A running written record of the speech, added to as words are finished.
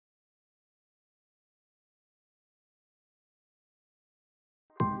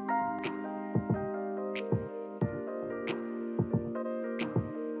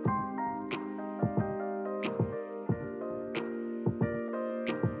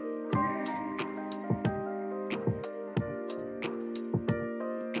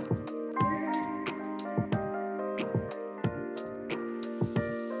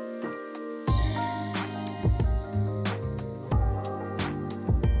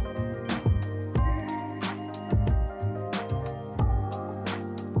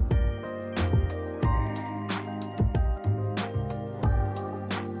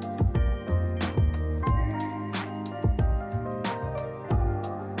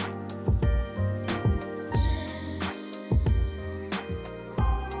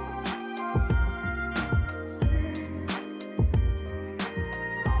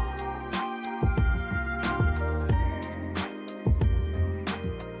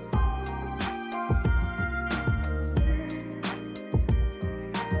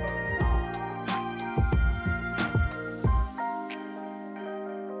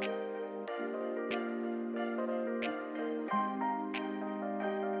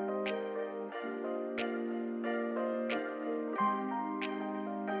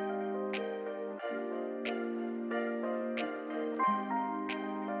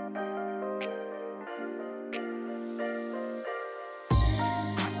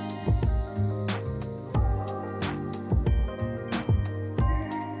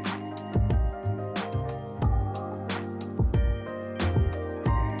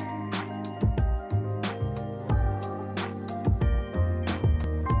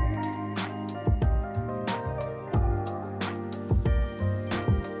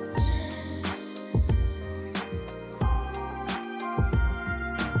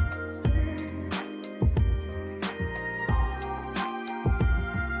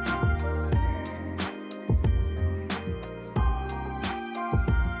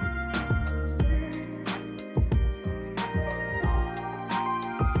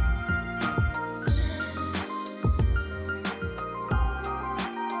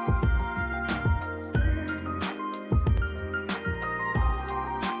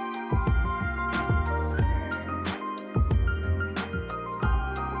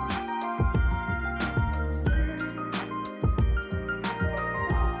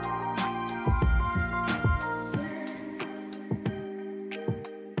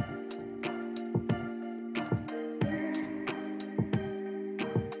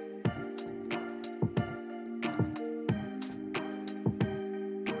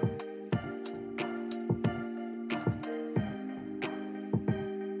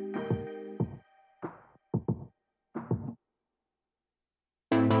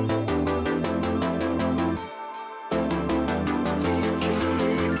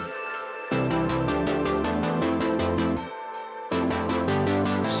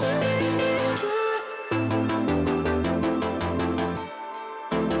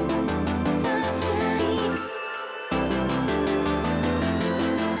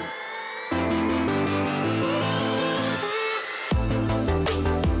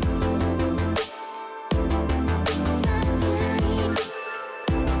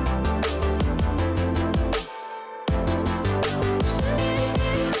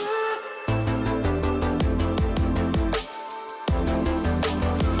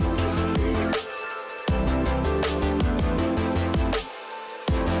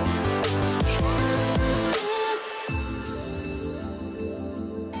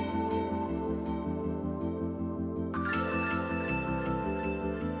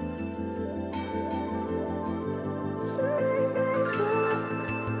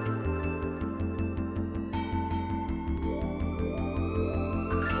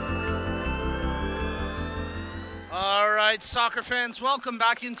right, soccer fans, welcome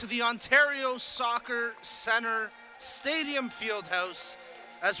back into the Ontario Soccer Centre Stadium Fieldhouse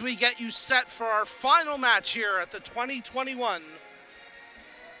as we get you set for our final match here at the 2021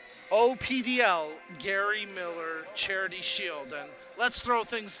 OPDL Gary Miller Charity Shield. And let's throw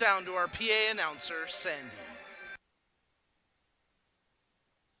things down to our PA announcer, Sandy.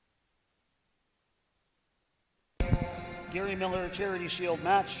 Gary Miller Charity Shield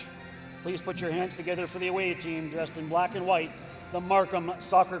match. Please put your hands together for the away team dressed in black and white, the Markham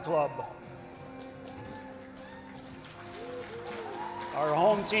Soccer Club. Our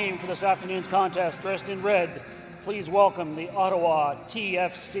home team for this afternoon's contest, dressed in red, please welcome the Ottawa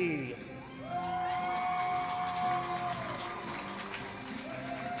TFC.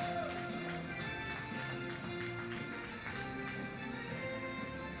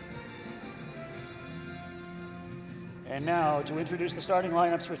 And now to introduce the starting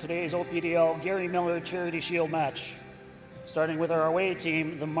lineups for today's OPDL Gary Miller Charity Shield match. Starting with our away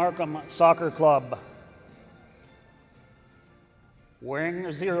team, the Markham Soccer Club.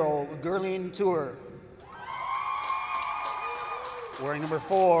 Wearing 0, Gurleen Tour. Wearing number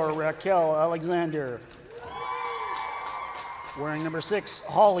 4, Raquel Alexander. Wearing number 6,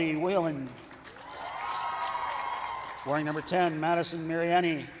 Holly Whalen. Wearing number 10, Madison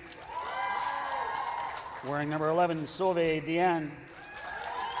Mariani. Wearing number 11, Sauve Diane.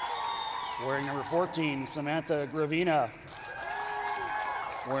 Wearing number 14, Samantha Gravina.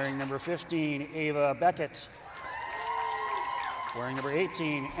 Wearing number 15, Ava Beckett. Wearing number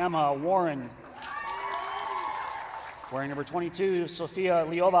 18, Emma Warren. Wearing number 22, Sofia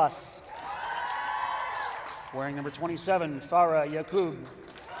Liovas. Wearing number 27, Farah Yakub.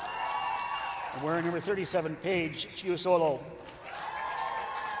 Wearing number 37, Paige Chiusolo.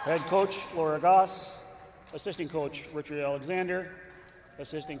 Head coach, Laura Goss. Assistant coach, Richard Alexander.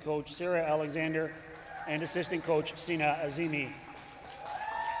 Assistant coach, Sarah Alexander. And assistant coach, Sina Azimi.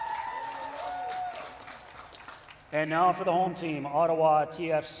 And now for the home team, Ottawa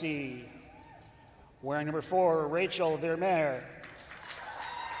TFC. Wearing number 4, Rachel Vermeer.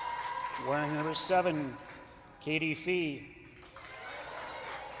 Wearing number 7, Katie Fee.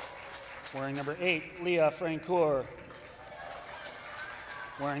 Wearing number 8, Leah Francoeur.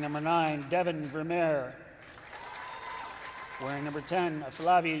 Wearing number 9, Devin Vermeer. Wearing number 10,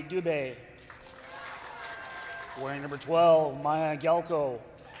 Flavie Dubé. Wearing number 12, Maya Galco.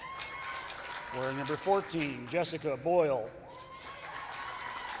 Wearing number 14, Jessica Boyle.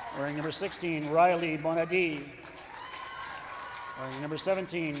 Wearing number 16, Riley Bonadi. Wearing number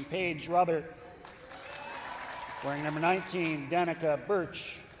 17, Paige Robert. Wearing number 19, Danica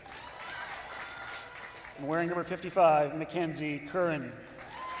Birch. And wearing number 55, Mackenzie Curran.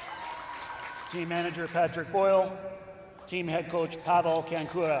 Team manager, Patrick Boyle. Team head coach, Pavel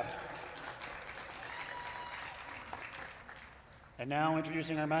Kankura. And now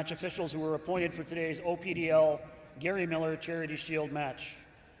introducing our match officials who were appointed for today's OPDL Gary Miller Charity Shield match.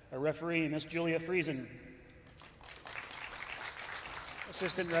 Our referee, Miss Julia Friesen.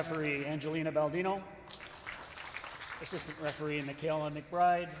 Assistant referee, Angelina Baldino. Assistant referee, Michaela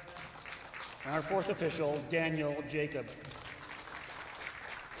McBride. And our fourth official, Daniel Jacob.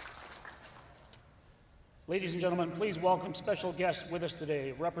 Ladies and gentlemen, please welcome special guests with us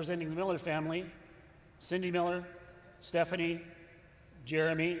today, representing the Miller family, Cindy Miller, Stephanie,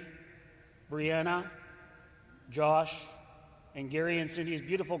 Jeremy, Brianna, Josh, and Gary and Cindy's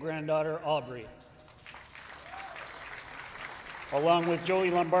beautiful granddaughter, Aubrey. Along with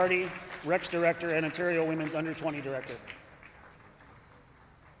Joey Lombardi, Rex Director and Ontario Women's Under-20 Director.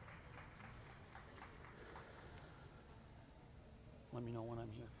 Let me know when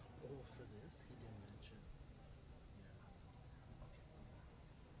I'm here. For this, he didn't mention.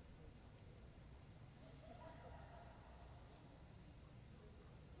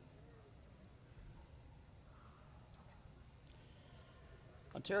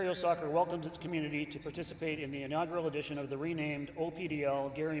 Ontario Soccer welcomes its community to participate in the inaugural edition of the renamed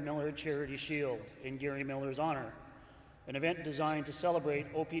OPDL Gary Miller Charity Shield in Gary Miller's honor, an event designed to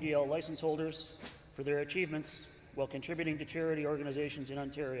celebrate OPDL license holders for their achievements while contributing to charity organizations in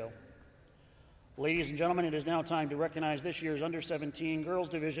Ontario. Ladies and gentlemen, it is now time to recognize this year's Under-17 Girls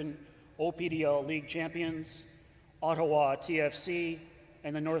Division OPDL League champions, Ottawa TFC,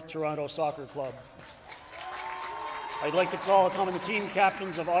 and the North Toronto Soccer Club. I'd like to call upon the team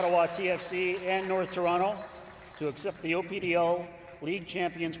captains of Ottawa TFC and North Toronto to accept the OPDL League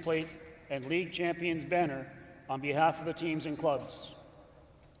Champions Plate and League Champions banner on behalf of the teams and clubs.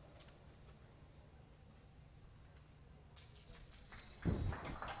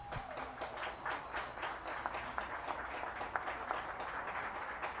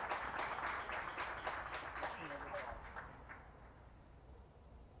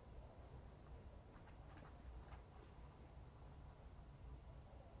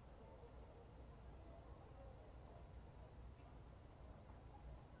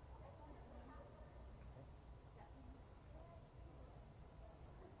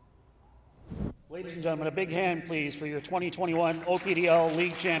 Ladies and gentlemen, a big hand, please, for your 2021 OPDL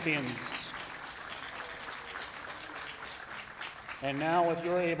League champions. And now, if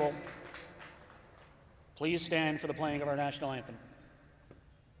you're able, please stand for the playing of our national anthem.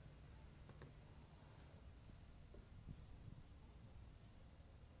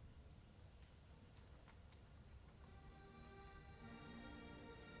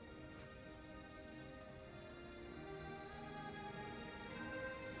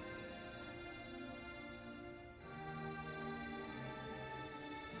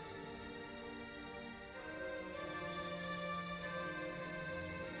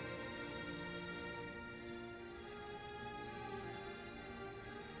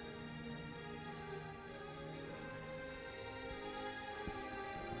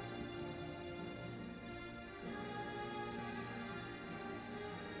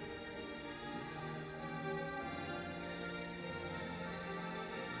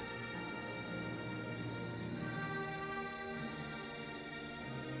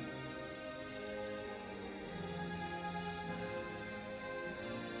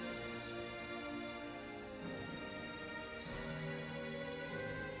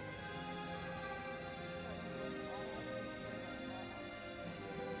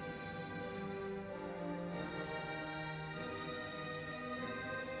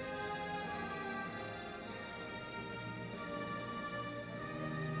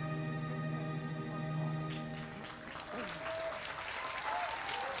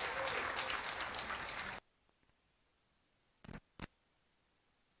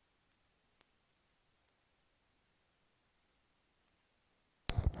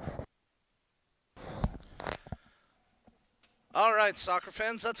 All right, soccer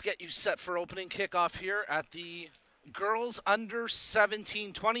fans, let's get you set for opening kickoff here at the Girls Under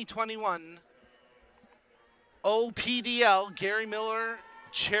 17 2021 OPDL Gary Miller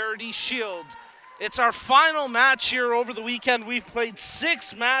Charity Shield. It's our final match here over the weekend. We've played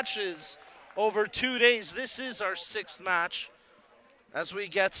 6 matches over 2 days. This is our 6th match as we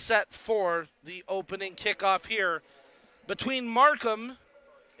get set for the opening kickoff here between Markham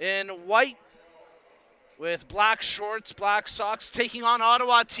in white with black shorts, black socks, taking on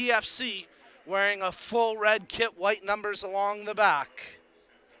Ottawa TFC, wearing a full red kit, white numbers along the back.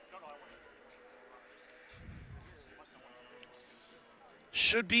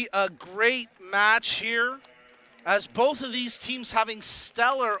 Should be a great match here, as both of these teams having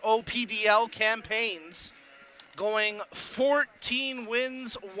stellar OPDL campaigns, going 14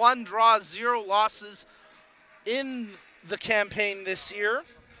 wins, 1 draw, 0 losses in the campaign this year.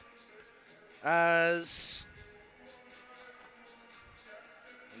 As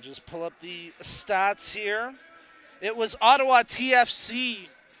I'll just pull up the stats here. It was Ottawa TFC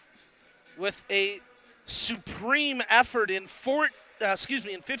with a supreme effort in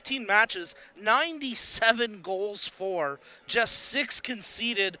 15 matches, 97 goals for, just 6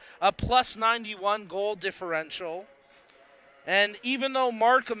 conceded, a plus 91 goal differential. And even though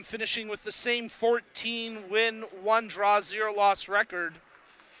Markham finishing with the same 14 win, 1 draw, 0 loss record,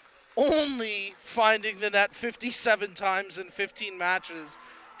 only finding the net 57 times in 15 matches,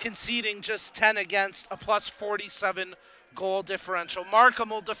 conceding just 10 against, a plus 47 goal differential.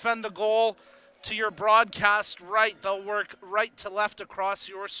 Markham will defend the goal to your broadcast right. They'll work right to left across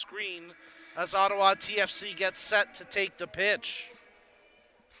your screen as Ottawa TFC gets set to take the pitch.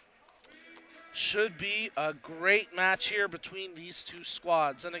 Should be a great match here between these two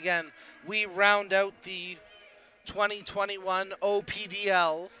squads. And again, we round out the 2021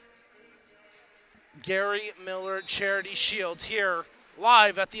 OPDL Gary Miller Charity Shield here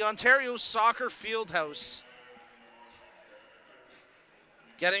live at the Ontario Soccer Fieldhouse.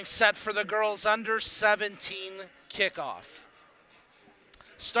 Getting set for the girls under 17 kickoff.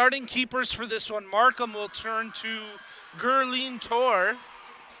 Starting keepers for this one, Markham will turn to Gerline Tor.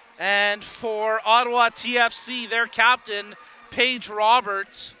 And for Ottawa TFC, their captain, Paige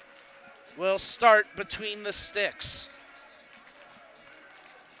Roberts, will start between the sticks.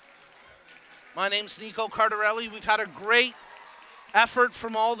 My name's Nico Cardarelli. We've had a great effort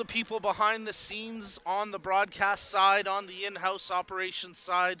from all the people behind the scenes on the broadcast side, on the in-house operations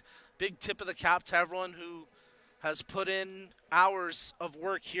side. Big tip of the cap to everyone who has put in hours of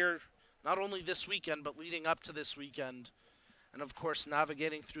work here, not only this weekend, but leading up to this weekend. And of course,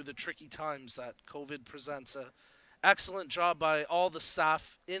 navigating through the tricky times that COVID presents. An excellent job by all the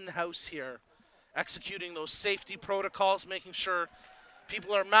staff in-house here, executing those safety protocols, making sure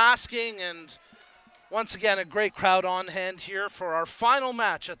people are masking, and once again, a great crowd on hand here for our final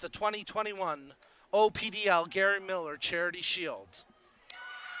match at the 2021 OPDL Gary Miller Charity Shield.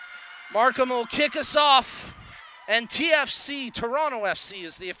 Markham will kick us off, And TFC, Toronto FC,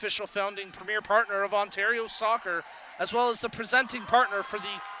 is the official founding premier partner of Ontario Soccer, as well as the presenting partner for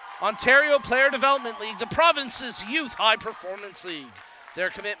the Ontario Player Development League, the province's youth high-performance league. Their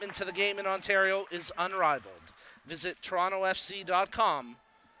commitment to the game in Ontario is unrivaled. Visit torontofc.com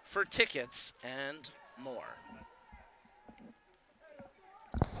for tickets and more.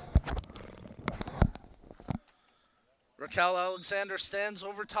 Raquel Alexander stands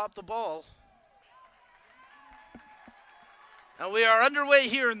over top the ball. And we are underway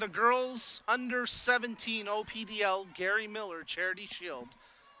here in the girls under 17 OPDL Gary Miller Charity Shield,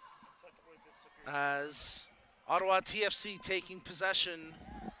 as Ottawa TFC taking possession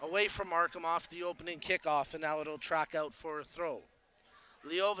away from Markham off the opening kickoff, and now it'll track out for a throw.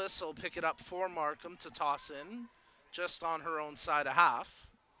 Leovis will pick it up for Markham to toss in just on her own side of half.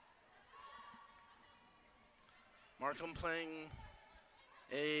 Markham playing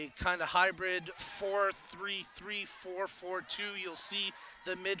a kind of hybrid 4-3-3, 4-4-2. You'll see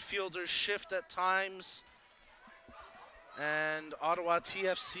the midfielders shift at times. And Ottawa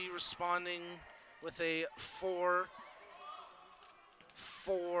TFC responding with a 4-4,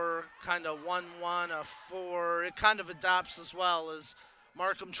 kind of 1-1, a 4. It kind of adapts as well, as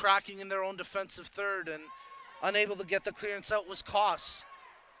Markham tracking in their own defensive third and unable to get the clearance out was Koss.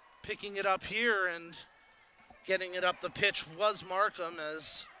 Picking it up here and getting it up the pitch was Markham,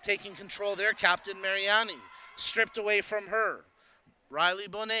 as taking control there, Captain Mariani. Stripped away from her. Riley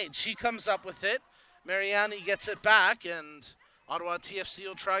Bonet, she comes up with it. Mariani gets it back, and Ottawa TFC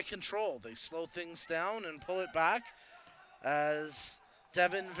will try control. They slow things down and pull it back as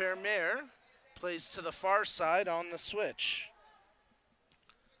Devin Vermeer plays to the far side on the switch.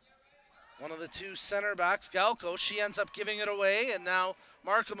 One of the two center backs, Galco, she ends up giving it away, and now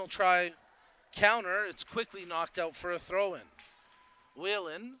Markham will try counter. It's quickly knocked out for a throw-in.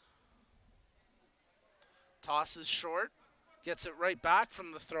 Whelan tosses short, gets it right back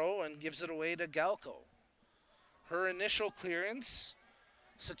from the throw and gives it away to Galco. Her initial clearance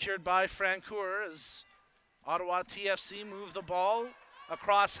secured by Francoeur as Ottawa TFC move the ball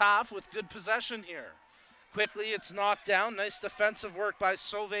across half with good possession here. Quickly it's knocked down. Nice defensive work by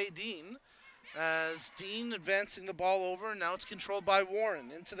Sauvé Dean, as Dean advancing the ball over. Now it's controlled by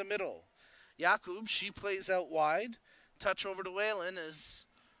Warren into the middle. Jakub, she plays out wide. Touch over to Whalen as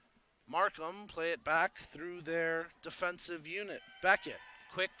Markham play it back through their defensive unit. Beckett,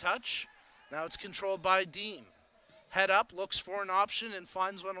 quick touch. Now it's controlled by Dean. Head up, looks for an option and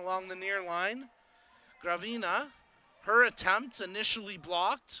finds one along the near line. Gravina, her attempt initially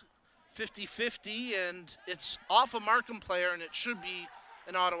blocked, 50-50, and it's off a Markham player, and it should be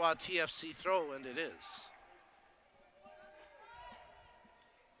an Ottawa TFC throw, and it is.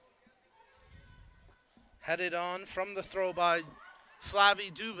 Headed on from the throw by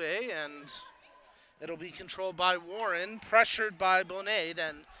Flavie Dubé, and it'll be controlled by Warren, pressured by Bonet,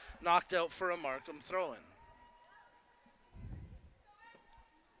 and knocked out for a Markham throw-in.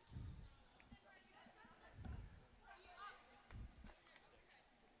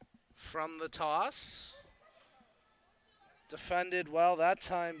 From the toss, defended well that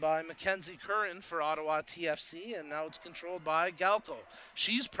time by Mackenzie Curran for Ottawa TFC, and now it's controlled by Galco.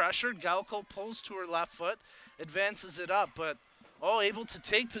 She's pressured. Galco pulls to her left foot, advances it up, but able to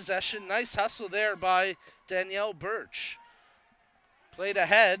take possession. Nice hustle there by Danielle Birch. Played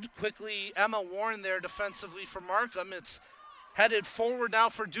ahead. Quickly, Emma Warren there defensively for Markham. It's headed forward now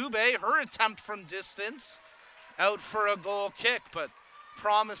for Dubé. Her attempt from distance. Out for a goal kick, but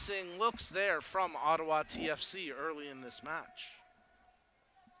promising looks there from Ottawa TFC early in this match.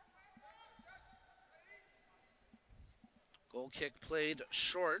 Goal kick played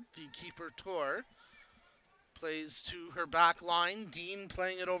short. The keeper Tor plays to her back line. Dean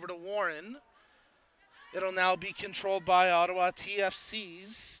playing it over to Warren. It'll now be controlled by Ottawa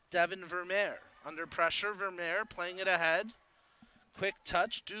TFC's Devin Vermeer. Under pressure, Vermeer playing it ahead. Quick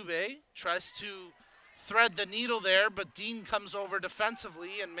touch. Dubé tries to thread the needle there, but Dean comes over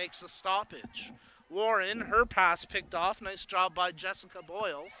defensively and makes the stoppage. Warren, her pass picked off. Nice job by Jessica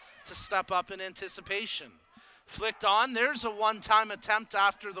Boyle to step up in anticipation. Flicked on. There's a one-time attempt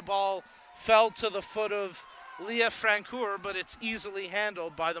after the ball fell to the foot of Leah Francoeur, but it's easily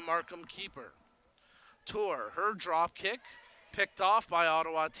handled by the Markham keeper. Tour, her drop kick, picked off by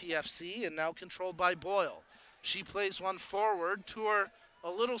Ottawa TFC and now controlled by Boyle. She plays one forward. Tour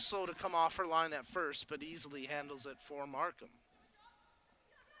a little slow to come off her line at first, but easily handles it for Markham.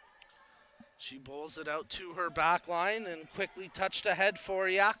 She bowls it out to her back line and quickly touched ahead for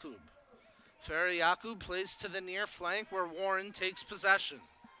Jakub. Farah Jakub plays to the near flank where Warren takes possession.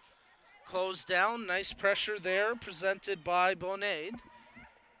 Closed down, nice pressure there, presented by Bonade.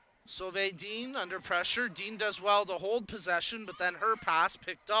 Sauvé Dean under pressure. Dean does well to hold possession, but then her pass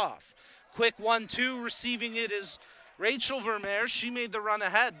picked off. Quick 1-2, receiving it is Rachel Vermeer. She made the run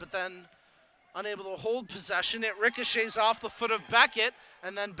ahead, but then unable to hold possession. It ricochets off the foot of Beckett,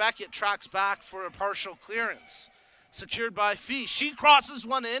 and then Beckett tracks back for a partial clearance. Secured by Fee. She crosses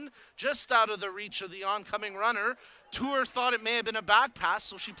one in, just out of the reach of the oncoming runner. Tour thought it may have been a back pass,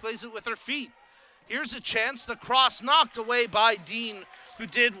 so she plays it with her feet. Here's a chance. The cross knocked away by Dean, who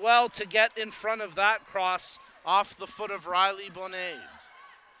did well to get in front of that cross off the foot of Riley Bonade.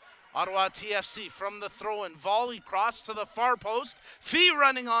 Ottawa TFC from the throw-in. Volley cross to the far post. Fee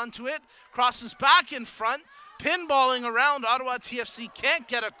running onto it. Crosses back in front. Pinballing around. Ottawa TFC can't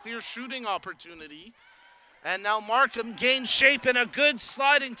get a clear shooting opportunity. And now Markham gains shape in a good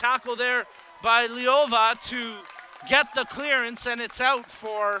sliding tackle there by Liova to get the clearance, and it's out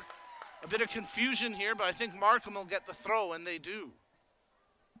for a bit of confusion here, but I think Markham will get the throw, and they do.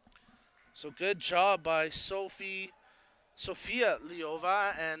 So good job by Sophia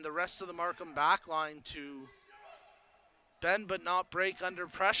Liova and the rest of the Markham backline to bend but not break under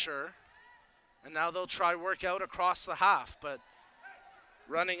pressure. And now they'll try work out across the half, but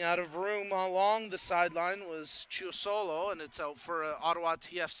running out of room along the sideline was Chiosolo, and it's out for an Ottawa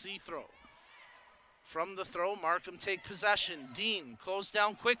TFC throw. From the throw, Markham take possession. Dean closed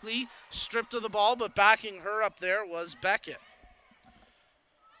down quickly, stripped of the ball, but backing her up there was Beckett.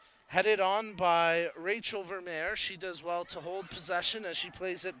 Headed on by Rachel Vermeer. She does well to hold possession as she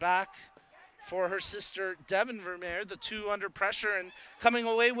plays it back for her sister Devin Vermeer. The two under pressure, and coming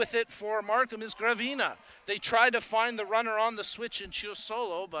away with it for Markham is Gravina. They try to find the runner on the switch in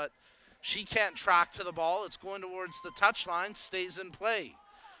Chiosolo, but she can't track to the ball. It's going towards the touchline, stays in play.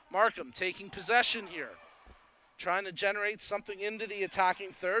 Markham taking possession here, trying to generate something into the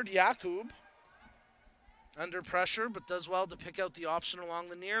attacking third. Jakub under pressure, but does well to pick out the option along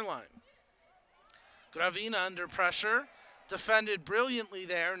the near line. Gravina under pressure, defended brilliantly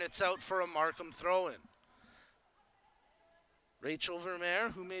there, and it's out for a Markham throw-in. Rachel Vermeer,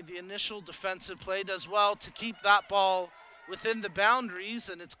 who made the initial defensive play, does well to keep that ball within the boundaries,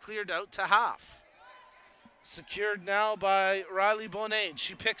 and it's cleared out to half. Secured now by Riley Bonade.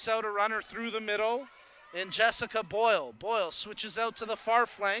 She picks out a runner through the middle in Jessica Boyle. Boyle switches out to the far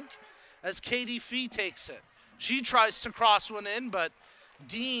flank as Katie Fee takes it. She tries to cross one in, but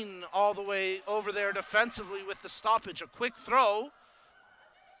Dean all the way over there defensively with the stoppage. A quick throw,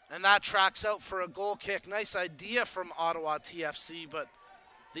 and that tracks out for a goal kick. Nice idea from Ottawa TFC, but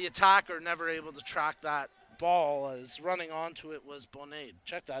the attacker never able to track that ball, as running onto it was Bonade.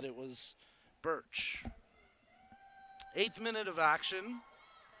 Check that, it was Birch. 8th minute of action.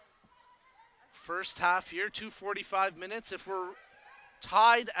 First half here, 2:45 minutes. If we're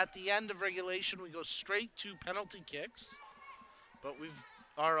tied at the end of regulation, we go straight to penalty kicks. But we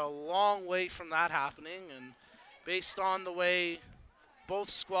are a long way from that happening, and based on the way both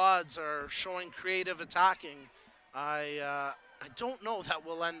squads are showing creative attacking, I don't know that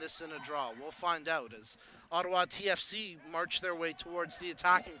we'll end this in a draw. We'll find out as Ottawa TFC march their way towards the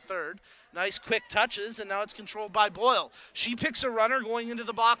attacking third. Nice quick touches, and now it's controlled by Boyle. She picks a runner going into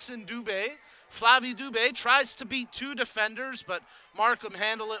the box in Dubé. Flavie Dubé tries to beat two defenders, but Markham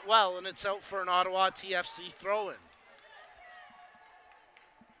handle it well, and it's out for an Ottawa TFC throw-in.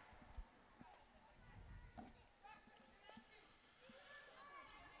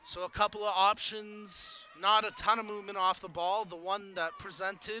 So a couple of options, not a ton of movement off the ball. The one that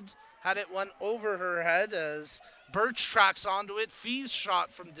presented had it went over her head as Birch tracks onto it. Fee's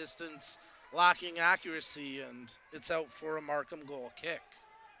shot from distance, lacking accuracy, and it's out for a Markham goal kick.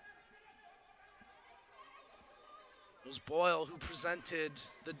 It was Boyle who presented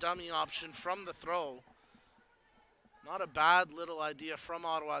the dummy option from the throw. Not a bad little idea from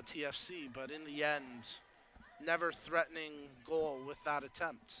Ottawa TFC, but in the end, never threatening goal with that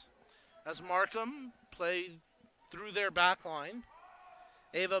attempt. As Markham played through their back line,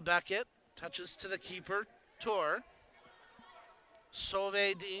 Ava Beckett touches to the keeper, Tour.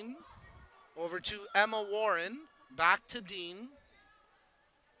 Sauvé Dean over to Emma Warren, back to Dean.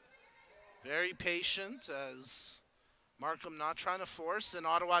 Very patient as Markham not trying to force, and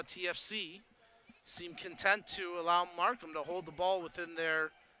Ottawa TFC seem content to allow Markham to hold the ball within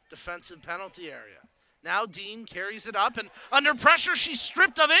their defensive penalty area. Now Dean carries it up, and under pressure, she's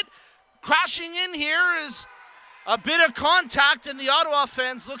stripped of it. Crashing in here is a bit of contact, and the Ottawa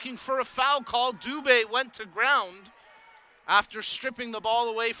fans looking for a foul call. Dubé went to ground after stripping the ball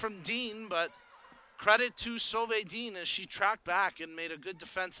away from Dean, but credit to Sauvé Dean as she tracked back and made a good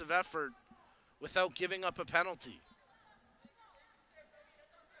defensive effort without giving up a penalty.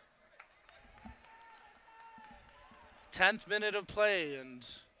 Tenth minute of play, and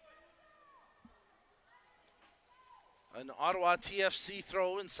An Ottawa TFC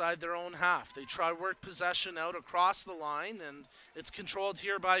throw inside their own half. They try work possession out across the line, and it's controlled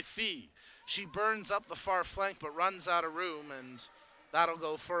here by Fee. She burns up the far flank but runs out of room, and that'll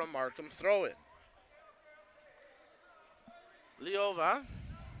go for a Markham throw-in. Liova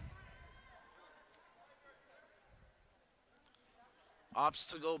opts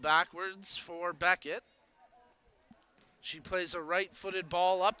to go backwards for Beckett. She plays a right-footed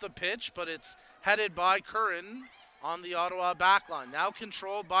ball up the pitch, but it's headed by Curran on the Ottawa backline. Now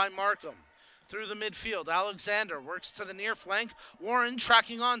controlled by Markham. Through the midfield, Alexander works to the near flank. Warren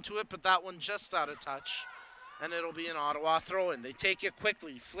tracking onto it, but that one just out of touch. And it'll be an Ottawa throw-in. They take it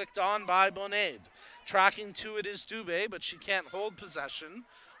quickly, flicked on by Bonade. Tracking to it is Dubé, but she can't hold possession.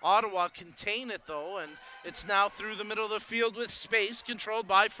 Ottawa contain it, though, and it's now through the middle of the field with space, controlled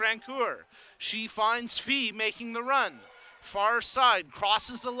by Francoeur. She finds Fee making the run. Far side,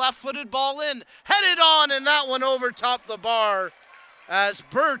 crosses the left-footed ball in, headed on, and that one over top the bar as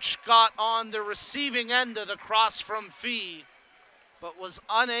Birch got on the receiving end of the cross from Fee, but was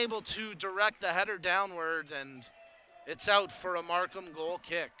unable to direct the header downward, and it's out for a Markham goal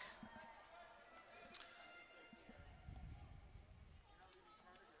kick.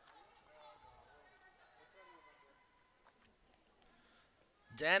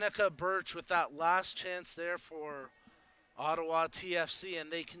 Danica Birch with that last chance there for Ottawa TFC,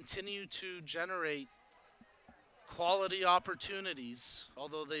 and they continue to generate quality opportunities,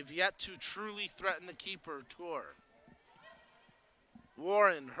 although they've yet to truly threaten the keeper, Tour.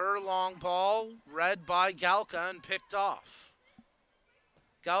 Warren, her long ball, read by Galka and picked off.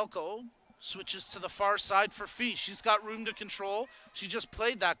 Galko switches to the far side for Fee. She's got room to control. She just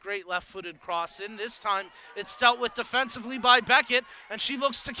played that great left-footed cross in. This time it's dealt with defensively by Beckett, and she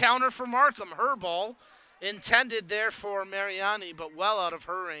looks to counter for Markham. Her ball intended there for Mariani, but well out of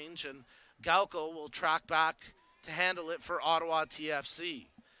her range, and Galko will track back to handle it for Ottawa TFC.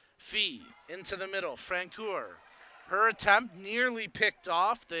 Fee into the middle. Francoeur. Her attempt nearly picked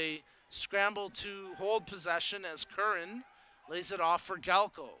off. They scramble to hold possession as Curran lays it off for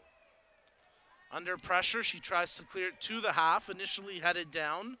Galko. Under pressure, she tries to clear it to the half, initially headed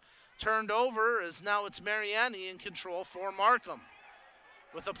down. Turned over as now it's Mariani in control for Markham.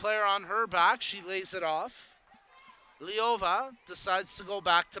 With a player on her back, she lays it off. Liova decides to go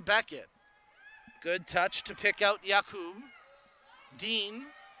back to Beckett. Good touch to pick out Yakub. Dean,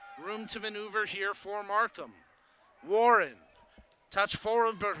 room to maneuver here for Markham. Warren, touch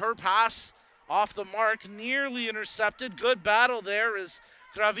forward, but her pass off the mark, nearly intercepted. Good battle there as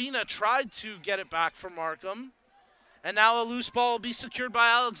Gravina tried to get it back for Markham. And now a loose ball will be secured by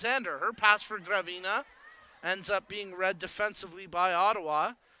Alexander. Her pass for Gravina ends up being read defensively by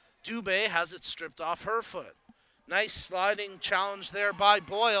Ottawa. Dubé has it stripped off her foot. Nice sliding challenge there by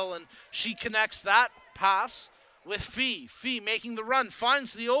Boyle, and she connects that pass with Fee. Fee making the run,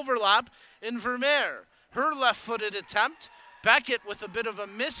 finds the overlap in Vermeer. Her left-footed attempt. Beckett with a bit of a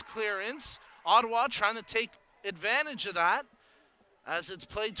misclearance. Ottawa trying to take advantage of that as it's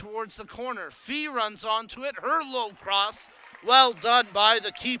played towards the corner. Fee runs onto it. Her low cross. Well done by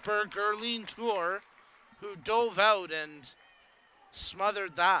the keeper, Gerline Tour, who dove out and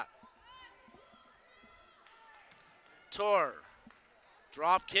smothered that. Tour.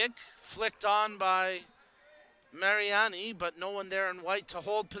 Drop kick. Flicked on by Mariani, but no one there in white to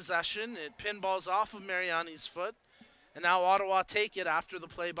hold possession. It pinballs off of Mariani's foot. And now Ottawa take it after the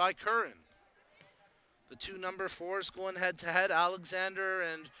play by Curran. The two number 4s going head-to-head, Alexander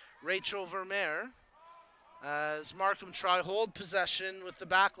and Rachel Vermeer. As Markham try hold possession with the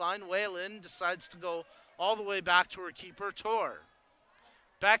back line, Whalen decides to go all the way back to her keeper, Tor.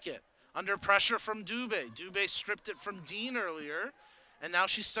 Beckett under pressure from Dubé. Dubé stripped it from Dean earlier, and now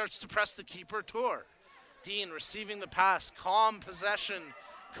she starts to press the keeper, Tor. Dean receiving the pass, calm possession,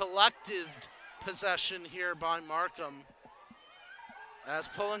 collective possession here by Markham. As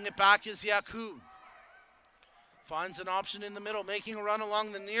pulling it back is Yakub. Finds an option in the middle, making a run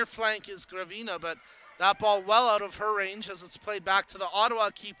along the near flank is Gravina, but that ball well out of her range as it's played back to the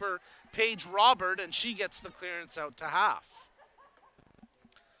Ottawa keeper, Paige Robert, and she gets the clearance out to half.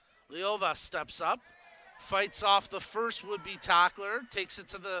 Liova steps up, fights off the first would-be tackler, takes it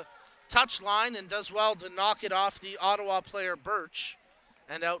to the touch line and does well to knock it off the Ottawa player Birch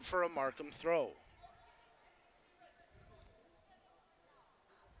and out for a Markham throw.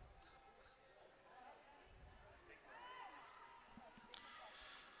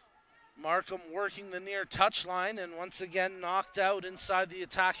 Markham working the near touchline and once again knocked out inside the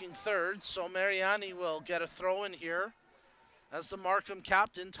attacking third. So Mariani will get a throw in here as the Markham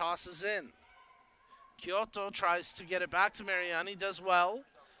captain tosses in. Kyoto tries to get it back to Mariani, does well.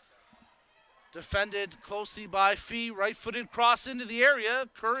 Defended closely by Fee. Right-footed cross into the area.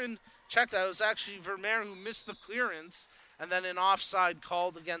 Curran checked that. It was actually Vermeer who missed the clearance. And then an offside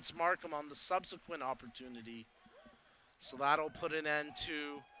called against Markham on the subsequent opportunity. So that'll put an end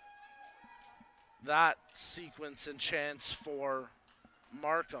to that sequence and chance for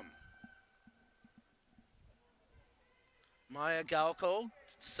Markham. Maya Galco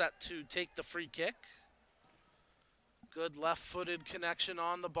set to take the free kick. Good left-footed connection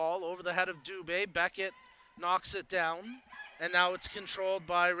on the ball over the head of Dubé. Beckett knocks it down, and now it's controlled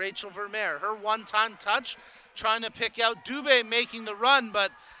by Rachel Vermeer. Her one-time touch, trying to pick out Dubé making the run,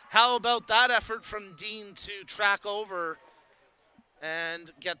 but how about that effort from Dean to track over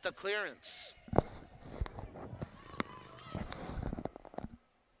and get the clearance?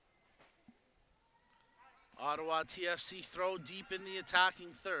 Ottawa TFC throw deep in the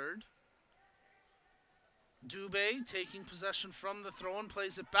attacking third. Dubé taking possession from the throw and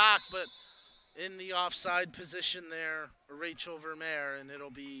plays it back, but in the offside position there, Rachel Vermeer, and it'll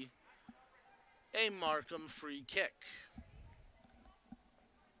be a Markham free kick.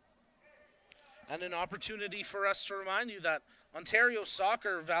 And an opportunity for us to remind you that Ontario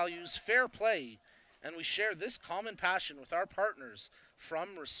Soccer values fair play, and we share this common passion with our partners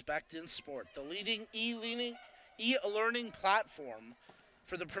from Respect in Sport, the leading e-learning platform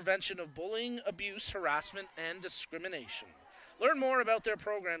for the prevention of bullying, abuse, harassment, and discrimination. Learn more about their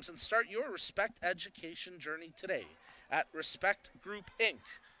programs and start your Respect education journey today at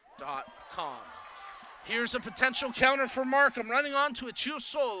respectgroupinc.com. Here's a potential counter for Markham, running on to a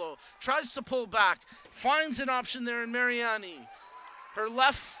Chiusolo, tries to pull back, finds an option there in Mariani. Her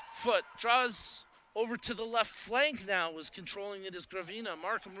left foot draws over to the left flank now, was controlling it as Gravina.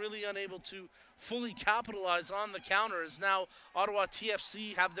 Markham really unable to fully capitalize on the counter, as now Ottawa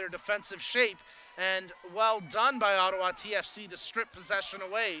TFC have their defensive shape, and well done by Ottawa TFC to strip possession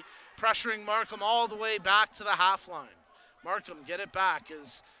away, pressuring Markham all the way back to the half line. Markham get it back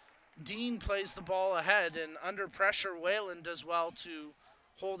as Dean plays the ball ahead, and under pressure Whalen does well to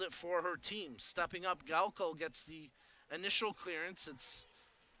hold it for her team. Stepping up, Galco gets the initial clearance. It's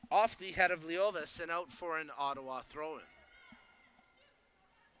off the head of Leovis and out for an Ottawa throw-in.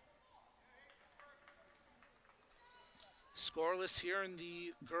 Scoreless here in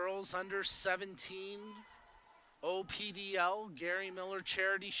the girls under 17 OPDL Gary Miller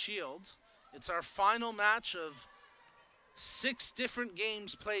Charity Shield. It's our final match of 6 different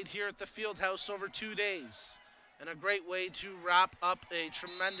games played here at the Fieldhouse over 2 days, and a great way to wrap up a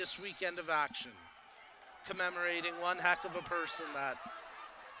tremendous weekend of action, commemorating one heck of a person that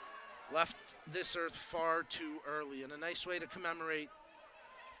left this earth far too early, and a nice way to commemorate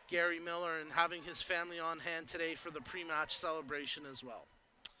Gary Miller and having his family on hand today for the pre-match celebration as well.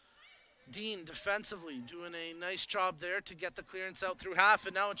 Dean defensively doing a nice job there to get the clearance out through half,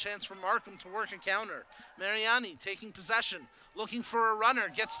 and now a chance for Markham to work a counter. Mariani taking possession, looking for a runner,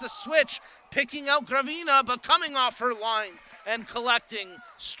 gets the switch, picking out Gravina, but coming off her line and collecting.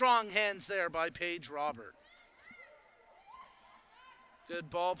 Strong hands there by Paige Robert. Good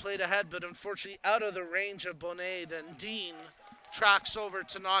ball played ahead, but unfortunately out of the range of Bonet, and Dean tracks over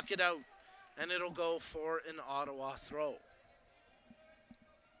to knock it out, and it'll go for an Ottawa throw.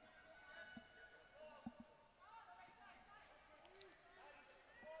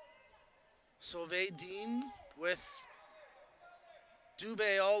 Sauvé Dean with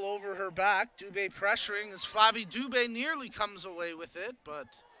Dubé all over her back. Dubé pressuring as Flavie Dubé nearly comes away with it, but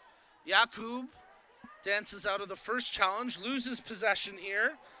Jakub dances out of the first challenge, loses possession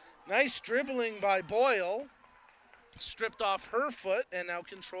here. Nice dribbling by Boyle. Stripped off her foot and now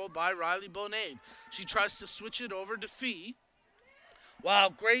controlled by Riley Bonet. She tries to switch it over to Fee.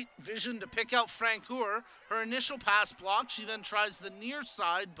 Wow, great vision to pick out Francoeur. Her initial pass blocked. She then tries the near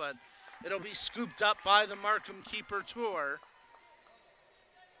side, but it'll be scooped up by the Markham keeper Tour.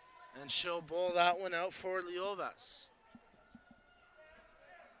 And she'll bowl that one out for Leovas.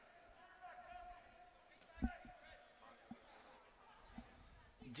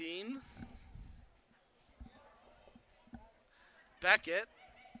 Dean. Beckett.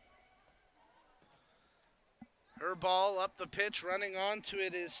 Her ball up the pitch, running onto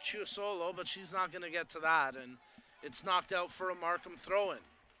it is Chiusolo, but she's not going to get to that, and it's knocked out for a Markham throw-in.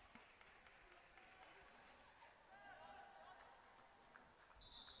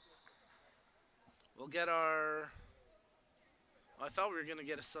 We'll get our... I thought we were going to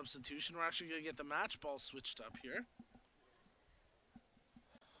get a substitution. We're actually going to get the match ball switched up here.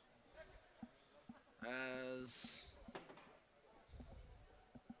 As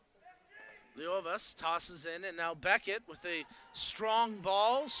Leovas tosses in, and now Beckett with a strong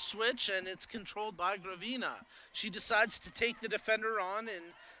ball switch, and it's controlled by Gravina. She decides to take the defender on,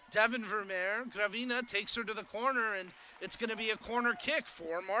 and Devin Vermeer. Gravina takes her to the corner, and it's going to be a corner kick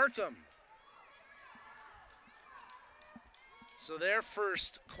for Markham. So their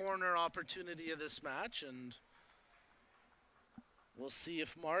first corner opportunity of this match, and we'll see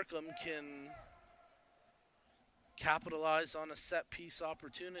if Markham can capitalize on a set-piece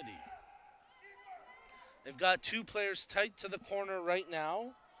opportunity. They've got two players tight to the corner right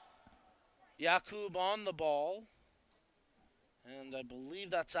now. Yakub on the ball. And I believe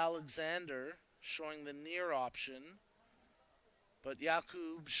that's Alexander showing the near option. But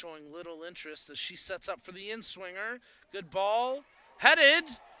Yakub showing little interest as she sets up for the in-swinger. Good ball. Headed.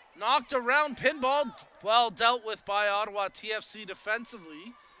 Knocked around. Pinball. Well dealt with by Ottawa TFC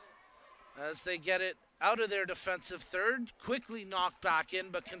defensively. As they get it out of their defensive third. Quickly knocked back in,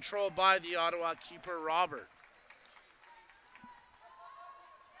 but controlled by the Ottawa keeper, Robert.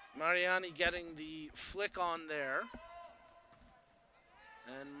 Mariani getting the flick on there.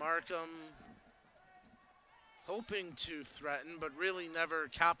 And Markham hoping to threaten, but really never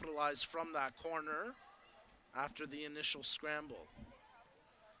capitalized from that corner after the initial scramble.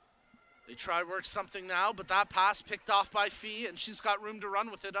 They try work something now, but that pass picked off by Fee, and she's got room to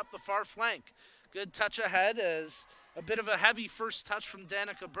run with it up the far flank. Good touch ahead as a bit of a heavy first touch from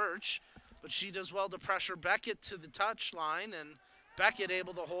Danica Birch, but she does well to pressure Beckett to the touch line, and Beckett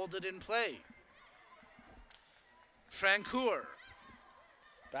able to hold it in play. Francoeur.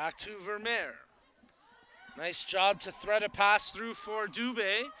 Back to Vermeer. Nice job to thread a pass through for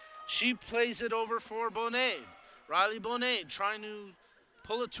Dubé. She plays it over for Bonet. Riley Bonet trying to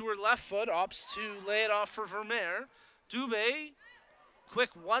pull it to her left foot, opts to lay it off for Vermeer. Dubé, quick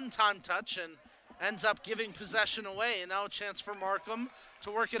one-time touch and ends up giving possession away. And now a chance for Markham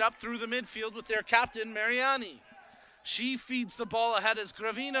to work it up through the midfield with their captain, Mariani. She feeds the ball ahead as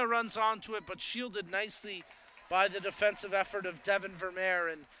Gravina runs onto it, but shielded nicely by the defensive effort of Devin Vermeer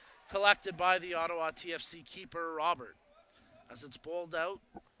and collected by the Ottawa TFC keeper, Robert. As it's bowled out,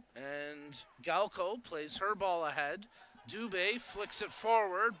 and Galco plays her ball ahead. Dubé flicks it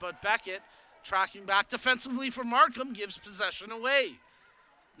forward, but Beckett, tracking back defensively for Markham, gives possession away.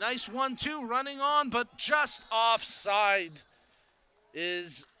 Nice 1-2 running on, but just offside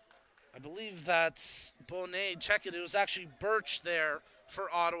is, I believe that's Bonet. Check it, it was actually Birch there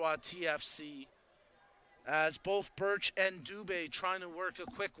for Ottawa TFC. As both Birch and Dubé trying to work a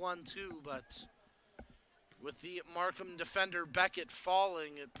quick 1-2, but with the Markham defender Beckett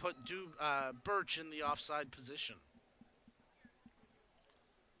falling, it put Birch in the offside position.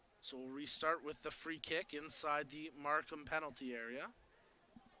 So we'll restart with the free kick inside the Markham penalty area.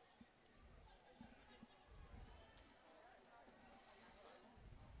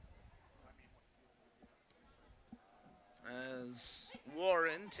 As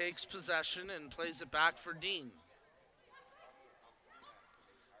Warren takes possession and plays it back for Dean.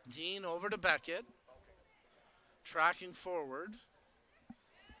 Dean over to Beckett. Tracking forward.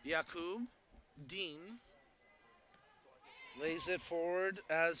 Yakub. Dean. Lays it forward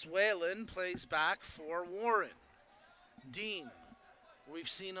as Whalen plays back for Warren. Dean. We've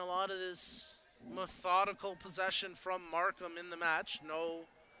seen a lot of this methodical possession from Markham in the match. No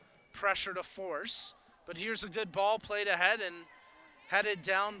pressure to force. But here's a good ball played ahead and headed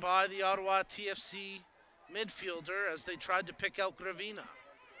down by the Ottawa TFC midfielder as they tried to pick out Gravina.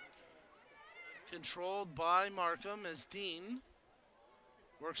 Controlled by Markham as Dean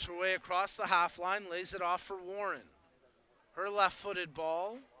works her way across the half line, lays it off for Warren. Her left-footed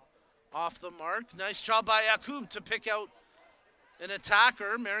ball off the mark. Nice job by Yakub to pick out an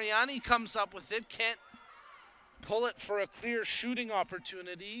attacker. Mariani comes up with it, can't pull it for a clear shooting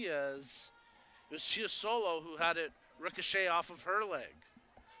opportunity as it was Chiasolo who had it ricochet off of her leg.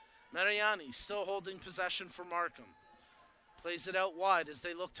 Mariani still holding possession for Markham. Plays it out wide as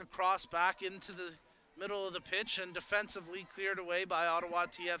they look to cross back into the middle of the pitch and defensively cleared away by Ottawa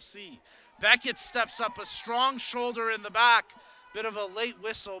TFC. Beckett steps up, a strong shoulder in the back. Bit of a late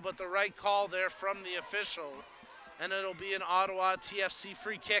whistle, but the right call there from the official. And it'll be an Ottawa TFC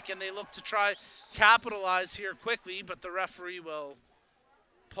free kick, and they look to try capitalize here quickly, but the referee will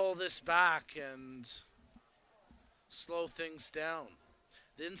pull this back and slow things down.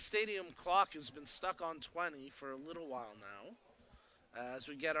 The in-stadium clock has been stuck on 20 for a little while now as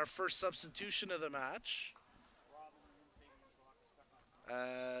we get our first substitution of the match.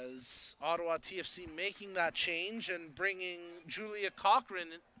 As Ottawa TFC making that change and bringing Julia Cochran.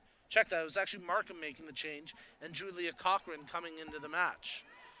 Check that, it was actually Markham making the change and Julia Cochran coming into the match.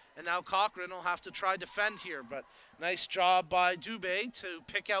 And now Cochran will have to try defend here, but nice job by Dubé to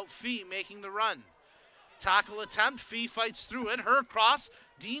pick out Fee, making the run. Tackle attempt, Fee fights through it, her cross,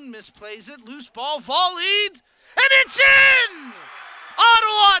 Dean misplays it, loose ball, volleyed, and it's in!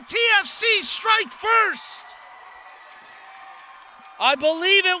 Ottawa TFC strike first! I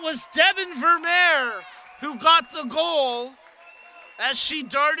believe it was Devin Vermeer who got the goal as she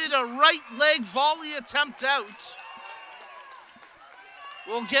darted a right leg volley attempt out.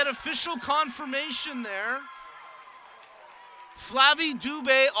 We'll get official confirmation there. Flavie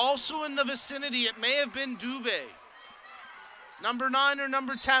Dubé also in the vicinity. It may have been Dubé. Number 9 or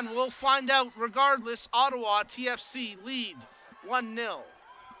number 10, we'll find out. Regardless, Ottawa TFC lead 1-0.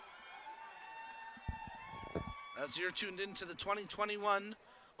 As you're tuned into the 2021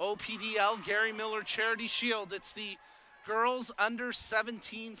 OPDL Gary Miller Charity Shield, it's the girls under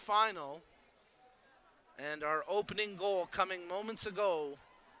 17 final. And our opening goal coming moments ago,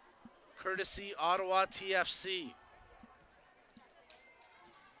 courtesy Ottawa TFC.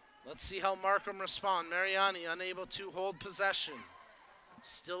 Let's see how Markham respond. Mariani unable to hold possession.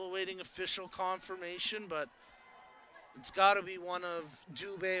 Still awaiting official confirmation, but it's got to be one of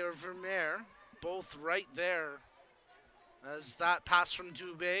Dubé or Vermeer, both right there. As that pass from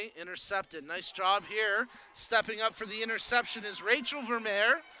Dubé intercepted. Nice job here. Stepping up for the interception is Rachel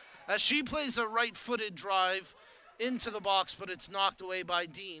Vermeer, as she plays a right-footed drive into the box, but it's knocked away by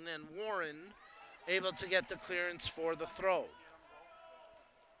Dean, and Warren able to get the clearance for the throw.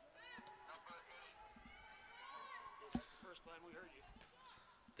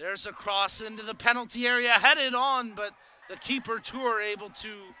 There's a cross into the penalty area, headed on, but the keeper Tour able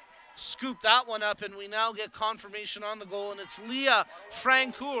to scoop that one up, and we now get confirmation on the goal, and it's Leah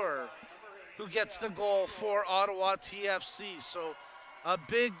Francoeur who gets the goal for Ottawa TFC. So a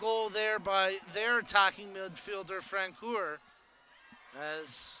big goal there by their attacking midfielder, Francoeur,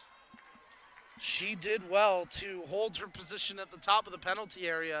 as she did well to hold her position at the top of the penalty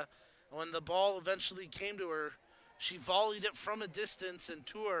area. When the ball eventually came to her, she volleyed it from a distance, and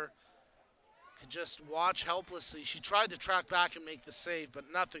Tour could just watch helplessly. She tried to track back and make the save, but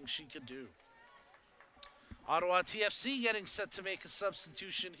nothing she could do. Ottawa TFC getting set to make a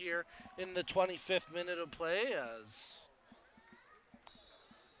substitution here in the 25th minute of play, as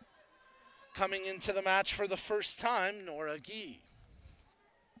coming into the match for the first time, Nora Guy.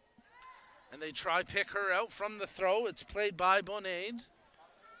 And they try pick her out from the throw. It's played by Bonade.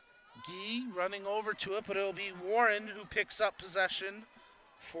 Guy running over to it, but it'll be Warren who picks up possession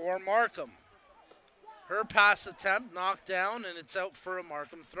for Markham. Her pass attempt knocked down, and it's out for a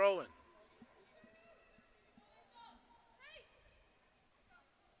Markham throw-in.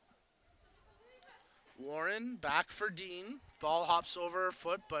 Warren back for Dean. Ball hops over her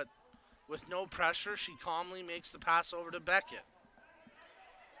foot, but with no pressure, she calmly makes the pass over to Beckett.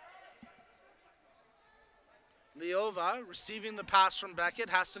 Leova receiving the pass from Beckett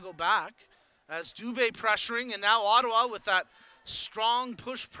has to go back as Dubé pressuring, and now Ottawa with that strong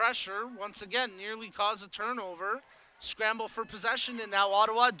push pressure once again nearly cause a turnover. Scramble for possession, and now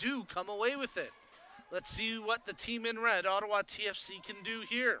Ottawa do come away with it. Let's see what the team in red, Ottawa TFC, can do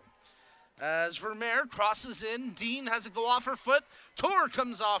here. As Vermeer crosses in, Dean has it go off her foot. Tor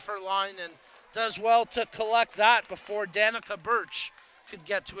comes off her line and does well to collect that before Danica Birch could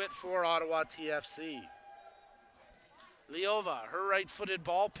get to it for Ottawa TFC. Leova, her right-footed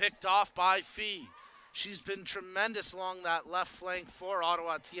ball picked off by Fee. She's been tremendous along that left flank for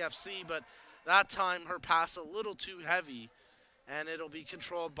Ottawa TFC, but that time her pass a little too heavy, and it'll be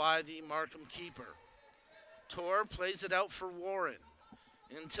controlled by the Markham keeper. Tor plays it out for Warren.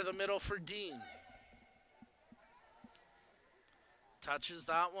 Into the middle for Dean. Touches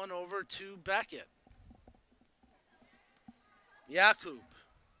that one over to Beckett. Jakub.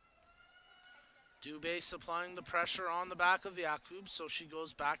 Dubé supplying the pressure on the back of Jakub, so she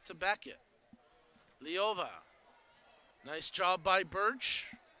goes back to Beckett. Leova. Nice job by Birch.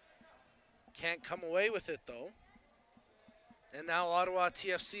 Can't come away with it, though. And now Ottawa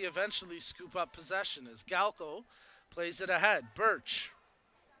TFC eventually scoop up possession as Galco plays it ahead. Birch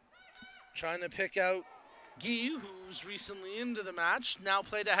trying to pick out Guy, who's recently into the match. Now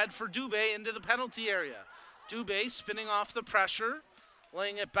played ahead for Dubé into the penalty area. Dubé spinning off the pressure,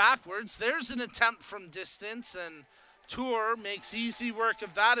 laying it backwards. There's an attempt from distance, and Tour makes easy work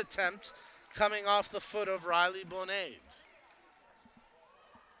of that attempt, coming off the foot of Riley Bonade.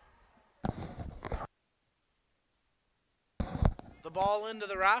 The ball into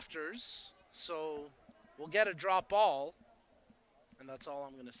the rafters, so we'll get a drop ball, and that's all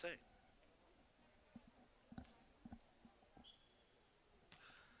I'm going to say.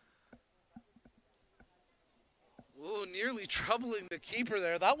 Ooh, nearly troubling the keeper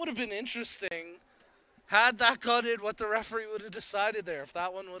there. That would have been interesting had that gone in, what the referee would have decided there, if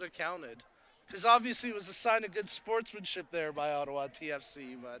that one would have counted. Because obviously it was a sign of good sportsmanship there by Ottawa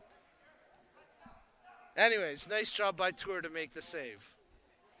TFC. But anyways, nice job by Tour to make the save.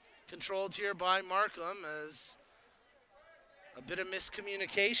 Controlled here by Markham as a bit of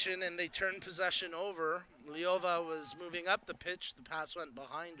miscommunication, and they turned possession over. Leova was moving up the pitch. The pass went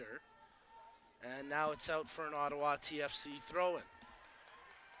behind her. And now it's out for an Ottawa TFC throw-in.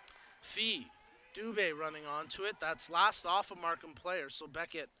 Fee, Dubé running onto it. That's last off a Markham player, so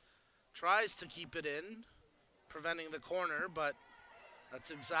Beckett tries to keep it in, preventing the corner, but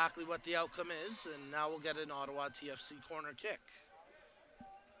that's exactly what the outcome is, and now we'll get an Ottawa TFC corner kick.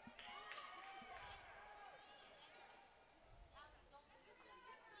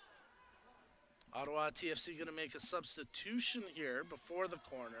 Ottawa TFC going to make a substitution here before the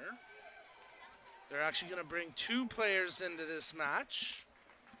corner. They're actually going to bring 2 players into this match,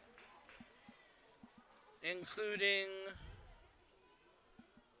 including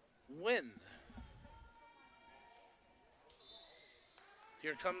Wynn.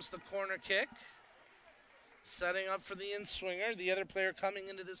 Here comes the corner kick. Setting up for the in-swinger. The other player coming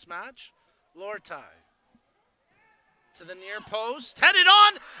into this match, Lortai. To the near post, headed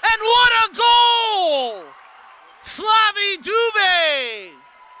on, and what a goal! Flavie Dubé!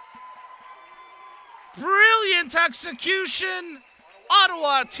 Brilliant execution.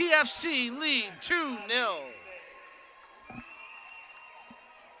 Ottawa TFC lead 2-0.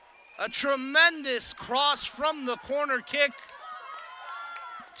 A tremendous cross from the corner kick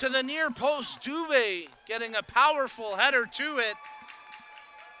to the near post. Dubé getting a powerful header to it.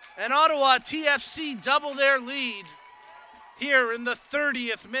 And Ottawa TFC double their lead here in the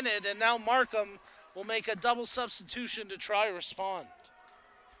 30th minute, and now Markham will make a double substitution to try to respond.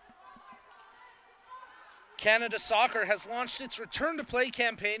 Canada Soccer has launched its Return to Play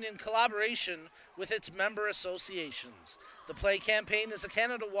campaign in collaboration with its member associations. The Play campaign is a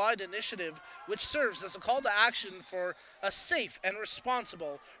Canada-wide initiative which serves as a call to action for a safe and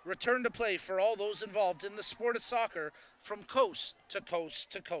responsible return to play for all those involved in the sport of soccer from coast to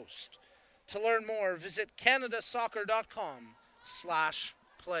coast to coast. To learn more, visit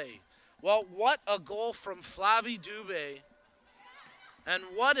canadasoccer.com/play. Well, what a goal from Flavie Dubé.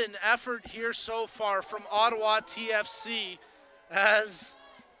 And what an effort here so far from Ottawa TFC, as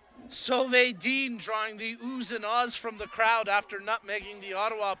Sauvé Dean drawing the oohs and ahs from the crowd after nutmegging the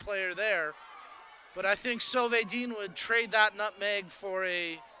Ottawa player there. But I think Sauvé Dean would trade that nutmeg for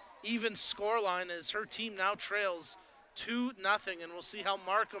a even scoreline, as her team now trails 2-0, and we'll see how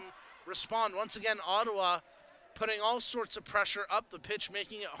Markham respond. Once again, Ottawa putting all sorts of pressure up the pitch,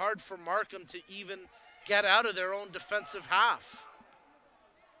 making it hard for Markham to even get out of their own defensive half.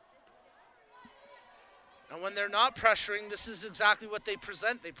 And when they're not pressuring, this is exactly what they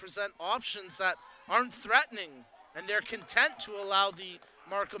present. They present options that aren't threatening, and they're content to allow the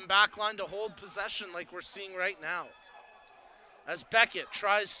Markham backline to hold possession like we're seeing right now. As Beckett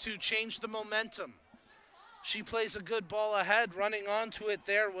tries to change the momentum. She plays a good ball ahead. Running onto it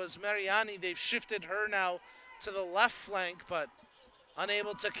there was Mariani. They've shifted her now to the left flank, but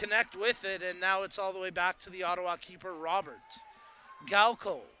unable to connect with it, and now it's all the way back to the Ottawa keeper, Robert.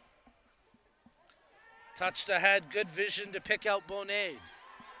 Galco. Touched ahead, good vision to pick out Bonade.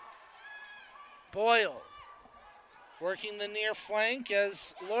 Boyle working the near flank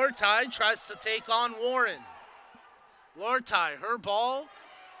as Lortai tries to take on Warren. Lortai, her ball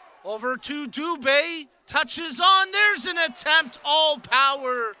over to Dubé, touches on, there's an attempt, all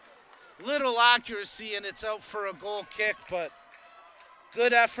power, little accuracy, and it's out for a goal kick, but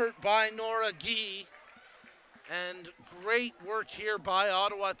good effort by Nora Gee. And great work here by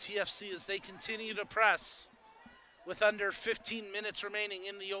Ottawa TFC as they continue to press with under 15 minutes remaining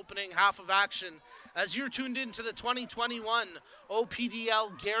in the opening half of action. As you're tuned into the 2021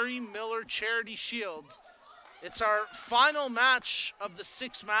 OPDL Gary Miller Charity Shield, it's our final match of the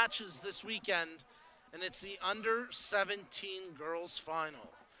 6 matches this weekend, and it's the under 17 girls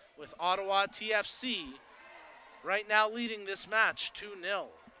final, with Ottawa TFC right now leading this match 2-0.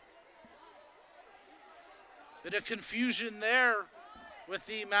 Bit of confusion there with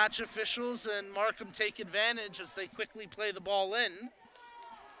the match officials, and Markham take advantage as they quickly play the ball in.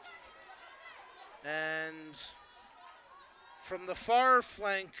 And from the far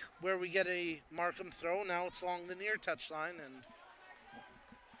flank where we get a Markham throw, now it's along the near touchline, and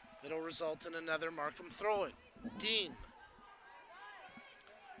it'll result in another Markham throw-in. Dean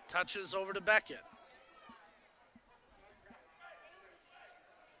touches over to Beckett.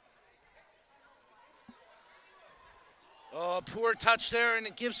 Oh, poor touch there, and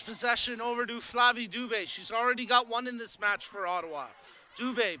it gives possession over to Flavie Dubé. She's already got one in this match for Ottawa.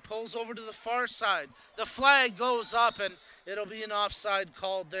 Dubé pulls over to the far side. The flag goes up, and it'll be an offside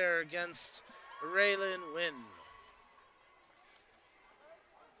called there against Raylan Wynn.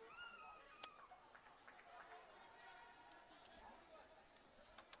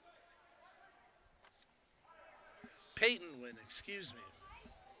 Peyton Wynn, excuse me.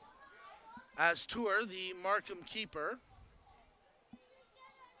 As Tour, the Markham keeper,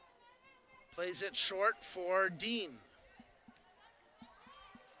 plays it short for Dean.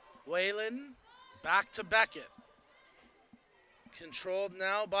 Whalen back to Beckett. Controlled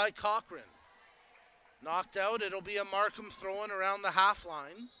now by Cochran. Knocked out, it'll be a Markham throw-in around the half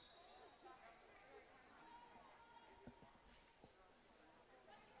line.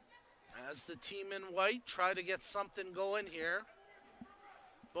 As the team in white try to get something going here.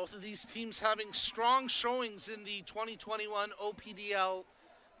 Both of these teams having strong showings in the 2021 OPDL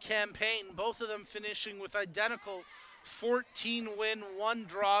campaign. Both of them finishing with identical 14 win, 1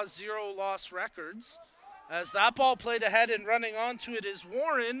 draw, 0 loss records. As that ball played ahead and running onto it is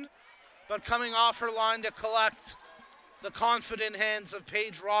Warren, but coming off her line to collect. The confident hands of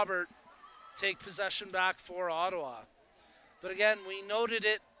Paige Robert take possession back for Ottawa. But again, we noted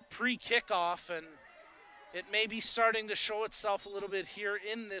it pre-kickoff, and it may be starting to show itself a little bit here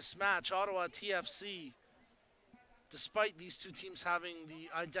in this match. Ottawa TFC, despite these two teams having the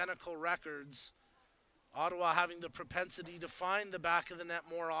identical records, Ottawa having the propensity to find the back of the net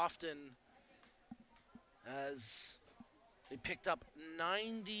more often, as they picked up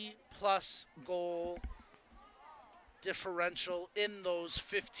 90-plus goal differential in those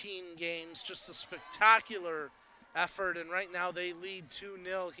 15 games. Just a spectacular effort, and right now they lead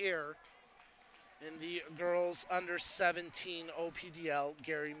 2-0 here in the girls under 17 OPDL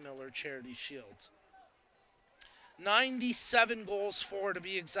Gary Miller Charity Shield. 97 goals for, to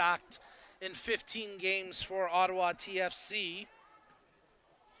be exact, in 15 games for Ottawa TFC.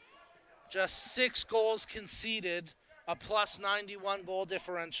 Just 6 goals conceded, a plus 91 goal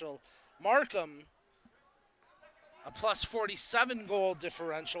differential. Markham, a plus 47 goal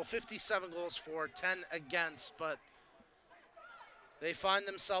differential, 57 goals for, 10 against, but they find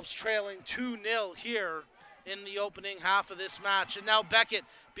themselves trailing 2-0 here in the opening half of this match. And now Beckett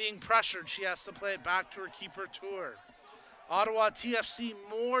being pressured. She has to play it back to her keeper, Tour. Ottawa TFC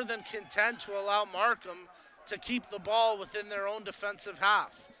more than content to allow Markham to keep the ball within their own defensive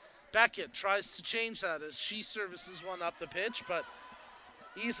half. Beckett tries to change that as she services one up the pitch, but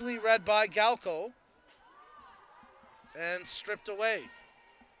easily read by Galco and stripped away.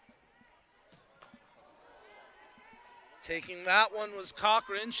 Taking that one was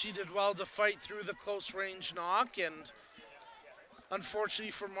Cochran. She did well to fight through the close range knock, and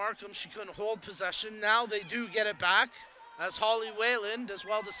unfortunately for Markham, she couldn't hold possession. Now they do get it back as Holly Whalen does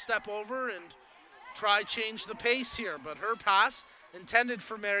well to step over and try change the pace here, but her pass intended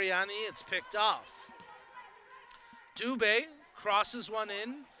for Mariani, it's picked off. Dubé crosses one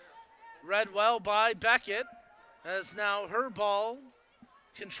in, read well by Beckett, as now her ball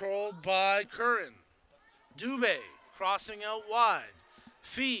controlled by Curran. Dubé crossing out wide.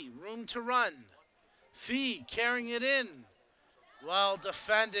 Fee, room to run. Fee carrying it in. Well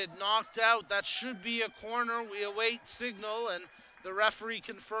defended, knocked out. That should be a corner. We await signal, and the referee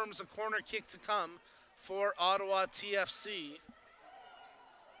confirms a corner kick to come for Ottawa TFC,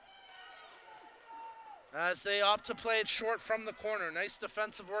 as they opt to play it short from the corner. Nice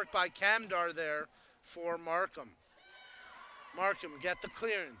defensive work by Camdar there for Markham. Markham get the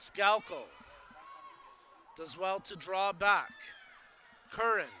clearance. Galco does well to draw back.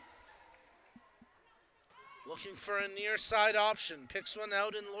 Curran looking for a near side option. Picks one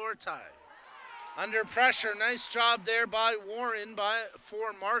out in Lortai. Under pressure. Nice job there by Warren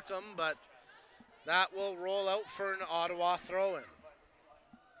for Markham, but that will roll out for an Ottawa throw-in.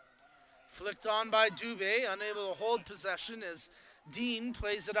 Flicked on by Dubé, unable to hold possession as Dean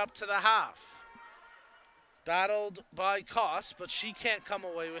plays it up to the half. Battled by Koss, but she can't come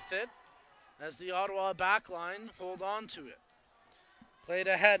away with it as the Ottawa backline hold on to it. Played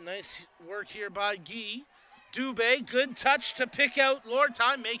ahead. Nice work here by Guy. Dubé, good touch to pick out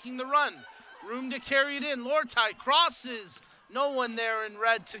Lortai, making the run. Room to carry it in. Lortai crosses. No one there in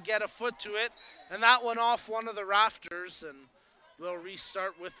red to get a foot to it. And that one off one of the rafters, and we'll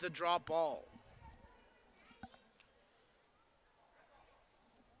restart with the drop ball.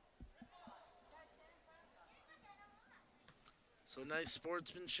 So nice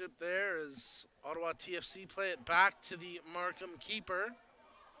sportsmanship there as Ottawa TFC play it back to the Markham keeper.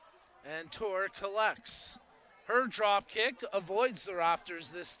 And Tor collects. Her drop kick avoids the rafters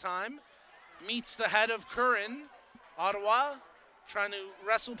this time. Meets the head of Curran Ottawa trying to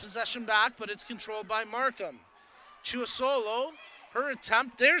wrestle possession back, but it's controlled by Markham. Chiusolo, her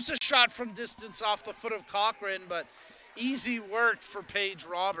attempt. There's a shot from distance off the foot of Cochran, but easy work for Paige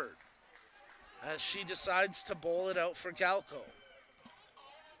Robert as she decides to bowl it out for Galco.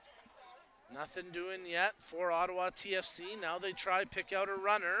 Nothing doing yet for Ottawa TFC. Now they try pick out a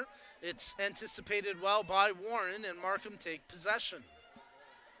runner. It's anticipated well by Warren, and Markham take possession.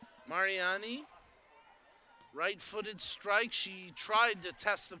 Mariani, right-footed strike. She tried to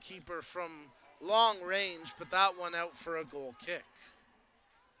test the keeper from long range, but that one out for a goal kick.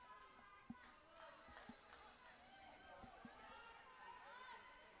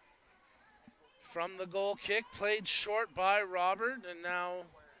 From the goal kick, played short by Robert, and now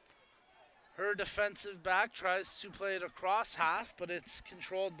her defensive back tries to play it across half, but it's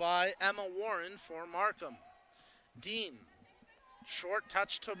controlled by Emma Warren for Markham. Dean, short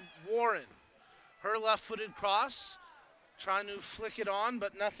touch to Warren. Her left-footed cross, trying to flick it on,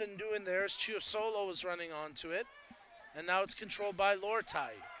 but nothing doing there as Chiusolo is running onto it. And now it's controlled by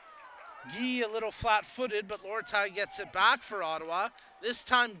Lortai. Guy a little flat-footed, but Lortai gets it back for Ottawa. This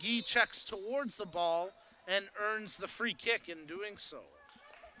time Guy checks towards the ball and earns the free kick in doing so.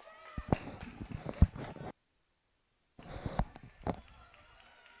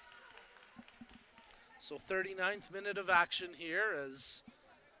 So 39th minute of action here as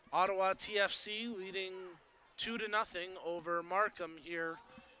Ottawa TFC leading 2-0 over Markham here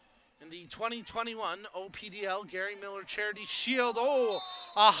in the 2021 OPDL Gary Miller Charity Shield. Oh,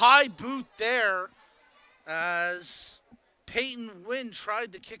 a high boot there as Peyton Wynn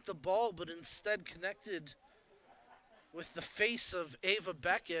tried to kick the ball, but instead connected with the face of Ava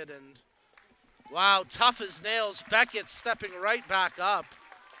Beckett. And wow, tough as nails. Beckett stepping right back up.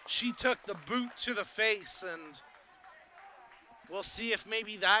 She took the boot to the face, and we'll see if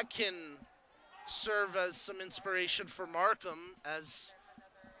maybe that can serve as some inspiration for Markham, as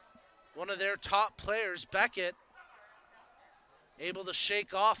one of their top players, Beckett, able to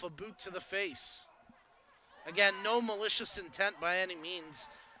shake off a boot to the face. Again, no malicious intent by any means,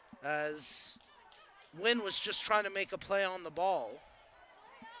 as Wynn was just trying to make a play on the ball.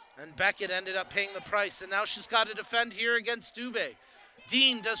 And Beckett ended up paying the price, and now she's got to defend here against Dubé.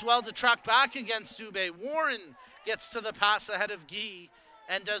 Dean does well to track back against Dubé. Warren gets to the pass ahead of Guy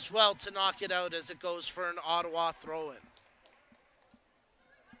and does well to knock it out as it goes for an Ottawa throw-in.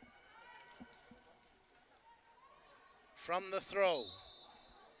 From the throw.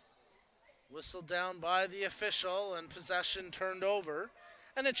 Whistled down by the official and possession turned over.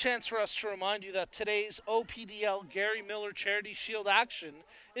 And a chance for us to remind you that today's OPDL Gary Miller Charity Shield action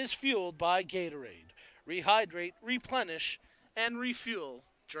is fueled by Gatorade. Rehydrate, replenish, and refuel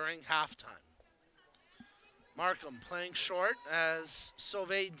during halftime. Markham playing short as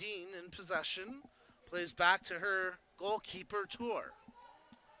Sauvé Dean in possession. Plays back to her goalkeeper, Tour.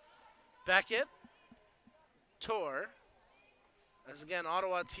 Beckett, Tour. As again,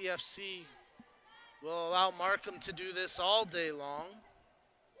 Ottawa TFC will allow Markham to do this all day long.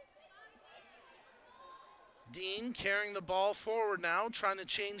 Dean carrying the ball forward now, trying to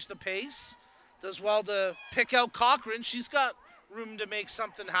change the pace. Does well to pick out Cochran. She's got room to make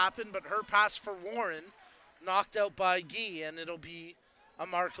something happen, but her pass for Warren knocked out by Guy, and it'll be a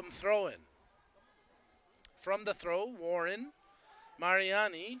Markham throw-in. From the throw, Warren,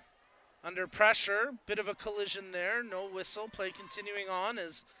 Mariani under pressure. Bit of a collision there. No whistle. Play continuing on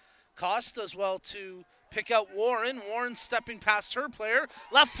as Cost does well to pick out Warren. Warren stepping past her player.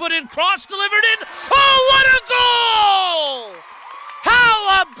 Left-footed cross delivered in. Oh, what a goal!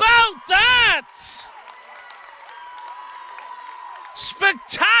 How about that?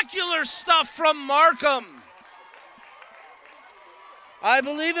 Spectacular stuff from Markham. I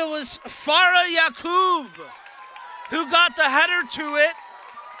believe it was Farah Yacoub who got the header to it,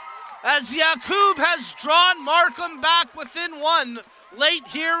 as Yacoub has drawn Markham back within one late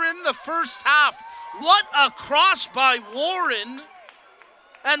here in the first half. What a cross by Warren,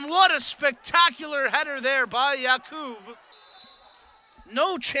 and what a spectacular header there by Yacoub.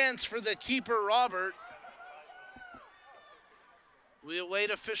 No chance for the keeper, Robert. We await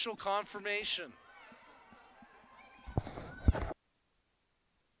official confirmation.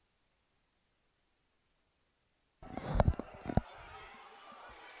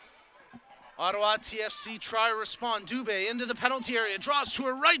 Ottawa TFC try respond. Dubé into the penalty area. Draws to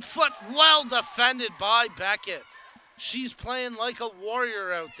her right foot. Well defended by Beckett. She's playing like a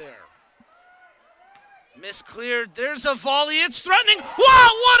warrior out there. Miscleared. There's a volley. It's threatening. Wow,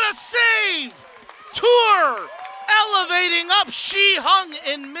 what a save! Tour elevating up. She hung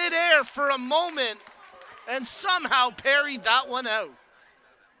in midair for a moment and somehow parried that one out.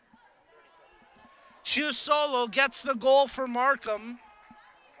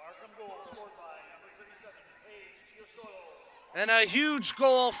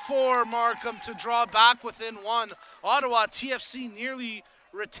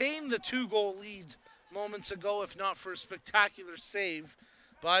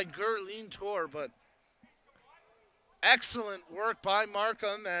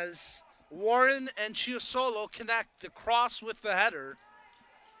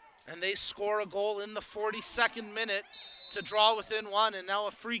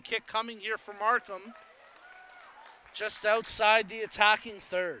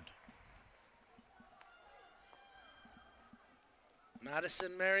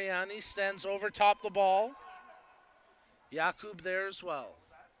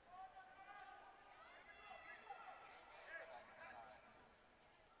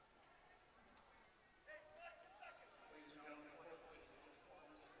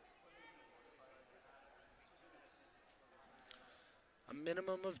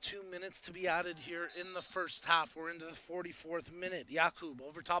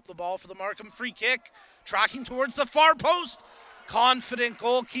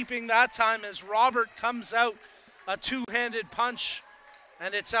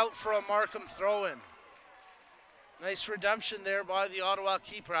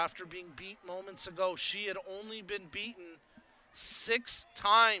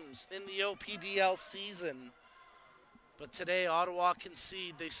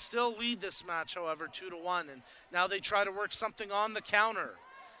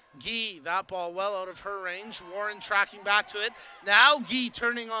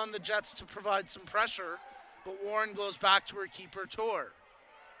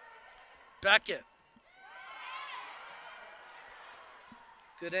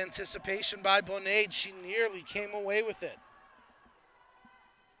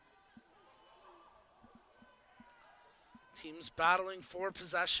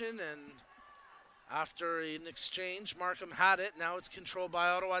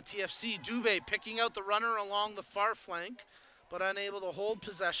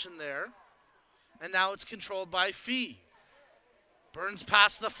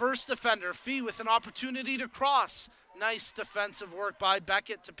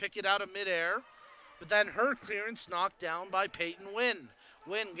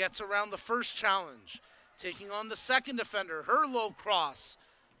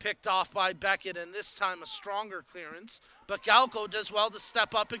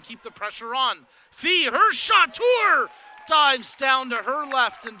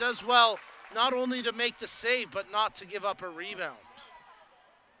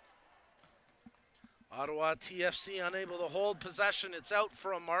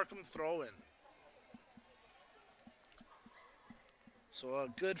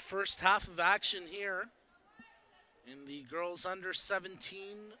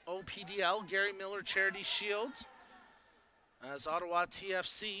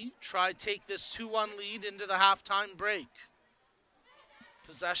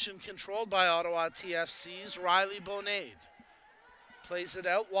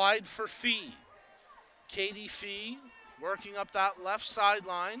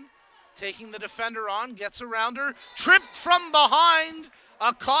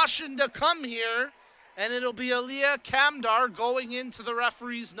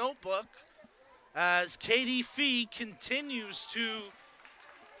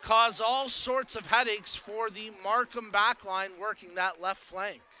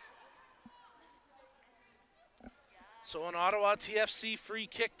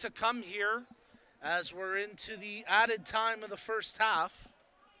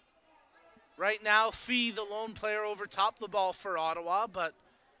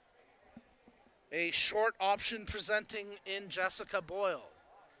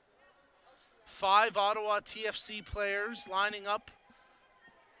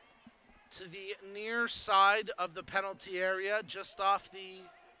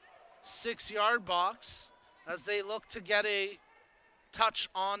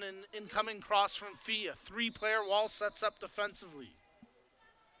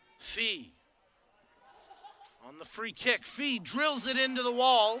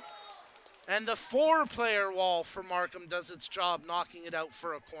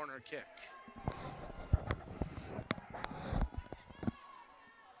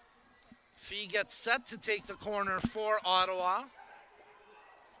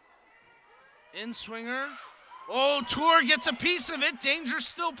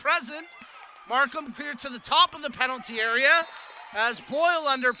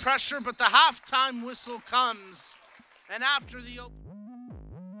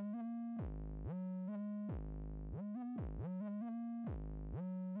 Thank you.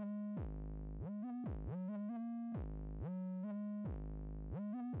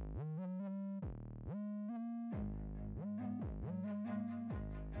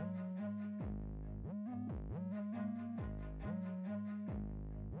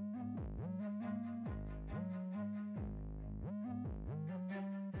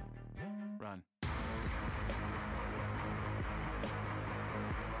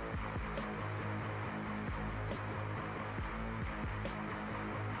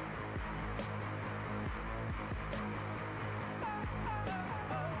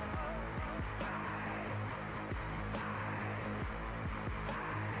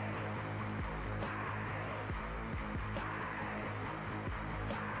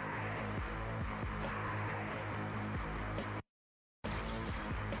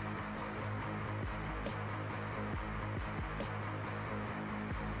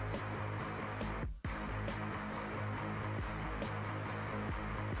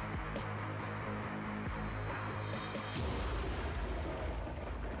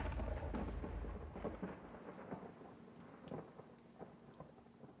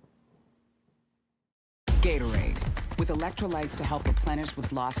 electrolytes to help replenish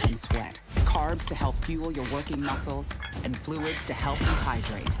what's lost in sweat, carbs to help fuel your working muscles, and fluids to help you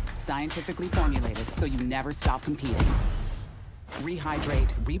hydrate. Scientifically formulated so you never stop competing.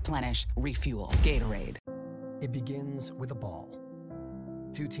 Rehydrate, replenish, refuel. Gatorade. It begins with a ball.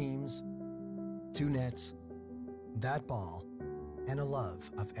 2 teams, 2 nets, that ball, and a love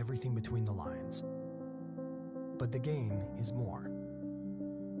of everything between the lines. But the game is more.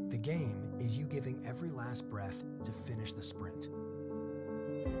 The game is you giving every last breath to finish the sprint.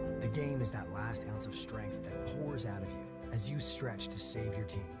 The game is that last ounce of strength that pours out of you as you stretch to save your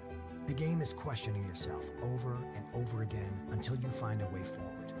team. The game is questioning yourself over and over again until you find a way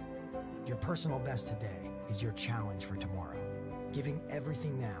forward. Your personal best today is your challenge for tomorrow. Giving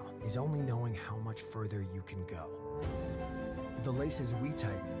everything now is only knowing how much further you can go. The laces we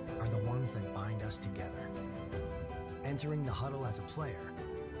tighten are the ones that bind us together. Entering the huddle as a player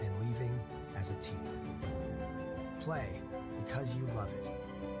and leaving as a team. Play because you love it.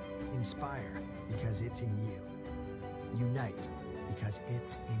 Inspire because it's in you. Unite because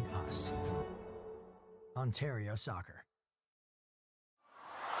it's in us. Ontario Soccer.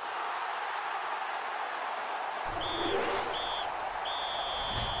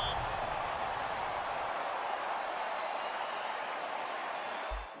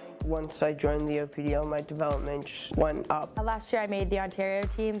 Once I joined the OPDL, my development just went up. Last year I made the Ontario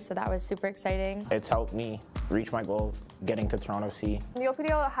team, so that was super exciting. It's helped me reach my goal of getting to Toronto FC. The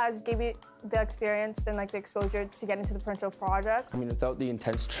OPDL has gave me the experience and the exposure to get into the provincial projects. I mean, without the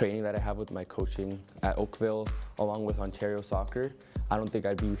intense training that I have with my coaching at Oakville, along with Ontario Soccer, I don't think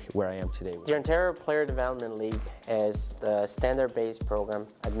I'd be where I am today. The Ontario Player Development League is the standard-based program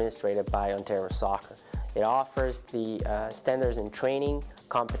administered by Ontario Soccer. It offers the standards in training,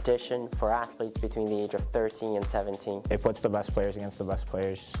 competition for athletes between the age of 13 and 17. It puts the best players against the best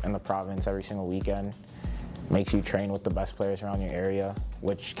players in the province every single weekend. Makes you train with the best players around your area,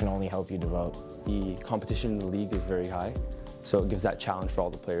 which can only help you develop. The competition in the league is very high, so it gives that challenge for all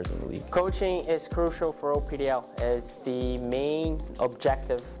the players in the league. Coaching is crucial for OPDL as the main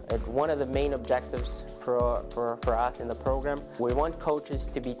objective, one of the main objectives for us in the program. We want coaches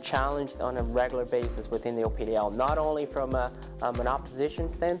to be challenged on a regular basis within the OPDL, not only from an opposition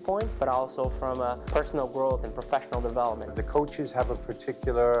standpoint, but also from a personal growth and professional development. The coaches have a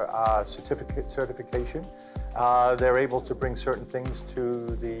particular certification. They're able to bring certain things to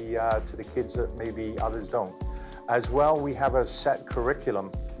the kids that maybe others don't. As well, we have a set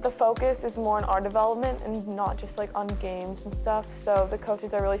curriculum. The focus is more on our development and not just on games and stuff. So the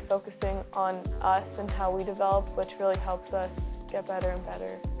coaches are really focusing on us and how we develop, which really helps us get better and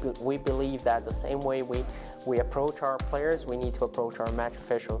better. We believe that the same way we approach our players, we need to approach our match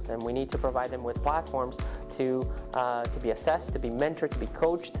officials, and we need to provide them with platforms to be assessed, to be mentored, to be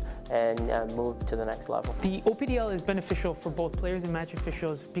coached, and move to the next level. The OPDL is beneficial for both players and match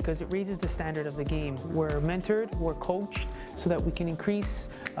officials because it raises the standard of the game. We're mentored, we're coached, so that we can increase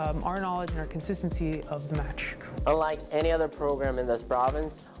our knowledge and our consistency of the match. Unlike any other program in this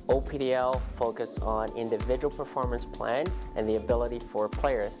province, OPDL focus on individual performance plan and the ability for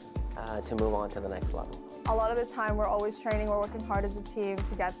players to move on to the next level. A lot of the time we're always training, we're working hard as a team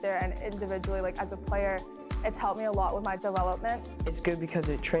to get there, and individually, as a player, it's helped me a lot with my development. It's good because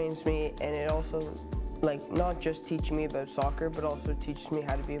it trains me, and it also, not just teaching me about soccer, but also teaches me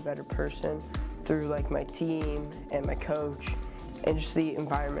how to be a better person through my team and my coach and just the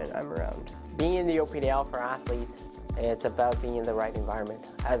environment I'm around. Being in the OPDL for athletes, it's about being in the right environment.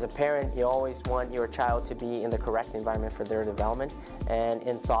 As a parent, you always want your child to be in the correct environment for their development, and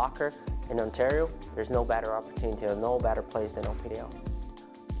in soccer, in Ontario, there's no better opportunity or no better place than OPDL.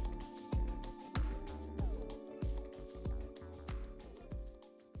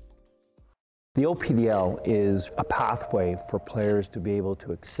 The OPDL is a pathway for players to be able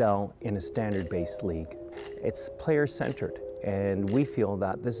to excel in a standard-based league. It's player-centered, and we feel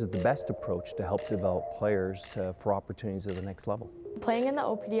that this is the best approach to help develop players for opportunities at the next level. Playing in the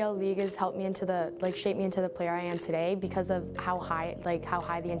OPDL league has helped me shape me into the player I am today because of how high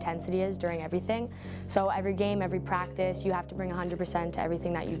the intensity is during everything. So every game, every practice, you have to bring 100% to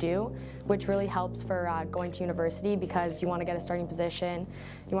everything that you do, which really helps for going to university because you want to get a starting position,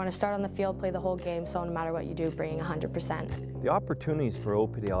 you want to start on the field, play the whole game, so no matter what you do, bringing 100%. The opportunities for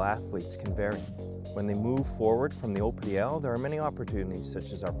OPDL athletes can vary. When they move forward from the OPDL, there are many opportunities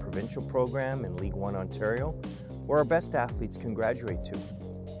such as our provincial program in League One Ontario, where our best athletes can graduate to,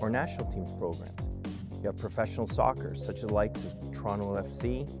 or national teams programs. You have professional soccer, such as the likes of Toronto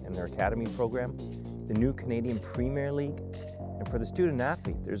FC and their academy program, the new Canadian Premier League, And for the student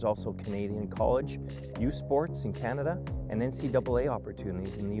athlete, there's also Canadian college, youth sports in Canada, and NCAA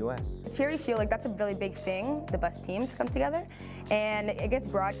opportunities in the US. Charity Shield, like that's a really big thing. The best teams come together and it gets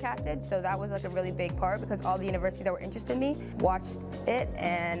broadcasted, so that was like a really big part because all the universities that were interested in me watched it,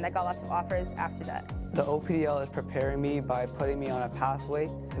 and I got lots of offers after that. The OPDL is preparing me by putting me on a pathway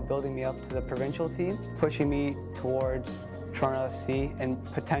to building me up to the provincial team, pushing me towards Toronto FC and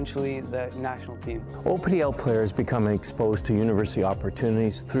potentially the national team. OPDL players become exposed to university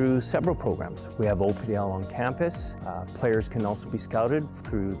opportunities through several programs. We have OPDL on campus. Players can also be scouted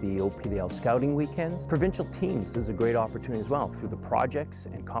through the OPDL scouting weekends. Provincial teams is a great opportunity as well through the projects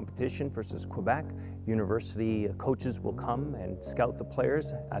and competition versus Quebec. University coaches will come and scout the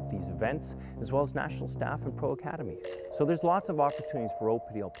players at these events, as well as national staff and pro academies. So there's lots of opportunities for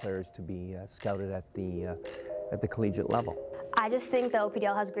OPDL players to be scouted at the collegiate level. I just think the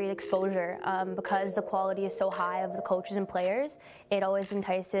OPDL has great exposure because the quality is so high of the coaches and players. It always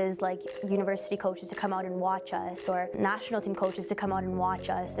entices like university coaches to come out and watch us, or national team coaches to come out and watch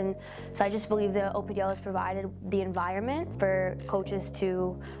us. And so I just believe the OPDL has provided the environment for coaches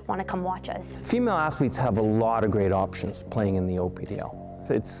to want to come watch us. Female athletes have a lot of great options playing in the OPDL.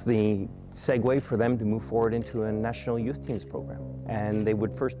 It's the segue for them to move forward into a national youth teams program. And they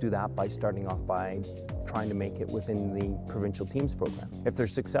would first do that by starting off by trying to make it within the provincial teams program. If they're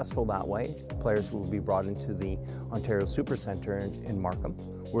successful that way, players will be brought into the Ontario Super Centre in Markham,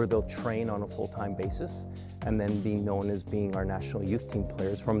 where they'll train on a full-time basis and then be known as being our national youth team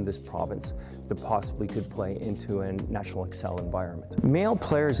players from this province that possibly could play into a national Excel environment. Male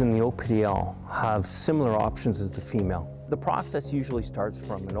players in the OPDL have similar options as the female. The process usually starts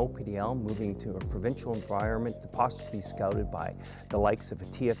from an OPDL moving to a provincial environment to possibly be scouted by the likes of a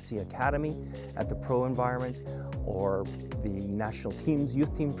TFC academy at the pro environment or the national teams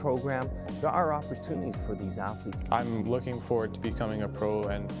youth team program. There are opportunities for these athletes. I'm looking forward to becoming a pro,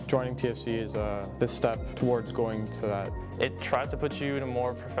 and joining TFC is the step towards going to that. It tries to put you in a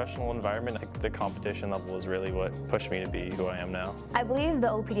more professional environment. The competition level is really what pushed me to be who I am now. I believe the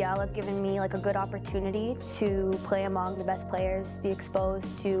OPDL has given me like a good opportunity to play among the best players, be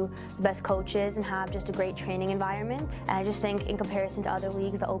exposed to the best coaches, and have just a great training environment. And I just think in comparison to other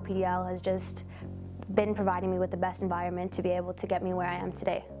leagues, the OPDL has just been providing me with the best environment to be able to get me where I am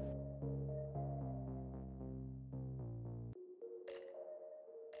today.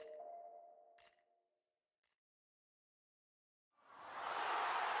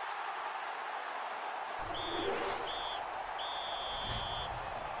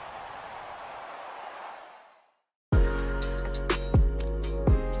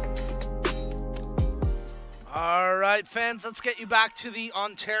 All right, fans, let's get you back to the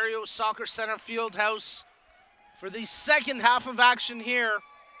Ontario Soccer Centre Fieldhouse for the second half of action here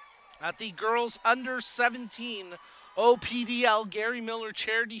at the Girls Under 17 OPDL Gary Miller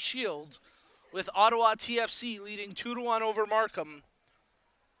Charity Shield, with Ottawa TFC leading 2-1 over Markham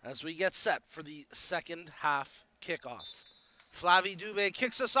as we get set for the second half kickoff. Flavie Dubé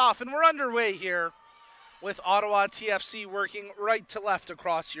kicks us off, and we're underway here with Ottawa TFC working right to left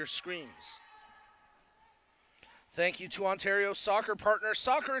across your screens. Thank you to Ontario soccer partner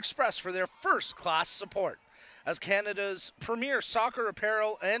Soccer Express for their first-class support. As Canada's premier soccer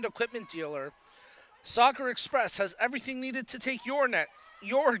apparel and equipment dealer, Soccer Express has everything needed to take your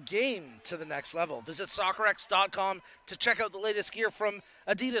game to the next level. Visit soccerx.com to check out the latest gear from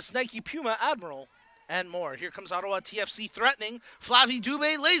Adidas, Nike, Puma, Admiral, and more. Here comes Ottawa TFC threatening. Flavie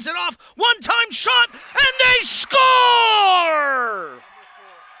Dubé lays it off. One-time shot, and they score!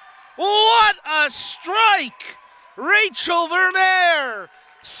 What a strike! Rachel Vermeer,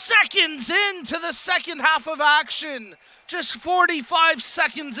 seconds into the second half of action, just 45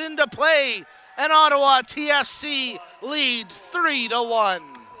 seconds into play, and Ottawa TFC lead 3-1.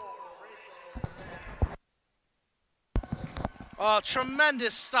 Oh,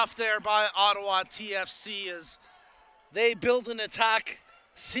 tremendous stuff there by Ottawa TFC as they build an attack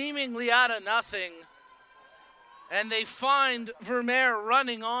seemingly out of nothing, and they find Vermeer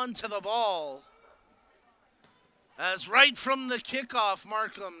running onto the ball. As right from the kickoff,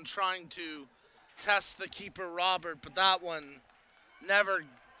 Markham trying to test the keeper, Robert, but that one never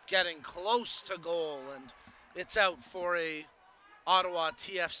getting close to goal, and it's out for a Ottawa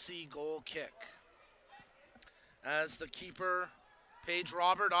TFC goal kick. As the keeper, Paige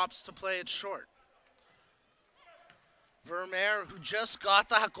Robert, opts to play it short. Vermeer, who just got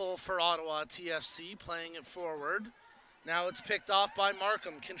that goal for Ottawa TFC, playing it forward. Now it's picked off by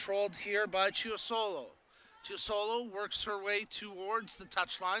Markham, controlled here by Chiosolo. Chiosolo works her way towards the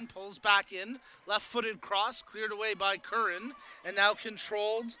touchline, pulls back in, left-footed cross, cleared away by Curran, and now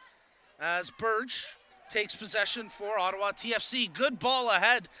controlled as Birch takes possession for Ottawa TFC. Good ball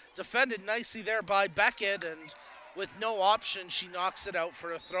ahead, defended nicely there by Beckett, and with no option, she knocks it out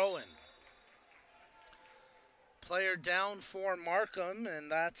for a throw-in. Player down for Markham,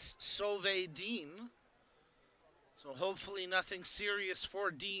 and that's Sauvé Dean. So hopefully nothing serious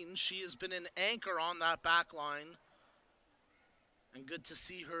for Dean. She has been an anchor on that back line. And good to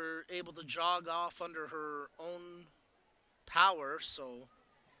see her able to jog off under her own power. So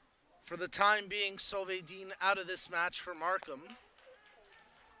for the time being, Sauvé Dean out of this match for Markham,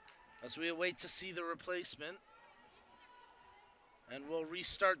 as we await to see the replacement. And we'll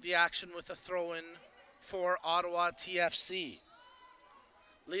restart the action with a throw-in for Ottawa TFC.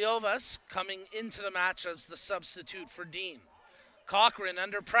 Leovas coming into the match as the substitute for Dean. Cochran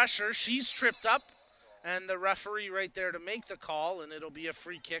under pressure. She's tripped up, and the referee right there to make the call, and it'll be a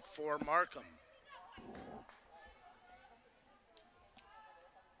free kick for Markham.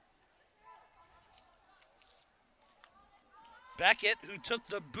 Beckett, who took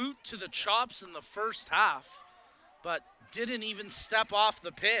the boot to the chops in the first half, but didn't even step off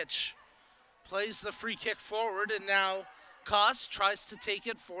the pitch, plays the free kick forward, and now Koss tries to take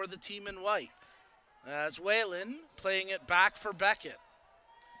it for the team in white. As Whalen playing it back for Beckett.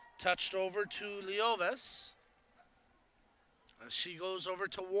 Touched over to Leovas. As she goes over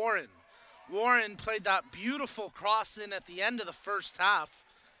to Warren. Warren played that beautiful cross in at the end of the first half,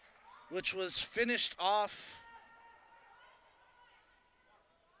 which was finished off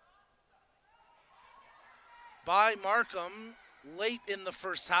by Markham late in the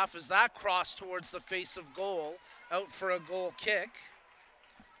first half as that crossed towards the face of goal, out for a goal kick.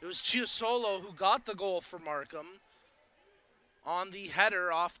 It was Chiusolo who got the goal for Markham on the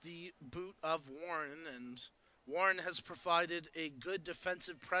header off the boot of Warren, and Warren has provided a good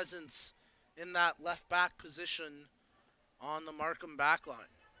defensive presence in that left back position on the Markham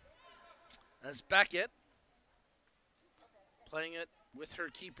backline. As Beckett playing it with her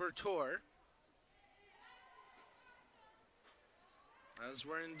keeper Tor. As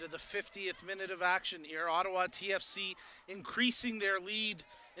we're into the 50th minute of action here, Ottawa TFC increasing their lead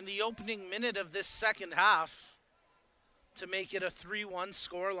in the opening minute of this second half to make it a 3-1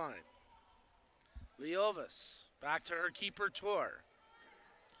 scoreline. Leovas back to her keeper Tor.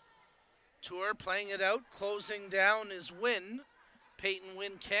 Tor playing it out, closing down is Wynn. Peyton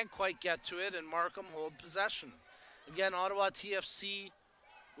Wynn can't quite get to it, and Markham hold possession. Again, Ottawa TFC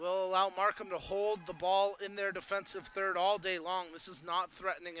will allow Markham to hold the ball in their defensive third all day long. This is not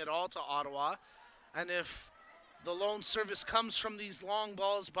threatening at all to Ottawa. And if the lone service comes from these long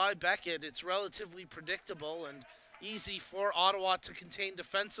balls by Beckett, it's relatively predictable and easy for Ottawa to contain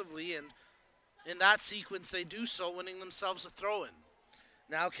defensively. And in that sequence, they do so, winning themselves a throw-in.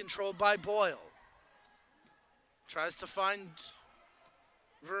 Now controlled by Boyle. Tries to find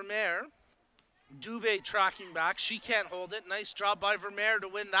Vermeer. Dubé tracking back. She can't hold it. Nice job by Vermeer to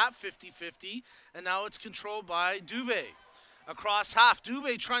win that 50-50. And now it's controlled by Dubé. Across half.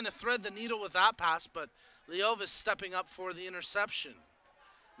 Dubé trying to thread the needle with that pass, but Leovas stepping up for the interception.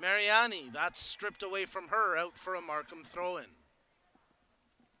 Mariani, that's stripped away from her, out for a Markham throw-in.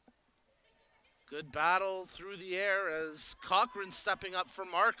 Good battle through the air as Cochran stepping up for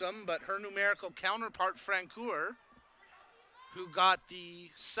Markham, but her numerical counterpart, Francoeur, who got the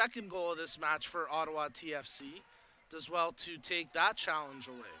second goal of this match for Ottawa TFC, does well to take that challenge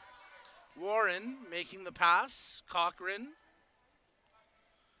away. Warren making the pass. Cochran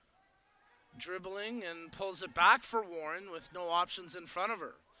dribbling and pulls it back for Warren with no options in front of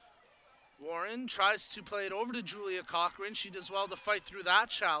her. Warren tries to play it over to Julia Cochran. She does well to fight through that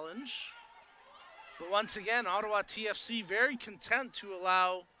challenge. But once again, Ottawa TFC very content to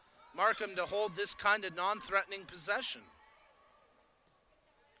allow Markham to hold this kind of non-threatening possession.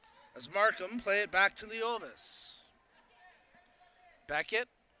 As Markham play it back to Leovas. Beckett.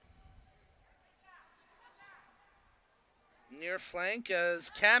 Near flank as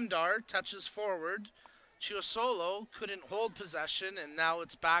Camdar touches forward. Chiusolo couldn't hold possession, and now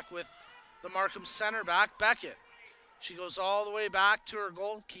it's back with the Markham center back, Beckett. She goes all the way back to her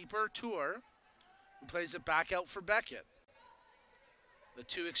goalkeeper, Tour, who plays it back out for Beckett. The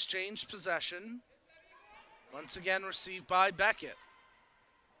two exchange possession. Once again received by Beckett.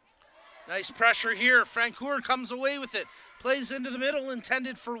 Nice pressure here. Francoeur comes away with it. Plays into the middle,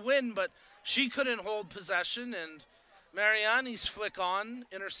 intended for Wynn, but she couldn't hold possession, and Mariani's flick on,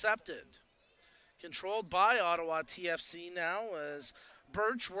 intercepted. Controlled by Ottawa TFC now as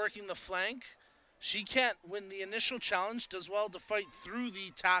Birch working the flank. She can't win the initial challenge, does well to fight through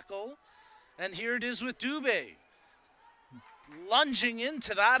the tackle. And here it is with Dubé. Lunging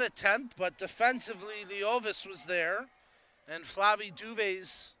into that attempt, but defensively Leovas was there. And Flavie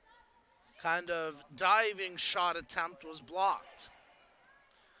Dubé's kind of diving shot attempt was blocked.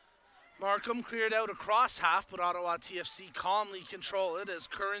 Markham cleared out across half, but Ottawa TFC calmly control it as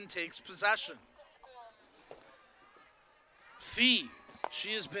Curran takes possession. Fee,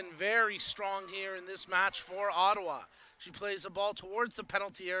 she has been very strong here in this match for Ottawa. She plays a ball towards the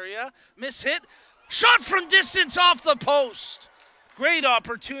penalty area. Miss hit. Shot from distance off the post. Great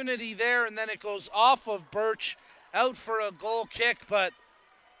opportunity there, and then it goes off of Birch out for a goal kick, but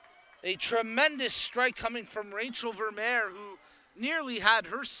a tremendous strike coming from Rachel Vermeer, who nearly had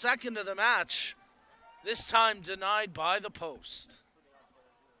her second of the match, this time denied by the post.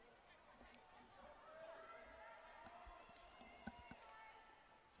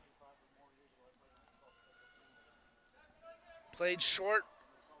 Played short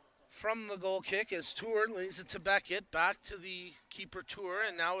from the goal kick as Tour lays it to Beckett, back to the keeper Tour,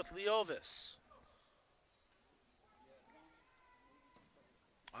 and now with Leovis.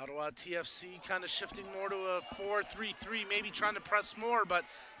 Ottawa TFC kind of shifting more to a 4-3-3, maybe trying to press more, but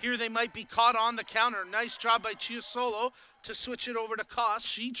here they might be caught on the counter. Nice job by Chiusolo to switch it over to Koss.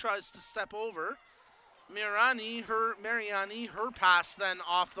 She tries to step over. Mariani, her pass then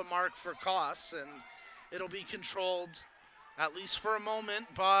off the mark for Koss, and it'll be controlled, at least for a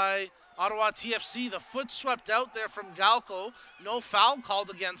moment, by Ottawa TFC. The foot swept out there from Galco. No foul called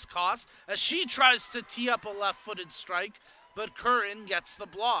against Koss as she tries to tee up a left-footed strike, but Curran gets the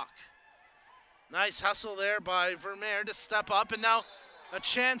block. Nice hustle there by Vermeer to step up, and now a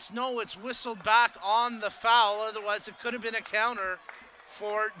chance. No, it's whistled back on the foul. Otherwise, it could have been a counter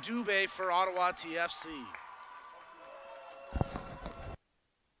for Dubé for Ottawa TFC.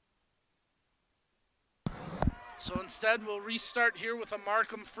 So instead, we'll restart here with a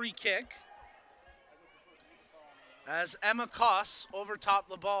Markham free kick as Emma Koss overtopped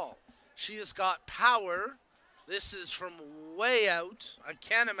the ball. She has got power. This is from way out. I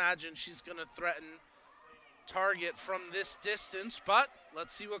can't imagine she's going to threaten target from this distance, but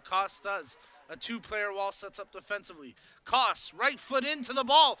let's see what Koss does. A two-player wall sets up defensively. Koss, right foot into the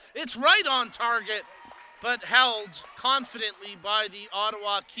ball. It's right on target, but held confidently by the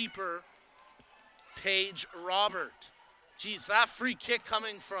Ottawa keeper, Paige Robert. Geez, that free kick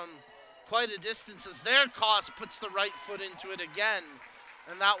coming from quite a distance as there Koss puts the right foot into it again.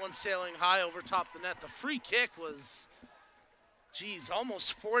 And that one sailing high over top the net. The free kick was,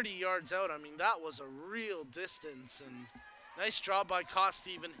 almost 40 yards out. I mean, that was a real distance. And nice job by Koss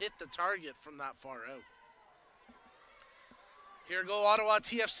to even hit the target from that far out. Here go Ottawa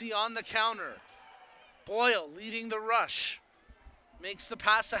TFC on the counter. Boyle leading the rush. Makes the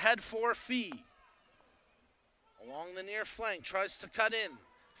pass ahead for Fee. Along the near flank, tries to cut in.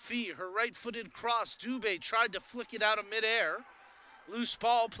 Fee, her right-footed cross. Dubé tried to flick it out of midair. Loose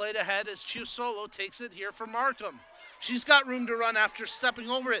ball played ahead as Chiusolo takes it here for Markham. She's got room to run after stepping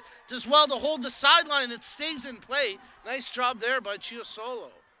over it. Does well to hold the sideline. It stays in play. Nice job there by Chiusolo.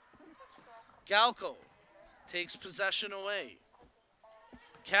 Galco takes possession away.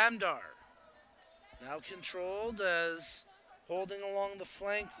 Kamdar now controlled as holding along the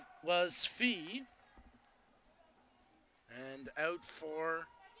flank was Fee. And out for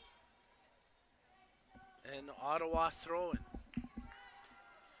an Ottawa throw-in.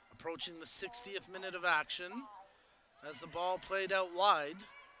 Approaching the 60th minute of action as the ball played out wide.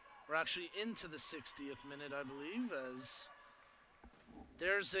 We're actually into the 60th minute, I believe, as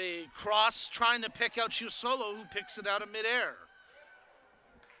there's a cross trying to pick out Chiusolo, who picks it out of midair.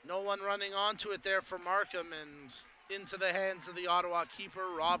 No one running onto it there for Markham, and into the hands of the Ottawa keeper,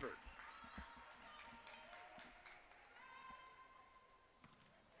 Robert.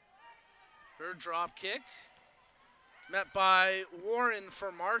 Her drop kick, met by Warren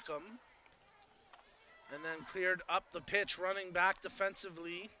for Markham, and then cleared up the pitch. Running back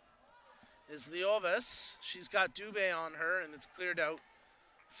defensively is Leovis. She's got Dubé on her, and it's cleared out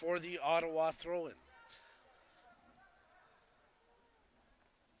for the Ottawa throw-in.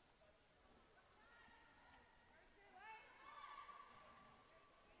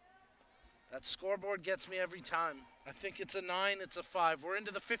 That scoreboard gets me every time. I think it's a 9, it's a 5. We're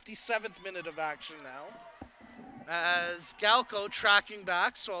into the 57th minute of action now, as Galco tracking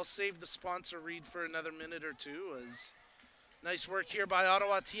back, so I'll save the sponsor read for another minute or two. As nice work here by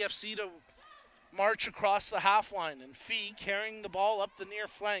Ottawa TFC to march across the half line, and Fee carrying the ball up the near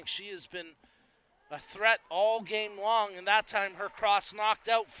flank. She has been a threat all game long, and that time her cross knocked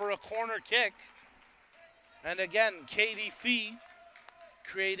out for a corner kick. And again, Katie Fee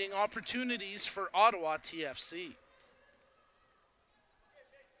creating opportunities for Ottawa TFC.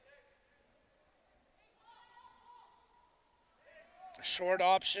 A short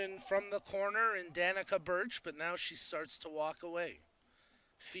option from the corner in Danica Birch, but now she starts to walk away.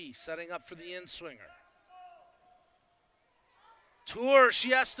 Fee setting up for the in-swinger. Tour,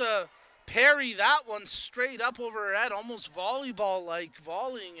 she has to parry that one straight up over her head, almost volleyball-like,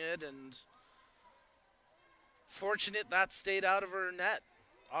 volleying it, and fortunate that stayed out of her net.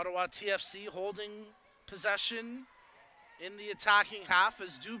 Ottawa TFC holding possession in the attacking half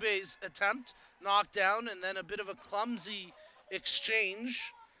as Dubé's attempt knocked down, and then a bit of a clumsy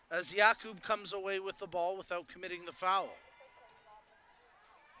exchange as Jakub comes away with the ball without committing the foul.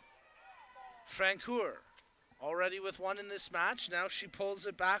 Francoeur already with one in this match. Now she pulls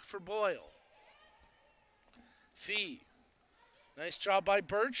it back for Boyle. Fee. Nice job by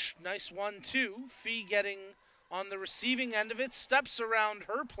Birch. Nice 1-2. Fee getting on the receiving end of it. Steps around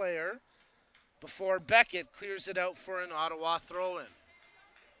her player before Beckett clears it out for an Ottawa throw-in.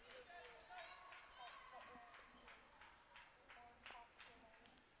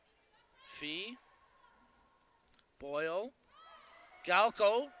 Fee. Boyle.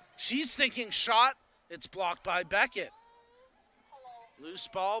 Galco. She's thinking shot. It's blocked by Beckett. Loose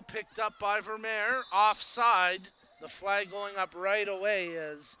ball picked up by Vermeer. Offside. The flag going up right away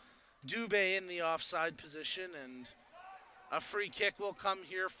as Dubé in the offside position, and a free kick will come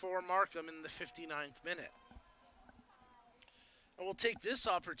here for Markham in the 59th minute. And we'll take this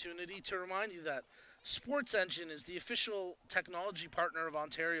opportunity to remind you that Sports Engine is the official technology partner of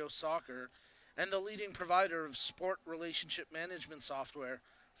Ontario Soccer and the leading provider of sport relationship management software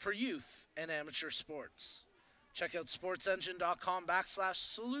for youth and amateur sports. Check out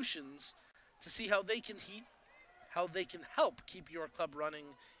sportsengine.com/solutions to see how they can help keep your club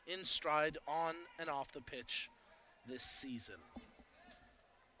running in stride on and off the pitch this season.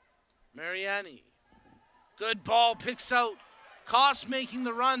 Mariani. Good ball, picks out. Koss making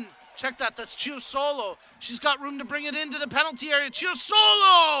the run. Check that, that's Chiosolo. She's got room to bring it into the penalty area.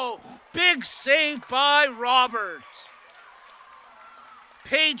 Chiosolo! Big save by Robert.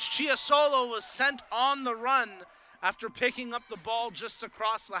 Paige Chiosolo was sent on the run after picking up the ball just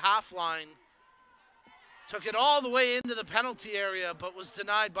across the half line. Took it all the way into the penalty area, but was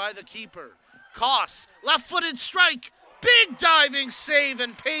denied by the keeper. Koss, left-footed strike, big diving save,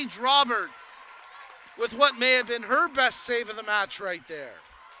 and Paige Robert with what may have been her best save of the match right there.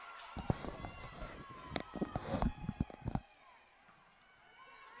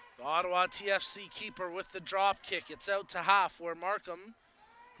 The Ottawa TFC keeper with the drop kick. It's out to half where Markham,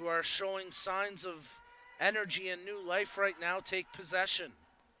 who are showing signs of energy and new life right now, take possession.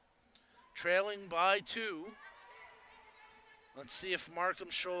 Trailing by 2. Let's see if Markham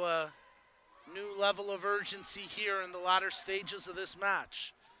show a new level of urgency here in the latter stages of this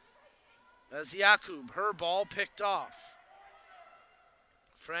match. As Jakub, her ball picked off.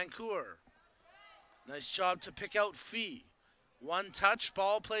 Francoeur. Nice job to pick out Fee. One touch,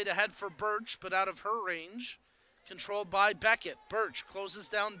 ball played ahead for Birch, but out of her range. Controlled by Beckett. Birch closes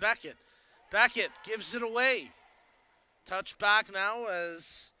down Beckett. Beckett gives it away. Touch back now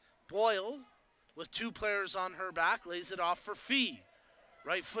as Boyle, with two players on her back, lays it off for Fee.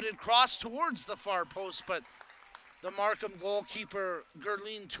 Right-footed cross towards the far post, but the Markham goalkeeper,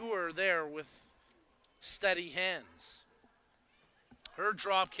 Gerline Tour, there with steady hands. Her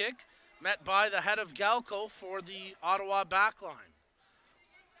drop kick met by the head of Galco for the Ottawa backline.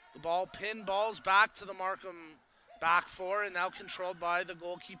 The ball pinballs back to the Markham back four, and now controlled by the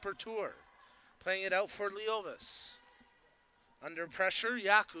goalkeeper Tour. Playing it out for Leovis. Under pressure,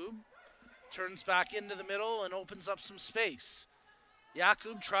 Jakub turns back into the middle and opens up some space.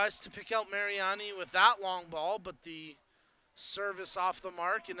 Jakub tries to pick out Mariani with that long ball, but the service off the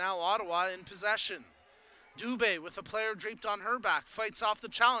mark, and now Ottawa in possession. Dubé with a player draped on her back, fights off the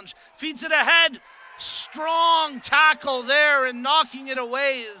challenge, feeds it ahead. Strong tackle there, and knocking it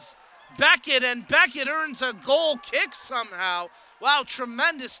away is Beckett, and Beckett earns a goal kick somehow. Wow,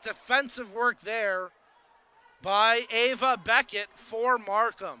 tremendous defensive work there by Ava Beckett for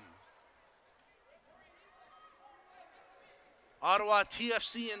Markham. Ottawa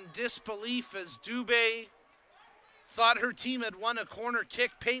TFC in disbelief as Dubé thought her team had won a corner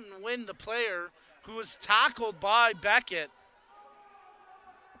kick. Peyton Wynn, the player, who was tackled by Beckett.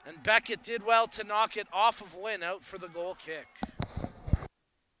 And Beckett did well to knock it off of Wynn, out for the goal kick.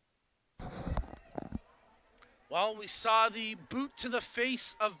 Well, we saw the boot to the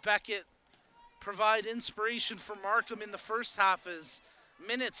face of Beckett provide inspiration for Markham in the first half, as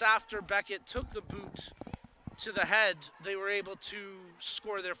minutes after Beckett took the boot to the head, they were able to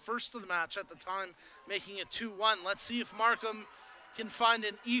score their first of the match at the time, making it 2-1. Let's see if Markham can find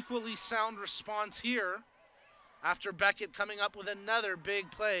an equally sound response here after Beckett coming up with another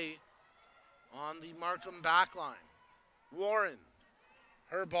big play on the Markham backline. Warren,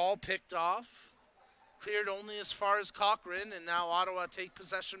 her ball picked off, Cleared only as far as Cochrane, and now Ottawa take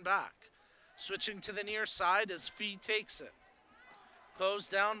possession back. Switching to the near side as Fee takes it.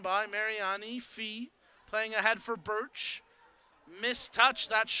 Closed down by Mariani. Fee playing ahead for Birch. Missed touch.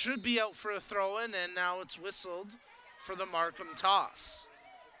 That should be out for a throw-in, and now it's whistled for the Markham toss.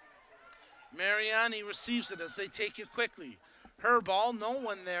 Mariani receives it as they take it quickly. Her ball, no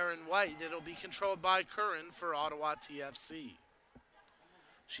one there in white. It'll be controlled by Curran for Ottawa TFC.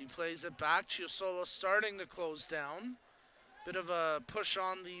 She plays it back. Chiosolo starting to close down. Bit of a push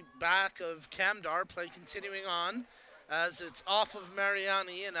on the back of Camdar. Play continuing on as it's off of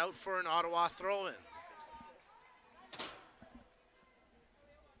Mariani and out for an Ottawa throw-in.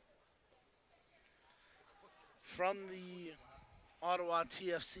 From the Ottawa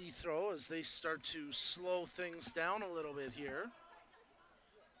TFC throw as they start to slow things down a little bit here.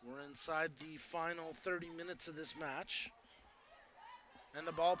 We're inside the final 30 minutes of this match. And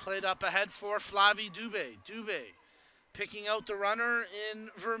the ball played up ahead for Flavie Dubé. Dubé picking out the runner in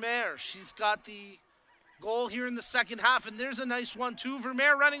Vermeer. She's got the goal here in the second half, and there's a nice one too.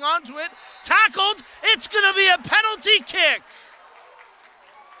 Vermeer running onto it. Tackled. It's going to be a penalty kick.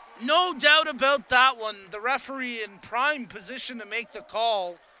 No doubt about that one. The referee in prime position to make the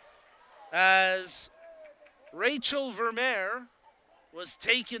call as Rachel Vermeer was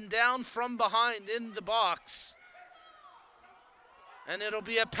taken down from behind in the box. And it'll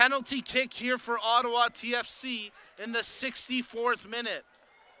be a penalty kick here for Ottawa TFC in the 64th minute.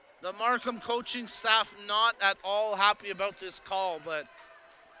 The Markham coaching staff not at all happy about this call, but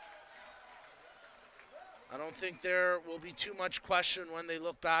I don't think there will be too much question when they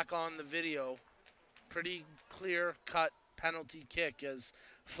look back on the video. Pretty clear-cut penalty kick as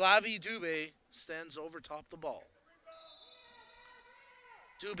Flavie Dubé stands over top the ball.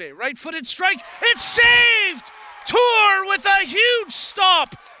 Dubé, right-footed strike. It's saved! Tour with a huge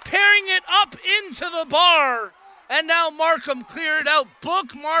stop, pairing it up into the bar. And now Markham cleared out.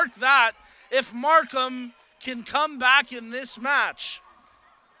 Bookmark that if Markham can come back in this match.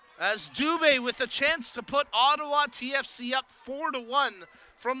 As Dubé with a chance to put Ottawa TFC up 4-1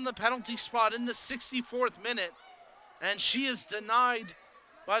 from the penalty spot in the 64th minute. And she is denied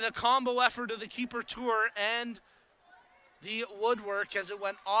by the combo effort of the keeper Tour and the woodwork as it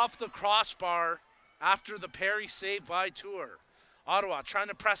went off the crossbar after the parry save by Tour. Ottawa trying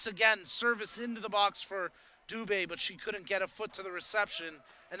to press again. Service into the box for Dubé, but she couldn't get a foot to the reception.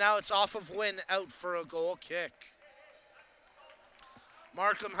 And now it's off of Wynn, out for a goal kick.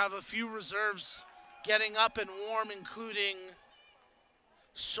 Markham have a few reserves getting up and warm, including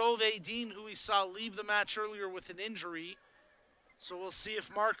Sauvé Dean, who we saw leave the match earlier with an injury. So we'll see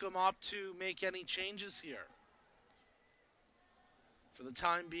if Markham opt to make any changes here. For the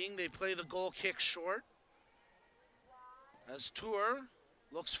time being, they play the goal kick short. As Tour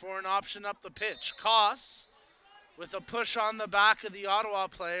looks for an option up the pitch. Koss with a push on the back of the Ottawa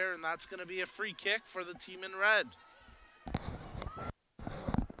player, and that's going to be a free kick for the team in red.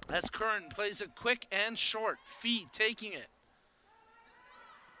 As Curran plays it quick and short. Fee taking it.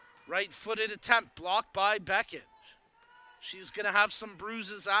 Right-footed attempt blocked by Beckett. She's going to have some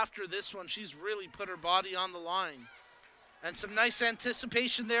bruises after this one. She's really put her body on the line. And some nice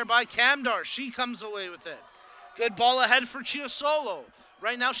anticipation there by Camdar. She comes away with it. Good ball ahead for Chiosolo.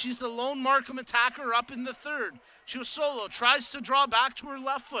 Right now she's the lone Markham attacker up in the third. Chiosolo tries to draw back to her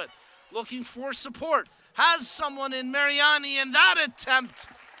left foot. Looking for support. Has someone in Mariani, and that attempt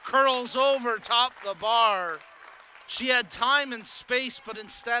curls over top the bar. She had time and space, but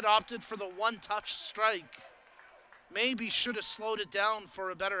instead opted for the one-touch strike. Maybe should have slowed it down for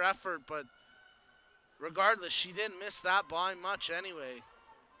a better effort, but regardless, she didn't miss that by much anyway.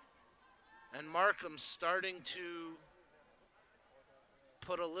 And Markham's starting to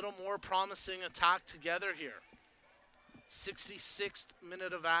put a little more promising attack together here. 66th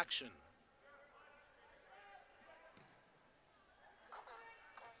minute of action.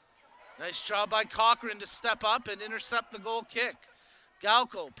 Nice job by Cochrane to step up and intercept the goal kick.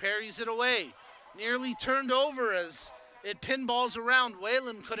 Galco parries it away. Nearly turned over as it pinballs around.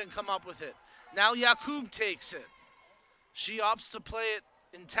 Whalen couldn't come up with it. Now Yacoub takes it. She opts to play it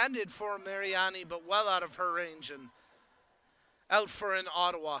intended for Mariani, but well out of her range and out for an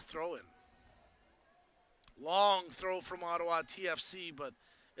Ottawa throw-in. Long throw from Ottawa TFC, but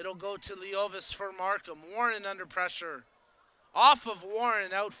it'll go to Leovis for Markham. Warren under pressure. Off of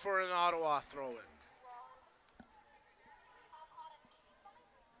Warren, out for an Ottawa throw-in.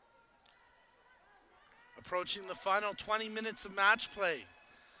 Approaching the final 20 minutes of match play.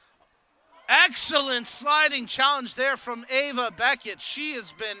 Excellent sliding challenge there from Ava Beckett. She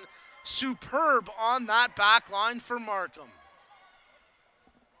has been superb on that back line for Markham.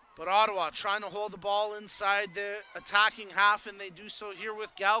 But Ottawa trying to hold the ball inside the attacking half, and they do so here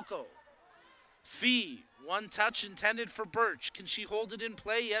with Galco. Fee, one touch intended for Birch. Can she hold it in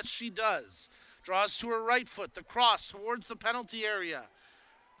play? Yes, she does. Draws to her right foot, the cross towards the penalty area.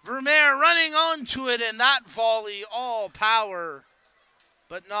 Vermeer running onto it, and that volley, all power,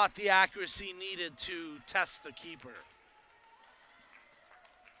 but not the accuracy needed to test the keeper.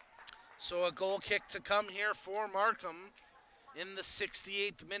 So a goal kick to come here for Markham in the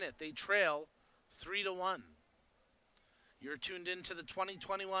 68th minute. They trail 3-1. You're tuned into the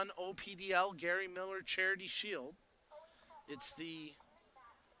 2021 OPDL Gary Miller Charity Shield. It's the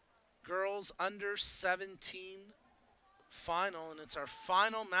girls under 17 final, and it's our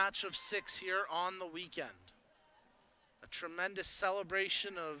final match of 6 here on the weekend. A tremendous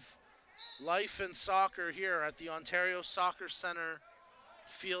celebration of life and soccer here at the Ontario Soccer Centre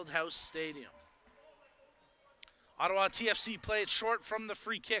Fieldhouse Stadium. Ottawa TFC play it short from the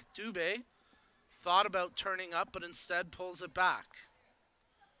free kick. Dubé thought about turning up, but instead pulls it back.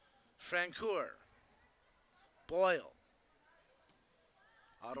 Francoeur. Boyle.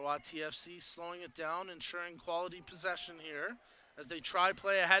 Ottawa TFC slowing it down, ensuring quality possession here as they try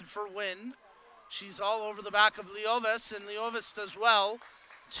play ahead for Wynn. She's all over the back of Leovis, and Leovis does well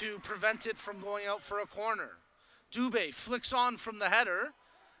to prevent it from going out for a corner. Dubé flicks on from the header.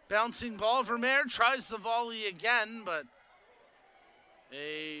 Bouncing ball. Vermeer tries the volley again, but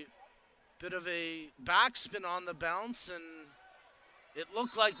a bit of a backspin on the bounce, and it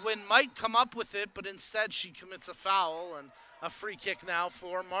looked like Wynn might come up with it, but instead she commits a foul, and a free kick now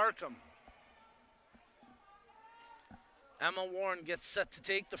for Markham. Emma Warren gets set to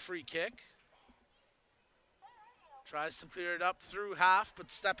take the free kick. Tries to clear it up through half, but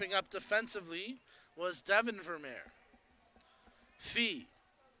stepping up defensively was Devin Vermeer. Fee.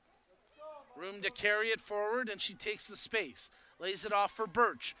 Room to carry it forward, and she takes the space. Lays it off for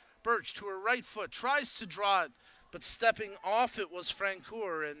Birch. Birch to her right foot, tries to draw it, but stepping off it was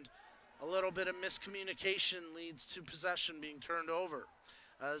Francoeur, and a little bit of miscommunication leads to possession being turned over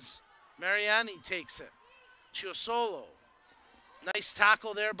as Mariani takes it. Chiosolo. Nice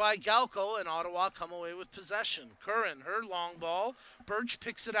tackle there by Galco, and Ottawa come away with possession. Curran, her long ball. Birch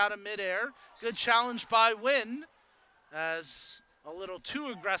picks it out of midair. Good challenge by Wynn, as a little too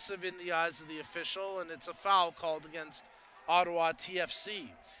aggressive in the eyes of the official, and it's a foul called against Ottawa TFC.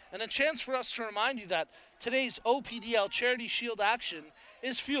 And a chance for us to remind you that today's OPDL Charity Shield action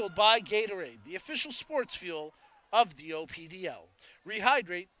is fueled by Gatorade, the official sports fuel of the OPDL.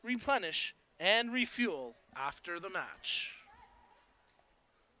 Rehydrate, replenish, and refuel after the match.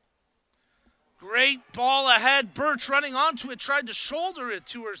 Great ball ahead. Birch running onto it, tried to shoulder it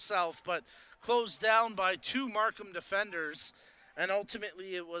to herself, but closed down by two Markham defenders. And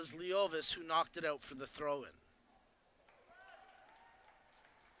ultimately it was Leovis who knocked it out for the throw-in.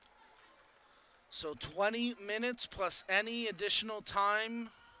 So 20 minutes plus any additional time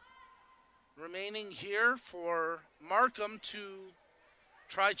remaining here for Markham to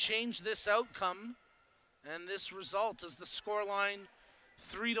try change this outcome and this result, as the scoreline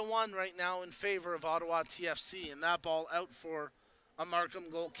 3-1 right now in favor of Ottawa TFC. And that ball out for a Markham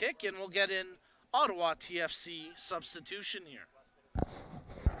goal kick, and we'll get in Ottawa TFC substitution here.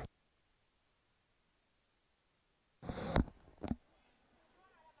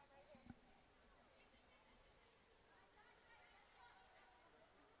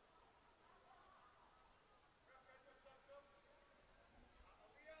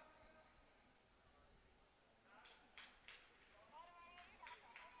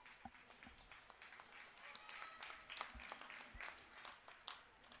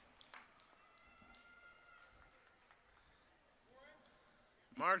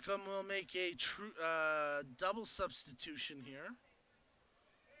 Markham will make a double substitution here.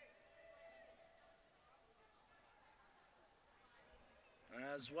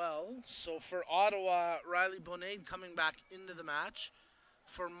 As well. So for Ottawa, Riley Bonade coming back into the match.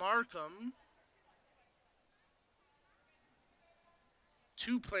 For Markham,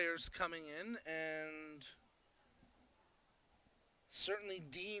 two players coming in, and certainly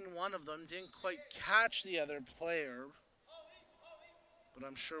Dean, one of them, didn't quite catch the other player, but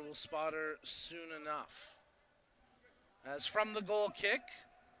I'm sure we'll spot her soon enough. As from the goal kick,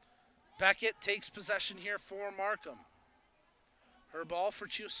 Beckett takes possession here for Markham. Her ball for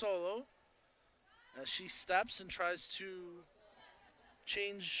Chiosolo as she steps and tries to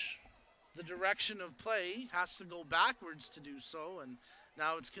change the direction of play. Has to go backwards to do so, and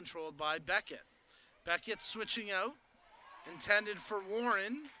now it's controlled by Beckett. Beckett switching out, intended for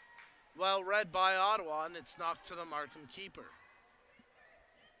Warren, well read by Ottawa, and it's knocked to the Markham keeper.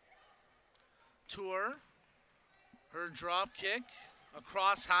 Tour, her drop kick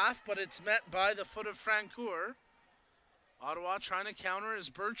across half, but it's met by the foot of Francoeur. Ottawa trying to counter as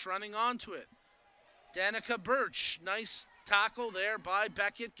Birch running onto it. Danica Birch, nice tackle there by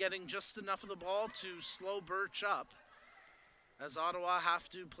Beckett, getting just enough of the ball to slow Birch up. As Ottawa have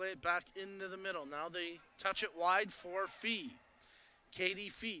to play it back into the middle. Now they touch it wide for Fee. Katie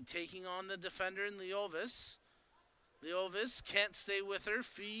Fee taking on the defender in Leovis. Leovis can't stay with her.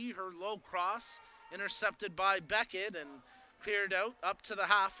 Fee, her low cross, intercepted by Beckett and cleared out up to the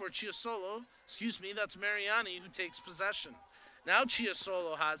half for that's Mariani who takes possession. Now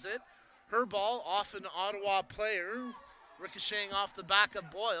Chiasolo has it. Her ball off an Ottawa player, ricocheting off the back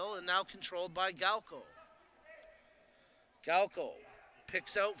of Boyle and now controlled by Galco. Galco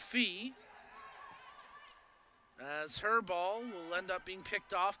picks out Fee as her ball will end up being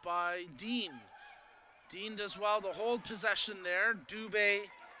picked off by Dean. Dean does well to hold possession there. Dubé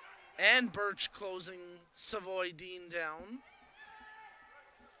and Birch closing Savoy Dean down.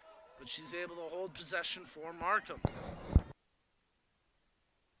 But she's able to hold possession for Markham.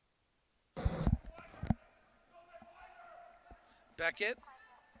 Beckett.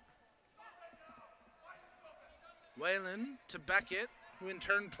 Whalen to Beckett, who in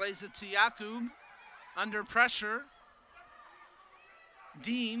turn plays it to Yakub. Under pressure.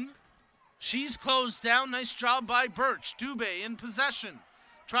 Dean. She's closed down. Nice job by Birch. Dubé in possession.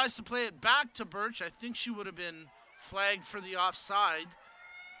 Tries to play it back to Birch. I think she would have been flagged for the offside.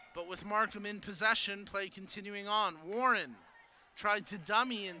 But with Markham in possession, play continuing on. Warren tried to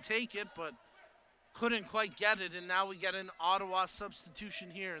dummy and take it, but couldn't quite get it. And now we get an Ottawa substitution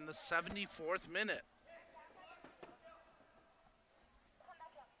here in the 74th minute.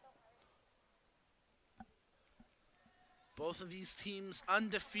 Both of these teams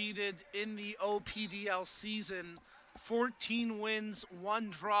undefeated in the OPDL season. 14 wins, 1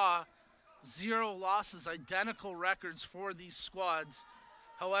 draw, 0 losses. Identical records for these squads.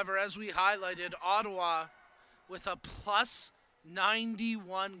 However, as we highlighted, Ottawa with a plus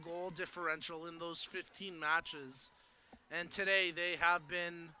 91 goal differential in those 15 matches. And today they have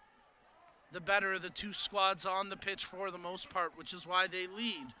been the better of the two squads on the pitch for the most part, which is why they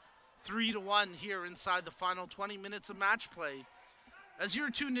lead 3-1 here inside the final 20 minutes of match play. As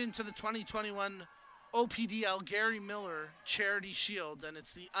you're tuned into the 2021 OPDL Gary Miller Charity Shield, and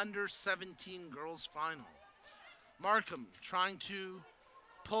it's the under-17 girls final. Markham trying to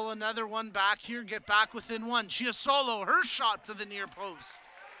pull another one back here, get back within one. Chiasolo, her shot to the near post,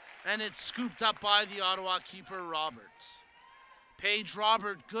 and it's scooped up by the Ottawa keeper, Roberts. Paige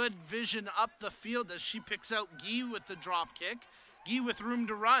Robert, good vision up the field as she picks out Guy with the drop kick. Guy with room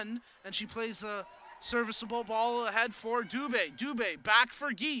to run, and she plays a serviceable ball ahead for Dubé. Dubé back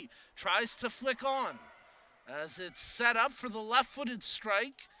for Guy, tries to flick on as it's set up for the left-footed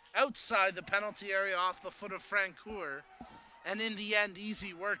strike outside the penalty area off the foot of Francoeur. And in the end,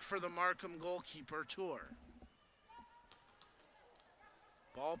 easy work for the Markham goalkeeper, Tour.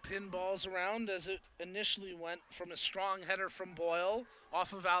 Ball pinballs around as it initially went from a strong header from Boyle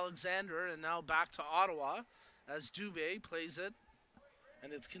off of Alexander and now back to Ottawa as Dubé plays it.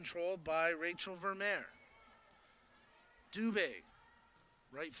 And it's controlled by Rachel Vermeer. Dubé,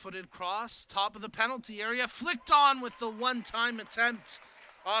 right-footed cross, top of the penalty area, flicked on with the one-time attempt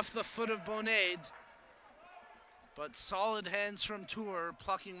off the foot of Bonade. But solid hands from Tour,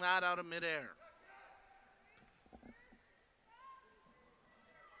 plucking that out of midair.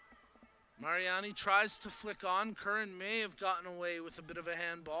 Mariani tries to flick on. Curran may have gotten away with a bit of a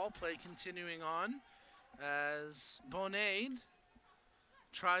handball. Play continuing on as Bonade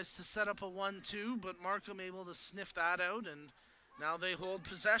tries to set up a 1-2, but Markham able to sniff that out, and now they hold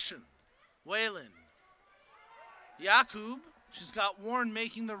possession. Whalen. Yakub. She's got Warren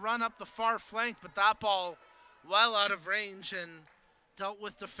making the run up the far flank, but that ball well out of range and dealt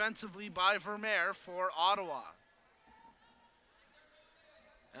with defensively by Vermeer for Ottawa.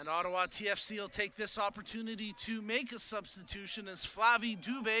 And Ottawa TFC will take this opportunity to make a substitution as Flavie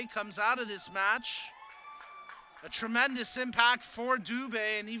Dubé comes out of this match. A tremendous impact for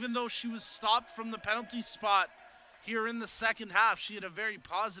Dubé, and even though she was stopped from the penalty spot here in the second half, she had a very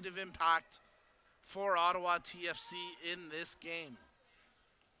positive impact for Ottawa TFC in this game.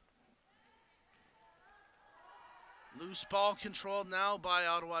 Loose ball controlled now by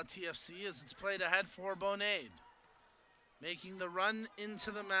Ottawa TFC as it's played ahead for Bonade. Making the run into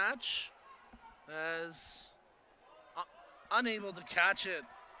the match as unable to catch it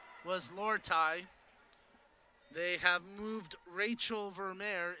was Lortai. They have moved Rachel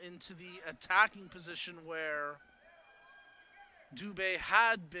Vermeer into the attacking position where Dubé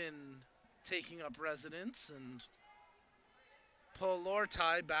had been taking up residence and pull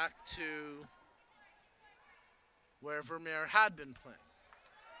Lortai back to where Vermeer had been playing.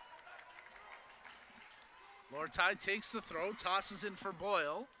 Lortai takes the throw, tosses in for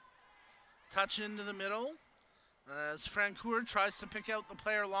Boyle. Touch into the middle as Francoeur tries to pick out the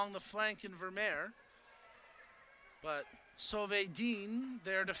player along the flank in Vermeer. But Sauvé Dean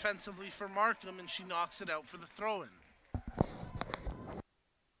there defensively for Markham, and she knocks it out for the throw-in.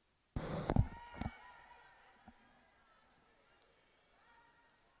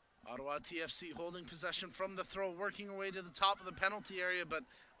 Ottawa TFC holding possession from the throw, working her way to the top of the penalty area, but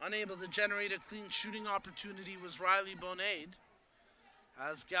unable to generate a clean shooting opportunity was Riley Bonade.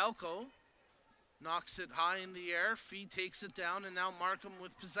 As Galco knocks it high in the air, Fee takes it down, and now Markham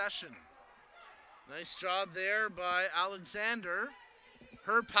with possession. Nice job there by Alexander.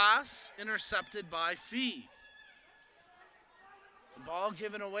 Her pass intercepted by Fee. The ball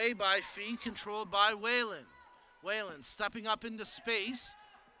given away by Fee, controlled by Whalen. Whalen stepping up into space.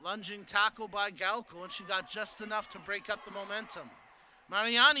 Lunging tackle by Galco, and she got just enough to break up the momentum.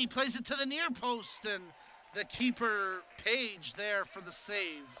 Mariani plays it to the near post, and the keeper, Page, there for the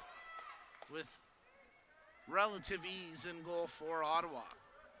save with relative ease in goal for Ottawa.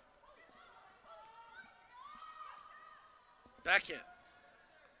 Beckett.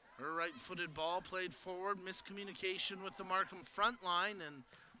 Her right-footed ball played forward, miscommunication with the Markham front line, and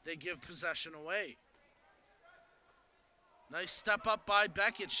they give possession away. Nice step up by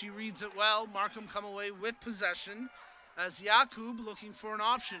Beckett. She reads it well. Markham come away with possession as Yakub looking for an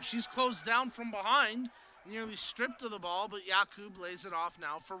option. She's closed down from behind, nearly stripped of the ball, but Yakub lays it off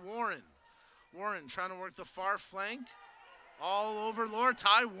now for Warren. Warren trying to work the far flank. All over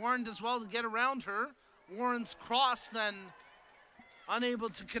Lortai. Warren does well to get around her. Warren's cross then unable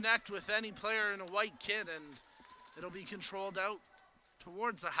to connect with any player in a white kit, and it'll be controlled out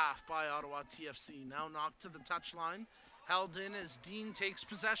towards the half by Ottawa TFC. Now knocked to the touchline. Held in as Dean takes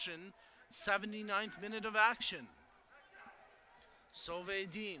possession. 79th minute of action. Sauvé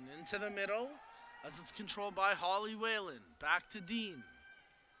Dean into the middle as it's controlled by Holly Whalen. Back to Dean.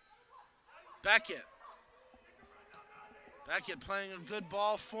 Beckett. Beckett playing a good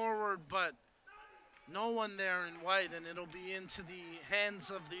ball forward, but no one there in white, and it'll be into the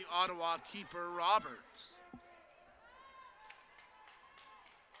hands of the Ottawa keeper, Robert.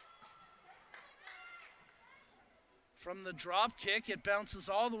 From the drop kick, it bounces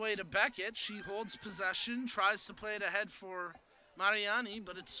all the way to Beckett. She holds possession, tries to play it ahead for Mariani,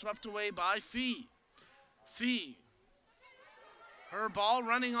 but it's swept away by Fee. Fee. Her ball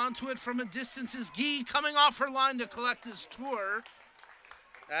running onto it from a distance is Guy, coming off her line to collect his tour.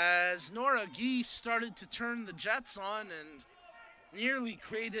 As Nora Guy started to turn the Jets on and nearly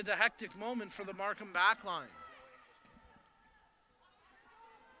created a hectic moment for the Markham backline.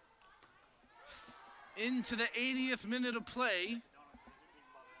 Into the 80th minute of play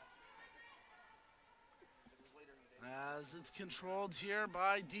as it's controlled here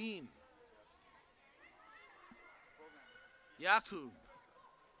by Dean. Yakub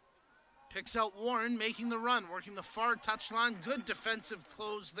picks out Warren, making the run, working the far touchline. Good defensive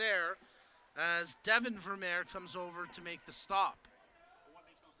close there as Devin Vermeer comes over to make the stop.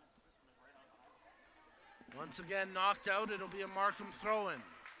 Once again knocked out, it'll be a Markham throw-in.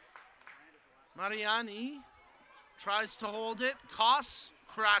 Mariani tries to hold it. Koss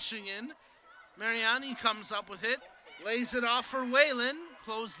crashing in. Mariani comes up with it. Lays it off for Whalen.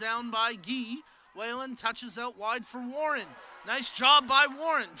 Closed down by Guy. Whalen touches out wide for Warren. Nice job by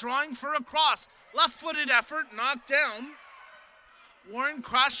Warren. Drawing for a cross. Left-footed effort. Knocked down. Warren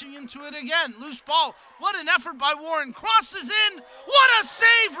crashing into it again. Loose ball. What an effort by Warren. Crosses in. What a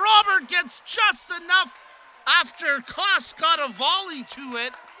save. Robert gets just enough after Koss got a volley to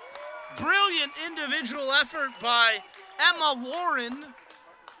it. Brilliant individual effort by Emma Warren.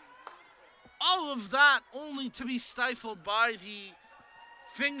 All of that only to be stifled by the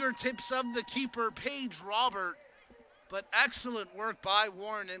fingertips of the keeper, Paige Robert. But excellent work by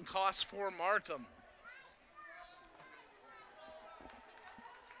Warren and Koss for Markham.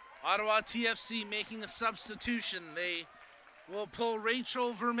 Ottawa TFC making a substitution. They will pull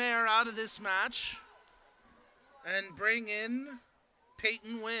Rachel Vermeer out of this match and bring in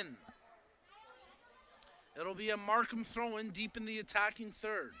Peyton Wynn. It'll be a Markham throw-in deep in the attacking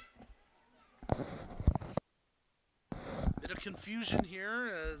third. Bit of confusion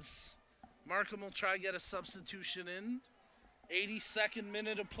here as Markham will try to get a substitution in. 82nd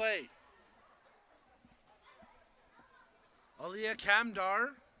minute of play. Aliyah Kamdar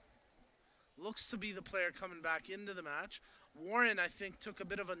looks to be the player coming back into the match. Warren, I think, took a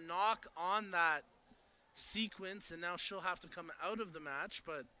bit of a knock on that sequence, and now she'll have to come out of the match,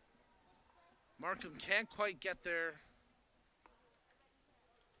 but Markham can't quite get their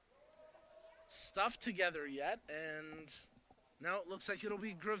stuff together yet, and now it looks like it'll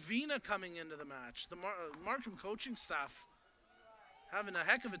be Gravina coming into the match. The Markham coaching staff having a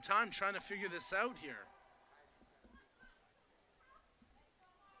heck of a time trying to figure this out here.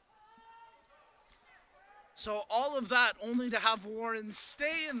 So all of that only to have Warren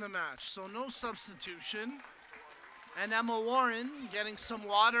stay in the match, so no substitution. And Emma Warren, getting some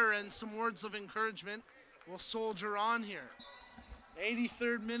water and some words of encouragement, will soldier on here.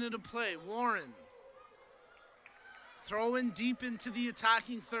 83rd minute of play. Warren throwing deep into the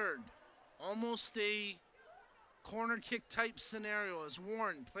attacking third. Almost a corner kick type scenario as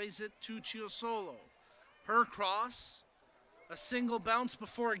Warren plays it to Chiosolo. Her cross, a single bounce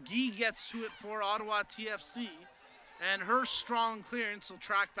before Guy gets to it for Ottawa TFC, and her strong clearance will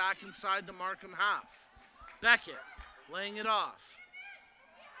track back inside the Markham half. Beckett laying it off.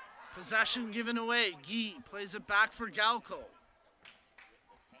 Possession given away. Guy plays it back for Galco.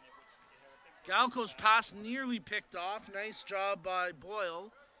 Galco's pass nearly picked off. Nice job by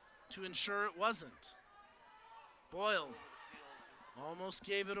Boyle to ensure it wasn't. Boyle almost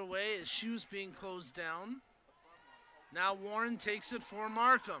gave it away as she was being closed down. Now Warren takes it for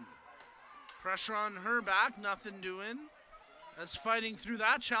Markham. Pressure on her back, nothing doing. As fighting through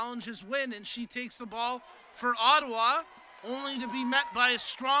that challenge is Wynn, and she takes the ball for Ottawa, only to be met by a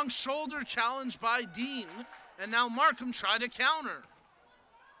strong shoulder challenge by Dean. And now Markham try to counter.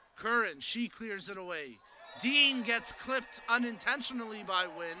 Curran, she clears it away. Dean gets clipped unintentionally by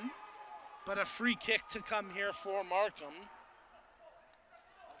Wynn, but a free kick to come here for Markham.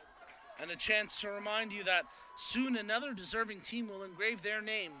 And a chance to remind you that soon another deserving team will engrave their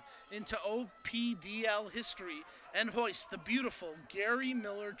name into OPDL history and hoist the beautiful Gary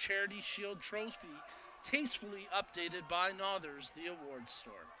Miller Charity Shield Trophy, tastefully updated by Nothers, the awards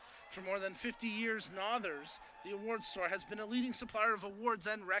store. For more than 50 years, Nothers, the awards store, has been a leading supplier of awards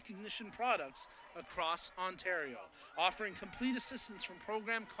and recognition products across Ontario, offering complete assistance from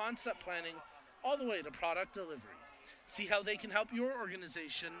program concept planning all the way to product delivery. See how they can help your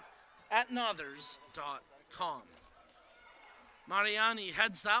organization at nothers.com. Mariani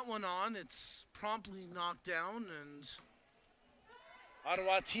heads that one on. It's promptly knocked down, and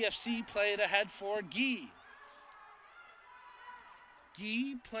Ottawa TFC play it ahead for Guy.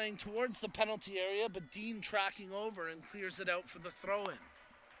 Guy playing towards the penalty area, but Dean tracking over and clears it out for the throw-in.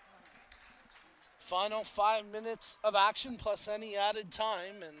 Final 5 minutes of action plus any added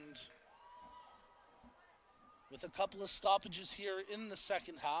time, and with a couple of stoppages here in the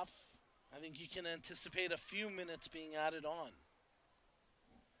second half, I think you can anticipate a few minutes being added on.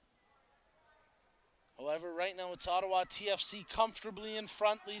 However, right now it's Ottawa TFC comfortably in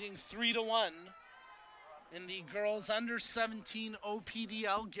front, leading 3-1 in the girls under 17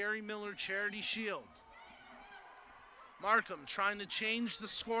 OPDL Gary Miller Charity Shield. Markham trying to change the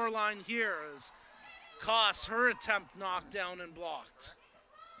scoreline here as Koss, her attempt knocked down and blocked.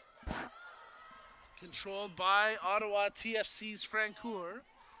 Controlled by Ottawa TFC's Francoeur.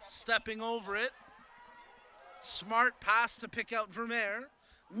 Stepping over it. Smart pass to pick out Vermeer.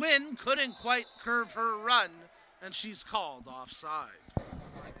 Wynn couldn't quite curve her run, and she's called offside.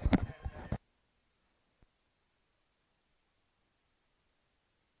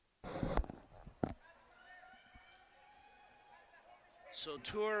 So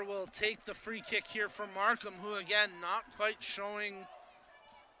Tour will take the free kick here from Markham, who again not quite showing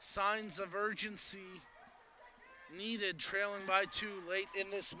signs of urgency needed, trailing by 2 late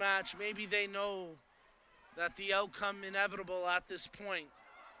in this match. Maybe they know that the outcome inevitable at this point.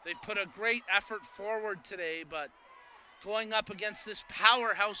 They've put a great effort forward today, but going up against this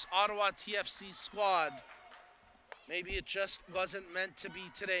powerhouse Ottawa TFC squad, maybe it just wasn't meant to be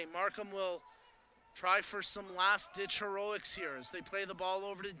today. Markham will try for some last-ditch heroics here as they play the ball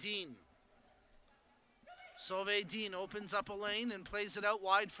over to Dean. Sauvé Dean opens up a lane and plays it out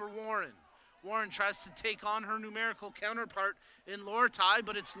wide for Warren. Warren tries to take on her numerical counterpart in Lortai,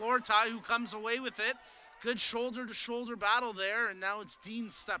 but it's Lortai who comes away with it. Good shoulder-to-shoulder battle there, and now it's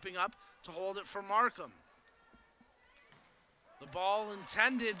Dean stepping up to hold it for Markham. The ball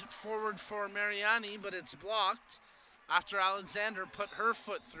intended forward for Mariani, but it's blocked after Alexander put her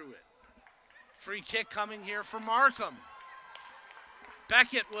foot through it. Free kick coming here for Markham.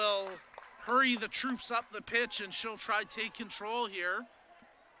 Beckett will hurry the troops up the pitch, and she'll try to take control here.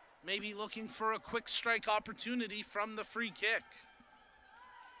 Maybe looking for a quick strike opportunity from the free kick.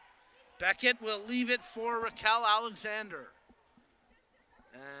 Beckett will leave it for Raquel Alexander.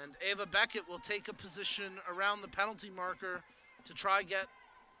 And Ava Beckett will take a position around the penalty marker to try get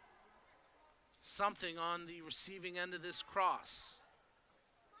something on the receiving end of this cross.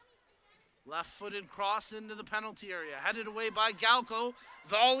 Left-footed cross into the penalty area. Headed away by Galco.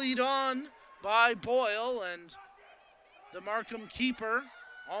 Volleyed on by Boyle, and the Markham keeper,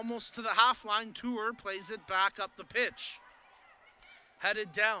 almost to the half line. Tour plays it back up the pitch.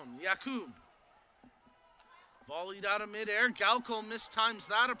 Headed down, Yakub. Volleyed out of midair. Galco mistimes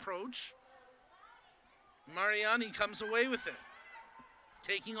that approach. Mariani comes away with it.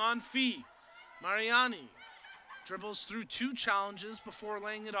 Taking on Fee. Mariani dribbles through 2 challenges before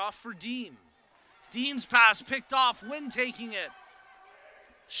laying it off for Dean. Dean's pass picked off, Wynn taking it.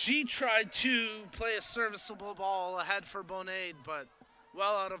 She tried to play a serviceable ball ahead for Bonade, but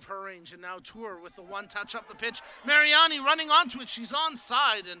well out of her range. And now Tour with the 1 touch up the pitch. Mariani running onto it. She's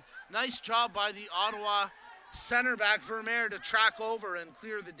onside, and nice job by the Ottawa center back Vermeer to track over and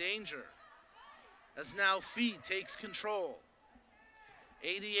clear the danger. As now Fee takes control.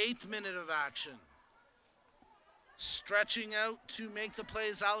 88th minute of action. Stretching out to make the play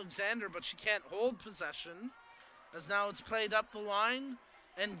is Alexander, but she can't hold possession. As now it's played up the line,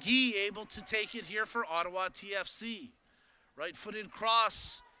 and Guy able to take it here for Ottawa TFC. Right-footed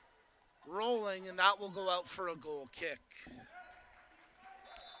cross rolling, and that will go out for a goal kick.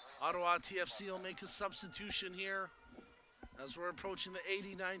 Ottawa TFC will make a substitution here as we're approaching the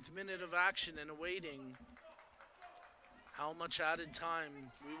 89th minute of action and awaiting how much added time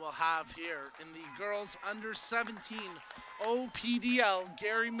we will have here in the girls under 17 OPDL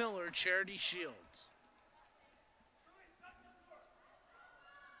Gary Miller Charity Shield.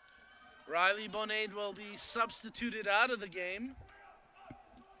 Riley Bonade will be substituted out of the game.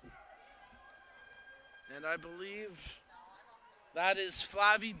 And I believe that is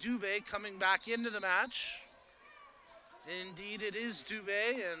Flavie Dubé coming back into the match. Indeed, it is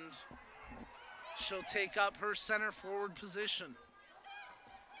Dubé, and she'll take up her center forward position.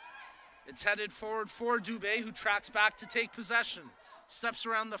 It's headed forward for Dubé, who tracks back to take possession. Steps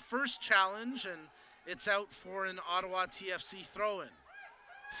around the first challenge, and it's out for an Ottawa TFC throw-in.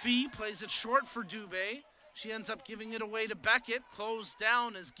 Fee plays it short for Dubé. She ends up giving it away to Beckett. Closed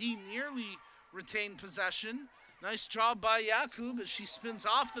down as Guy nearly retained possession. Nice job by Yakub as she spins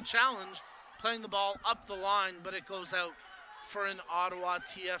off the challenge, playing the ball up the line, but it goes out for an Ottawa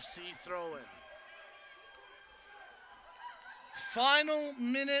TFC throw-in. Final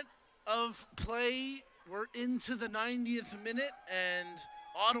minute of play. We're into the 90th minute, and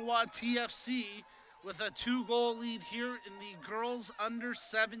Ottawa TFC with a 2-goal lead here in the girls under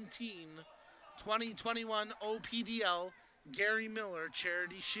 17 2021 OPDL Gary Miller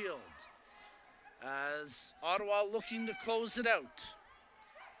Charity Shield. As Ottawa looking to close it out.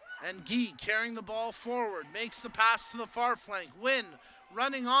 And Guy carrying the ball forward, makes the pass to the far flank. Wynn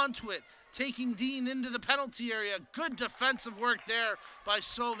running onto it, taking Dean into the penalty area. Good defensive work there by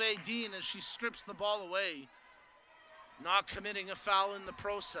Sauvé Dean as she strips the ball away, not committing a foul in the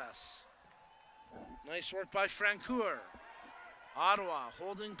process. Nice work by Francoeur. Ottawa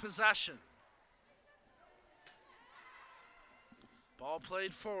holding possession. Ball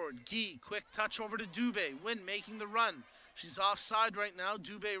played forward. Guy, quick touch over to Dubé. Wynn making the run. She's offside right now.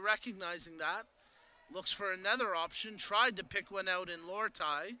 Dubé recognizing that. Looks for another option. Tried to pick one out in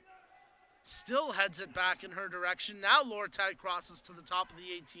Lortai. Still heads it back in her direction. Now Lortai crosses to the top of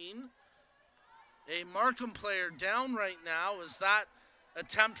the 18. A Markham player down right now as that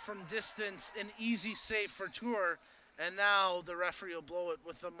attempt from distance, an easy save for Tour. And now the referee will blow it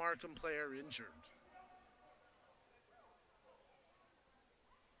with the Markham player injured.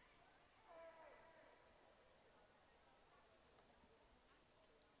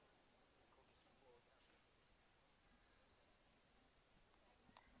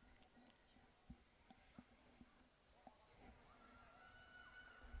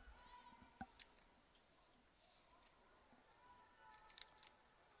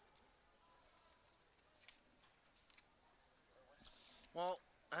 Well,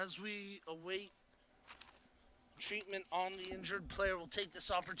 as we await treatment on the injured player, we'll take this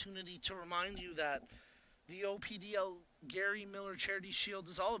opportunity to remind you that the OPDL Gary Miller Charity Shield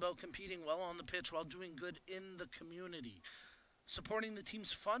is all about competing well on the pitch while doing good in the community. Supporting the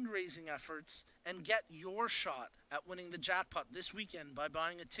team's fundraising efforts, and get your shot at winning the jackpot this weekend by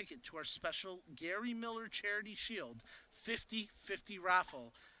buying a ticket to our special Gary Miller Charity Shield 50-50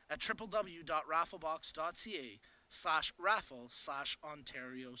 raffle at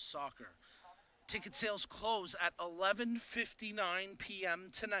www.rafflebox.ca/raffle/Ontario Soccer. Ticket sales close at 11:59 p.m.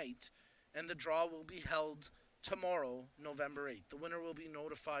 tonight, and the draw will be held tomorrow, November 8th. The winner will be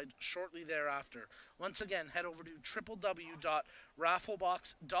notified shortly thereafter. Once again, head over to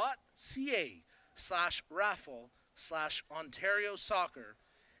www.rafflebox.ca/raffle/Ontario Soccer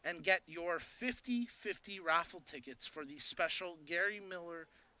and get your 50-50 raffle tickets for the special Gary Miller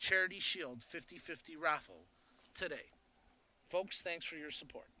Charity Shield 50-50 raffle today. Folks, thanks for your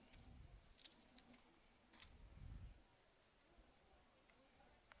support.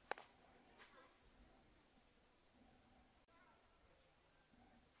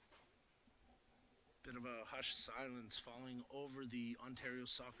 of a hushed silence falling over the Ontario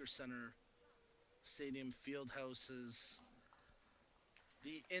Soccer Centre Stadium Fieldhouse as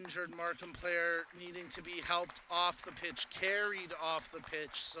the injured Markham player needing to be helped off the pitch, carried off the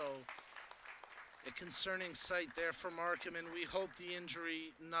pitch. So a concerning sight there for Markham, and we hope the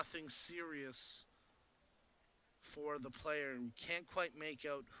injury, nothing serious for the player. We can't quite make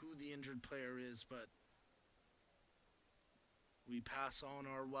out who the injured player is, but we pass on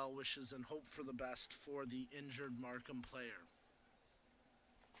our well wishes and hope for the best for the injured Markham player.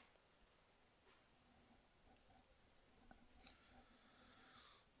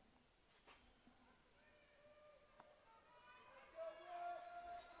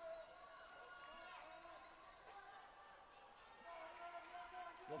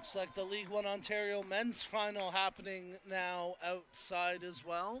 Looks like the League One Ontario men's final happening now outside as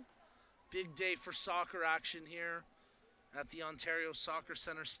well. Big day for soccer action here at the Ontario Soccer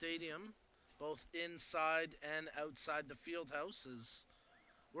Centre Stadium, both inside and outside the field houses.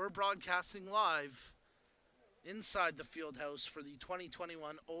 We're broadcasting live inside the field house for the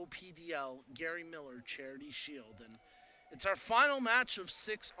 2021 OPDL Gary Miller Charity Shield. And it's our final match of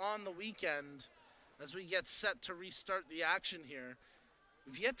 6 on the weekend as we get set to restart the action here.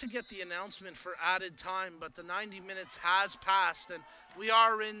 We've yet to get the announcement for added time, but the 90 minutes has passed, and we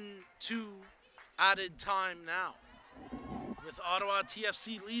are into added time now, with Ottawa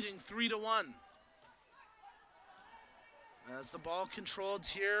TFC leading 3-1. As the ball controlled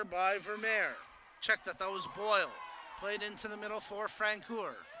here by Vermeer. Check that was Boyle. Played into the middle for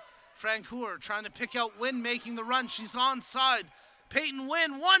Francoeur. Francoeur trying to pick out Wynn, making the run. She's onside. Peyton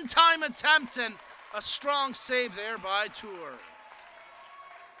Wynn, one-time attempt, and a strong save there by Tour.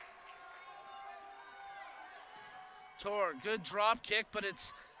 Tor, good drop kick, but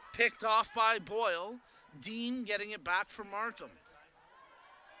it's picked off by Boyle. Dean getting it back for Markham.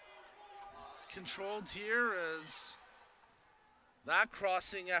 Controlled here as that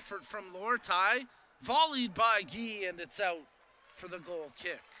crossing effort from Lortai, volleyed by Guy, and it's out for the goal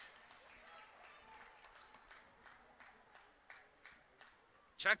kick.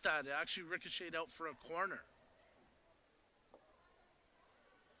 Check that, it actually ricocheted out for a corner.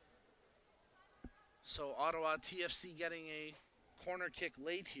 So Ottawa TFC getting a corner kick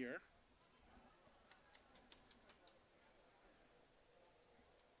late here.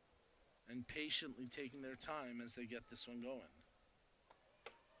 And patiently taking their time as they get this one going.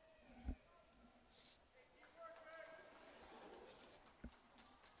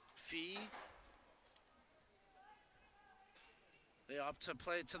 Fee. They opt to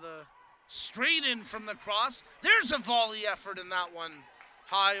play to the straight in from the cross. There's a volley effort in that one.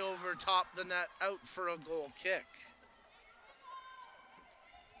 High over top the net, out for a goal kick.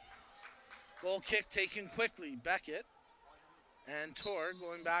 Goal kick taken quickly. Beckett and Tor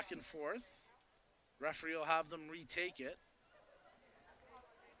going back and forth. Referee will have them retake it.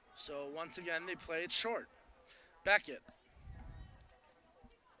 So once again, they play it short. Beckett.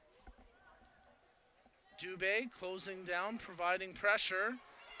 Dubé closing down, providing pressure.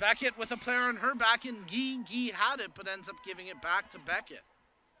 Beckett with a player on her back, and Guy had it, but ends up giving it back to Beckett.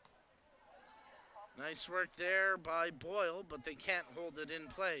 Nice work there by Boyle, but they can't hold it in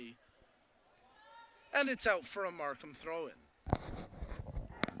play. And it's out for a Markham throw-in.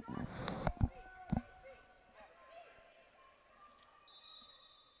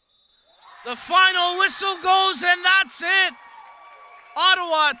 The final whistle goes, and that's it.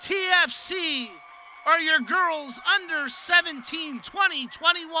 Ottawa TFC are your girls under 17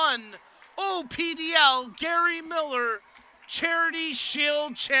 2021 OPDL Gary Miller Charity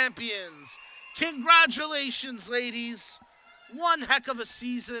Shield champions. Congratulations, ladies. One heck of a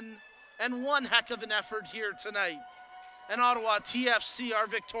season and one heck of an effort here tonight. And Ottawa TFC are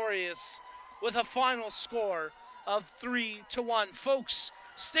victorious with a final score of 3-1. Folks,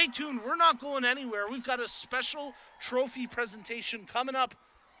 stay tuned. We're not going anywhere. We've got a special trophy presentation coming up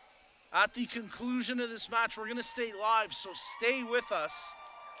at the conclusion of this match. We're going to stay live, so stay with us,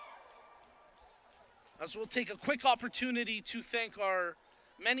 as we'll take a quick opportunity to thank our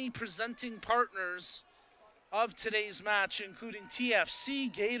many presenting partners of today's match, including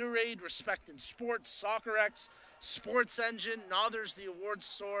TFC, Gatorade, Respect in Sports, SoccerX, Sports Engine, Nothers, the Awards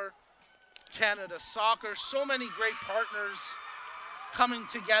Store, Canada Soccer. So many great partners coming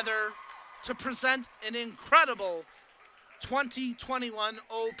together to present an incredible 2021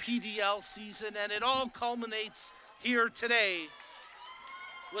 OPDL season, and it all culminates here today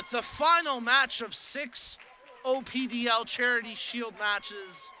with the final match of 6 OPDL Charity Shield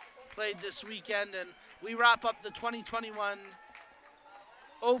matches played this weekend, and we wrap up the 2021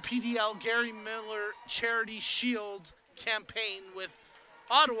 OPDL Gary Miller Charity Shield campaign with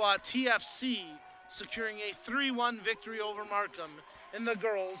Ottawa TFC securing a 3-1 victory over Markham in the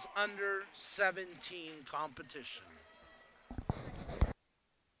girls under 17 competition.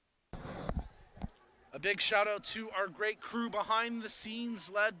 A big shout out to our great crew behind the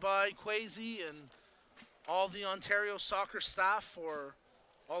scenes, led by Quasi and all the Ontario soccer staff for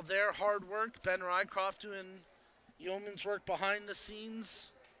all their hard work. Ben Rycroft doing yeoman's work behind the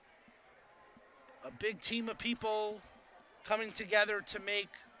scenes. A big team of people coming together to make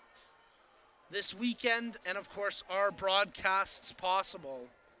this weekend and, of course, our broadcasts possible.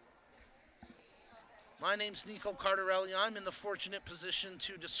 My name's Nico Cardarelli. I'm in the fortunate position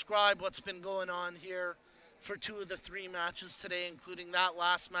to describe what's been going on here for 2 of the 3 matches today, including that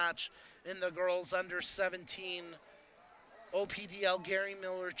last match in the girls under 17 OPDL Gary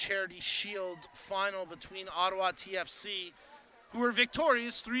Miller Charity Shield final between Ottawa TFC, who were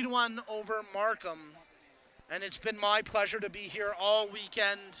victorious 3-1 over Markham. And it's been my pleasure to be here all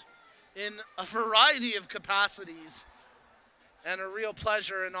weekend in a variety of capacities, and a real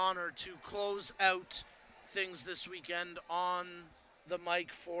pleasure and honor to close out things this weekend on the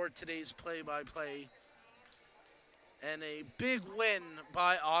mic for today's play-by-play. And a big win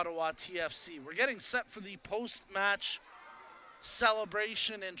by Ottawa TFC. We're getting set for the post-match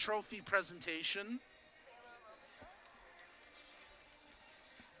celebration and trophy presentation.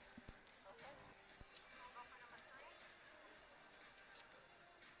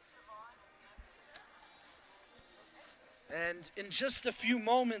 And in just a few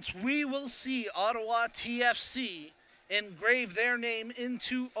moments, we will see Ottawa TFC engrave their name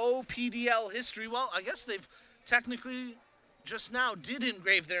into OPDL history. Well, I guess they've technically just now did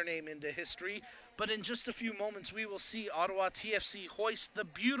engrave their name into history, but in just a few moments, we will see Ottawa TFC hoist the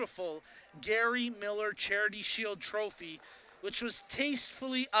beautiful Gary Miller Charity Shield Trophy, which was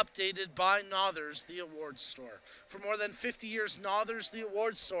tastefully updated by Nothers, the awards store. For more than 50 years, Nothers, the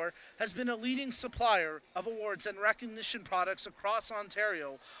awards store, has been a leading supplier of awards and recognition products across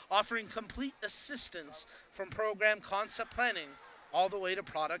Ontario, offering complete assistance from program concept planning all the way to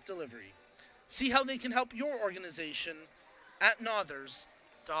product delivery. See how they can help your organization at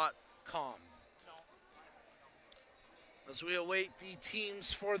nothers.com. As we await the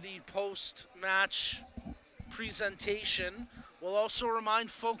teams for the post-match presentation, we'll also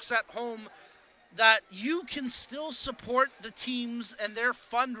remind folks at home that you can still support the teams and their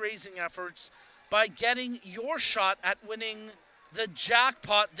fundraising efforts by getting your shot at winning the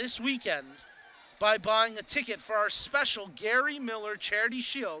jackpot this weekend by buying a ticket for our special Gary Miller Charity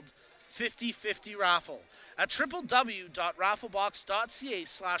Shield 50/50 raffle at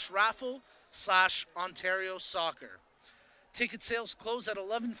www.rafflebox.ca/raffle/Ontario Soccer. Ticket sales close at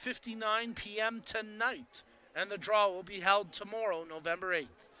 11:59 p.m. tonight, and the draw will be held tomorrow, November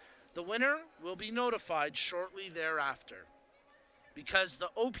 8th. The winner will be notified shortly thereafter. Because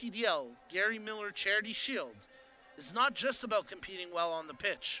the OPDL Gary Miller Charity Shield is not just about competing well on the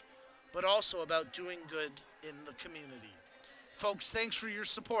pitch, but also about doing good in the community. Folks, thanks for your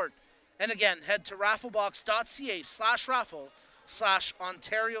support. And again, head to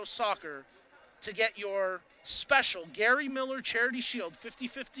rafflebox.ca/raffle/Ontario Soccer to get your special Gary Miller Charity Shield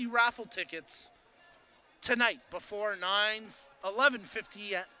 50/50 raffle tickets tonight before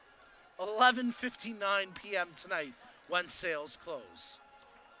 11:59 p.m. tonight when sales close.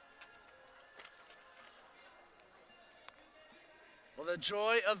 Well, the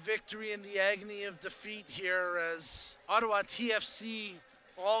joy of victory and the agony of defeat here as Ottawa TFC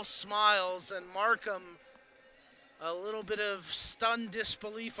all smiles and Markham a little bit of stunned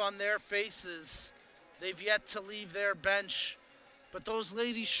disbelief on their faces. They've yet to leave their bench, but those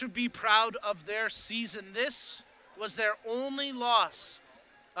ladies should be proud of their season. This was their only loss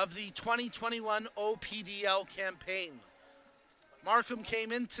of the 2021 OPDL campaign. Markham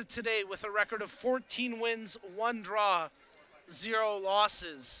came into today with a record of 14 wins, 1 draw, 0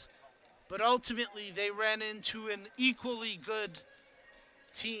 losses. But ultimately, they ran into an equally good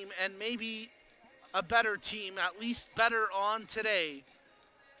team and maybe a better team, at least better on today,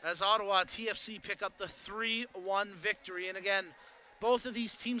 as Ottawa TFC pick up the 3-1 victory. And again, both of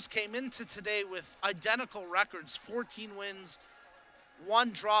these teams came into today with identical records, 14 wins,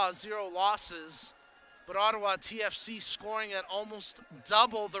 1 draw, 0 losses. But Ottawa TFC scoring at almost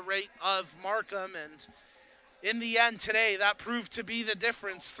double the rate of Markham. And in the end today, that proved to be the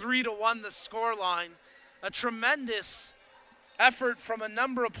difference, 3-1 the scoreline. A tremendous effort from a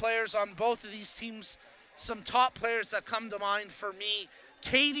number of players on both of these teams. Some top players that come to mind for me.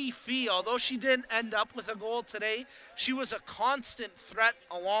 Katie Fee, although she didn't end up with a goal today, she was a constant threat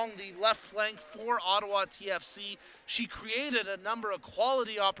along the left flank for Ottawa TFC. She created a number of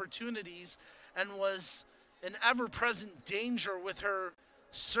quality opportunities and was an ever-present danger with her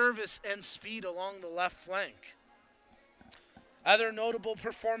service and speed along the left flank. Other notable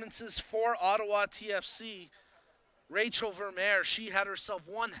performances for Ottawa TFC, Rachel Vermeer, she had herself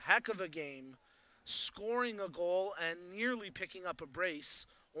one heck of a game, scoring a goal and nearly picking up a brace,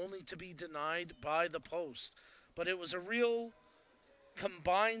 only to be denied by the post. But it was a real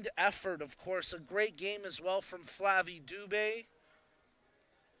combined effort, of course. A great game as well from Flavie Dubé.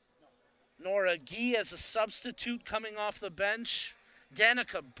 Nora Guy as a substitute coming off the bench.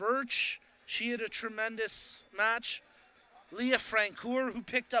 Danica Birch, she had a tremendous match. Leah Francoeur, who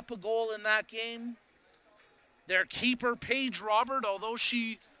picked up a goal in that game. Their keeper, Paige Robert, although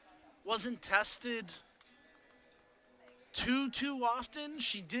she wasn't tested too often,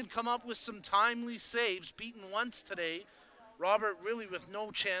 she did come up with some timely saves, beaten once today. Robert really with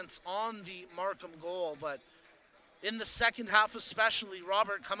no chance on the Markham goal, but in the second half especially,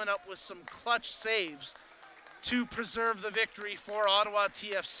 Robert coming up with some clutch saves to preserve the victory for Ottawa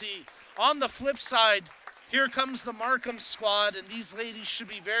TFC. On the flip side, here comes the Markham squad, and these ladies should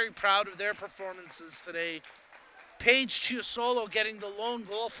be very proud of their performances today. Paige Chiusolo getting the lone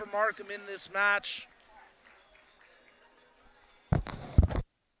goal for Markham in this match.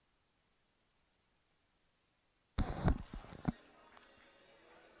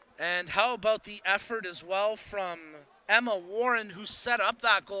 And how about the effort as well from Emma Warren, who set up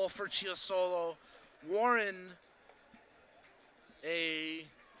that goal for Chiusolo. Warren, a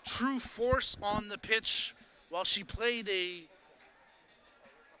true force on the pitch while she played a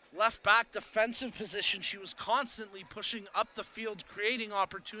left back defensive position. She was constantly pushing up the field, creating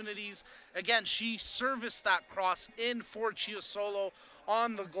opportunities. Again, she serviced that cross in for Chiusolo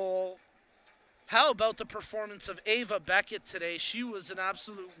on the goal. How about the performance of Ava Beckett today? She was an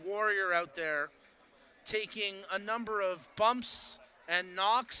absolute warrior out there, taking a number of bumps and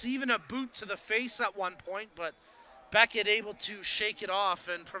knocks, even a boot to the face at one point, but Beckett able to shake it off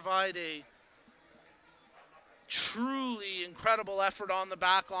and provide a truly incredible effort on the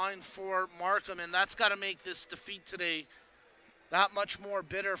back line for Markham, and that's got to make this defeat today that much more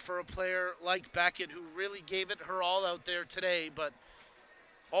bitter for a player like Beckett, who really gave it her all out there today, but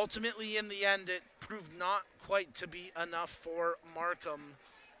ultimately, in the end, it proved not quite to be enough for Markham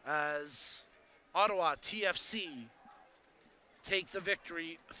as Ottawa TFC take the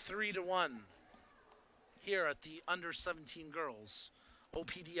victory 3-1 here at the Under-17 Girls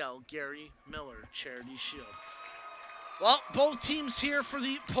OPDL Gary Miller Charity Shield. Well, both teams here for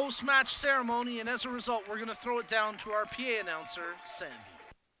the post-match ceremony, and as a result, we're going to throw it down to our PA announcer, Sandy.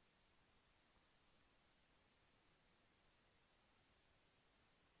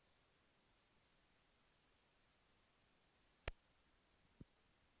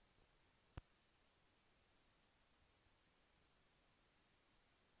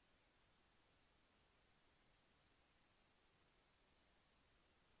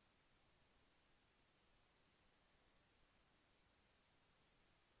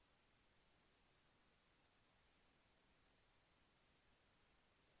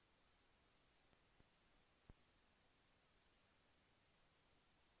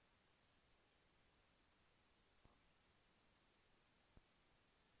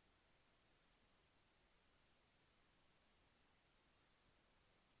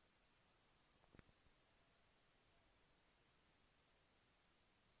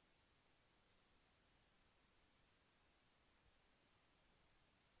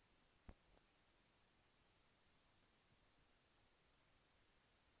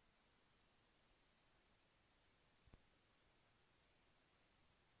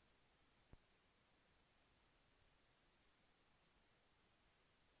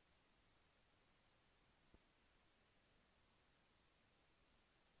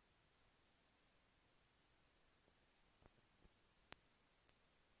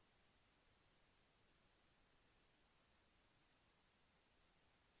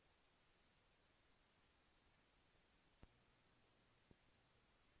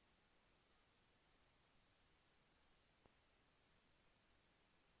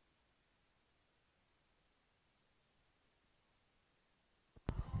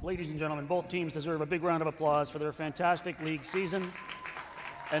 Ladies and gentlemen, both teams deserve a big round of applause for their fantastic league season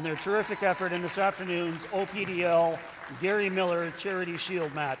and their terrific effort in this afternoon's OPDL Gary Miller Charity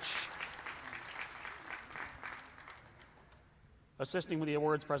Shield match. Assisting with the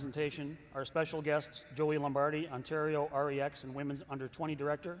awards presentation, our special guests, Joey Lombardi, Ontario REX and Women's Under-20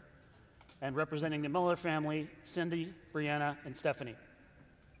 Director, and representing the Miller family, Cindy, Brianna, and Stephanie.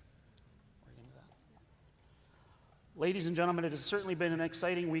 Ladies and gentlemen, it has certainly been an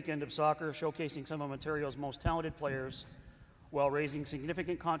exciting weekend of soccer, showcasing some of Ontario's most talented players while raising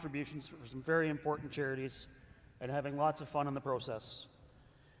significant contributions for some very important charities and having lots of fun in the process.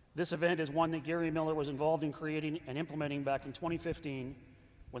 This event is one that Gary Miller was involved in creating and implementing back in 2015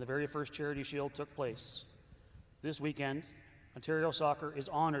 when the very first Charity Shield took place. This weekend, Ontario Soccer is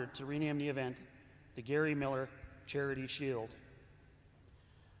honored to rename the event the Gary Miller Charity Shield.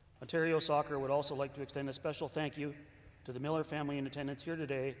 Ontario Soccer would also like to extend a special thank you to the Miller family in attendance here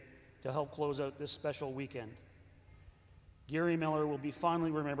today to help close out this special weekend. Gary Miller will be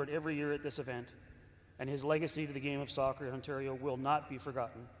fondly remembered every year at this event, and his legacy to the game of soccer in Ontario will not be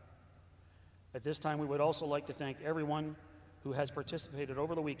forgotten. At this time, we would also like to thank everyone who has participated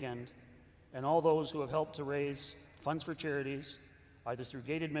over the weekend and all those who have helped to raise funds for charities, either through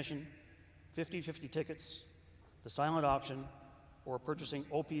gate admission, 50/50 tickets, the silent auction, or purchasing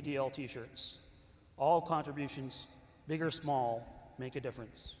OPDL t-shirts. All contributions, big or small, make a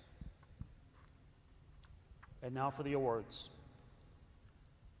difference. And now for the awards.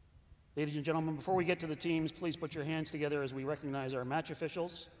 Ladies and gentlemen, before we get to the teams, please put your hands together as we recognize our match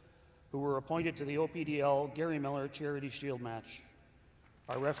officials who were appointed to the OPDL Gary Miller Charity Shield match.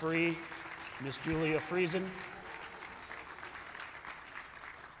 Our referee, Miss Julia Friesen.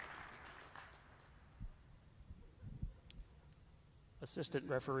 Assistant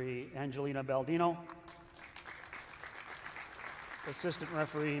referee, Angelina Baldino. Assistant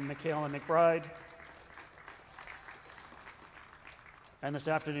referee, Michaela McBride. And this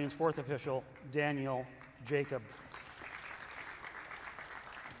afternoon's fourth official, Daniel Jacob.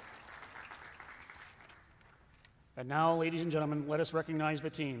 And now, ladies and gentlemen, let us recognize the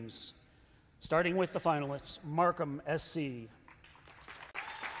teams. Starting with the finalists, Markham SC.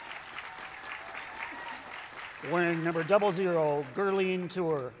 Wearing number 00, Gerline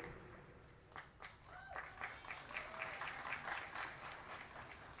Tour.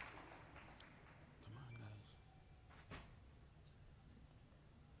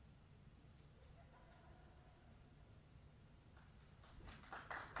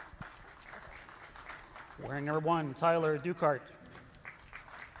 Wearing number 1, Tyler Ducart.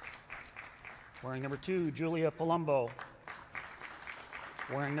 Wearing number 2, Julia Palumbo.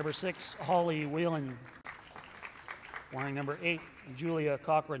 Wearing number 6, Holly Whelan. Wearing number 8, Julia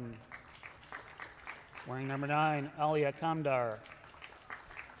Cochran. Wearing number 9, Alia Kamdar.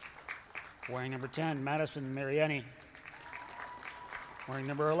 Wearing number 10, Madison Mariani. Wearing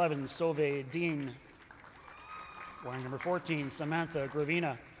number 11, Sove Dean. Wearing number 14, Samantha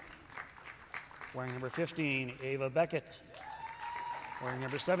Gravina. Wearing number 15, Ava Beckett. Wearing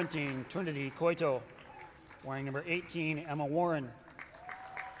number 17, Trinity Coito. Wearing number 18, Emma Warren.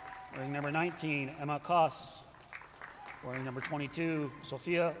 Wearing number 19, Emma Koss. Wearing number 22,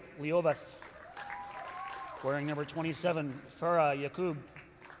 Sofia Liovas. Wearing number 27, Farah Yakub.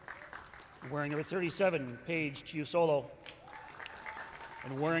 Wearing number 37, Paige Chiusolo.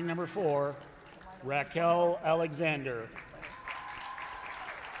 And wearing number 4, Raquel Alexander.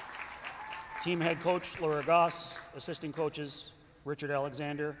 Team head coach Laura Goss, assistant coaches Richard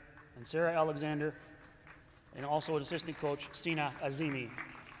Alexander and Sarah Alexander, and also an assistant coach Sina Azimi.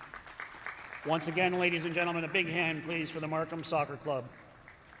 Once again, ladies and gentlemen, a big hand please for the Markham Soccer Club.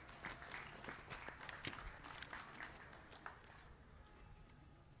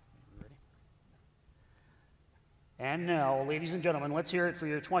 And now, ladies and gentlemen, let's hear it for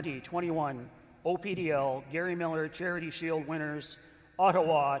your 2021 OPDL Gary Miller Charity Shield winners,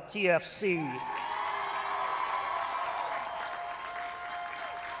 Ottawa TFC.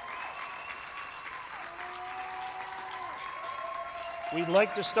 We'd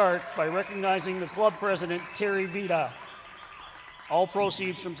like to start by recognizing the club president, Terry Vida. All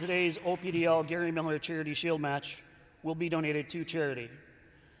proceeds from today's OPDL Gary Miller Charity Shield match will be donated to charity.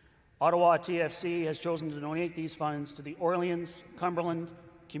 Ottawa TFC has chosen to donate these funds to the Orleans Cumberland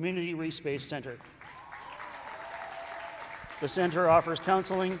Community Respace Center. The center offers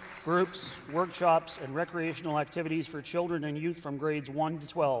counseling, groups, workshops, and recreational activities for children and youth from grades 1 to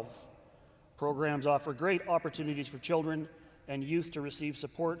 12. Programs offer great opportunities for children and youth to receive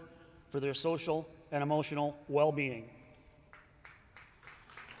support for their social and emotional well-being.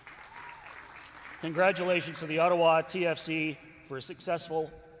 Congratulations to the Ottawa TFC for a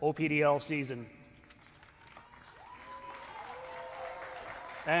successful OPDL season.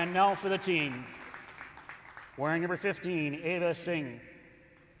 And now for the team. Wearing number 15, Ava Singh.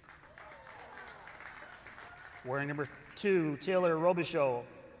 Wearing number 2, Taylor Robichaud.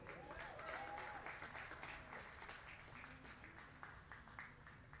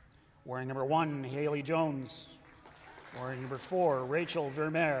 Wearing number 1, Haley Jones. Wearing number 4, Rachel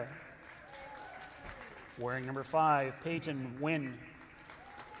Vermeer. Wearing number 5, Peyton Wynn.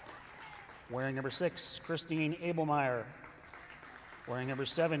 Wearing number 6, Christine Abelmeyer. Wearing number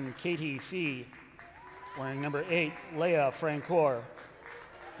 7, Katie Fee. Wearing number 8, Leah Francoeur.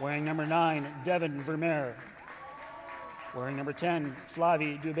 Wearing number 9, Devin Vermeer. Wearing number 10,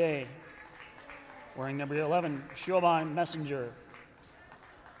 Flavie Dubé. Wearing number 11, Siobhan Messenger.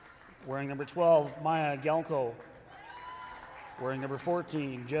 Wearing number 12, Maya Galko. Wearing number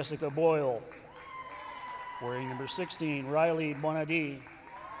 14, Jessica Boyle. Wearing number 16, Riley Bonadi.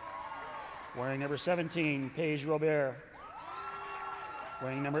 Wearing number 17, Paige Robert.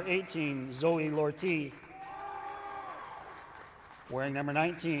 Wearing number 18, Zoe Lortie. Wearing number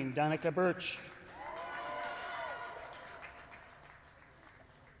 19, Danica Birch.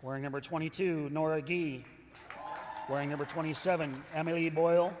 Wearing number 22, Nora Gee. Wearing number 27, Emily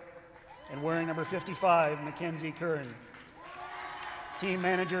Boyle. And wearing number 55, Mackenzie Curran. Team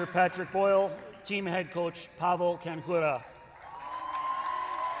manager, Patrick Boyle. Team head coach, Pavel Kankura.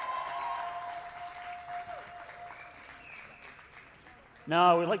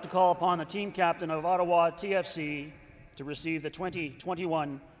 Now, we'd like to call upon the team captain of Ottawa TFC to receive the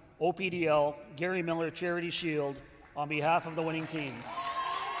 2021 OPDL Gary Miller Charity Shield on behalf of the winning team.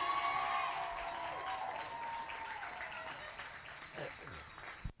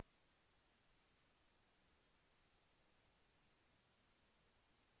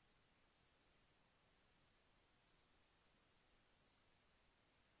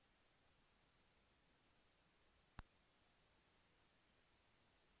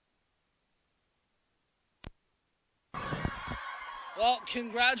 Well,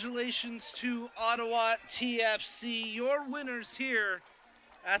 congratulations to Ottawa TFC, your winners here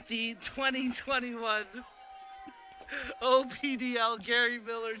at the 2021 OPDL Gary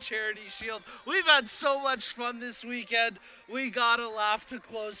Miller Charity Shield. We've had so much fun this weekend. We gotta laugh to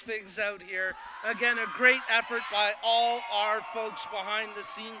close things out here. Again, a great effort by all our folks behind the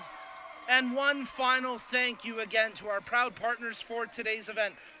scenes. And one final thank you again to our proud partners for today's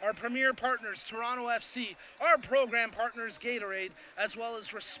event, our premier partners, Toronto FC, our program partners, Gatorade, as well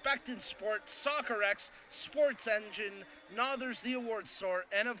as Respected Sports, Soccer X, Sports Engine, Nothers the Award Store,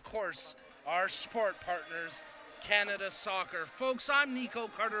 and of course, our sport partners, Canada Soccer. Folks, I'm Nico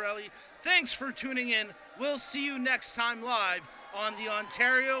Cardarelli. Thanks for tuning in. We'll see you next time live on the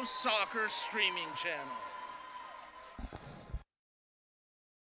Ontario Soccer Streaming Channel.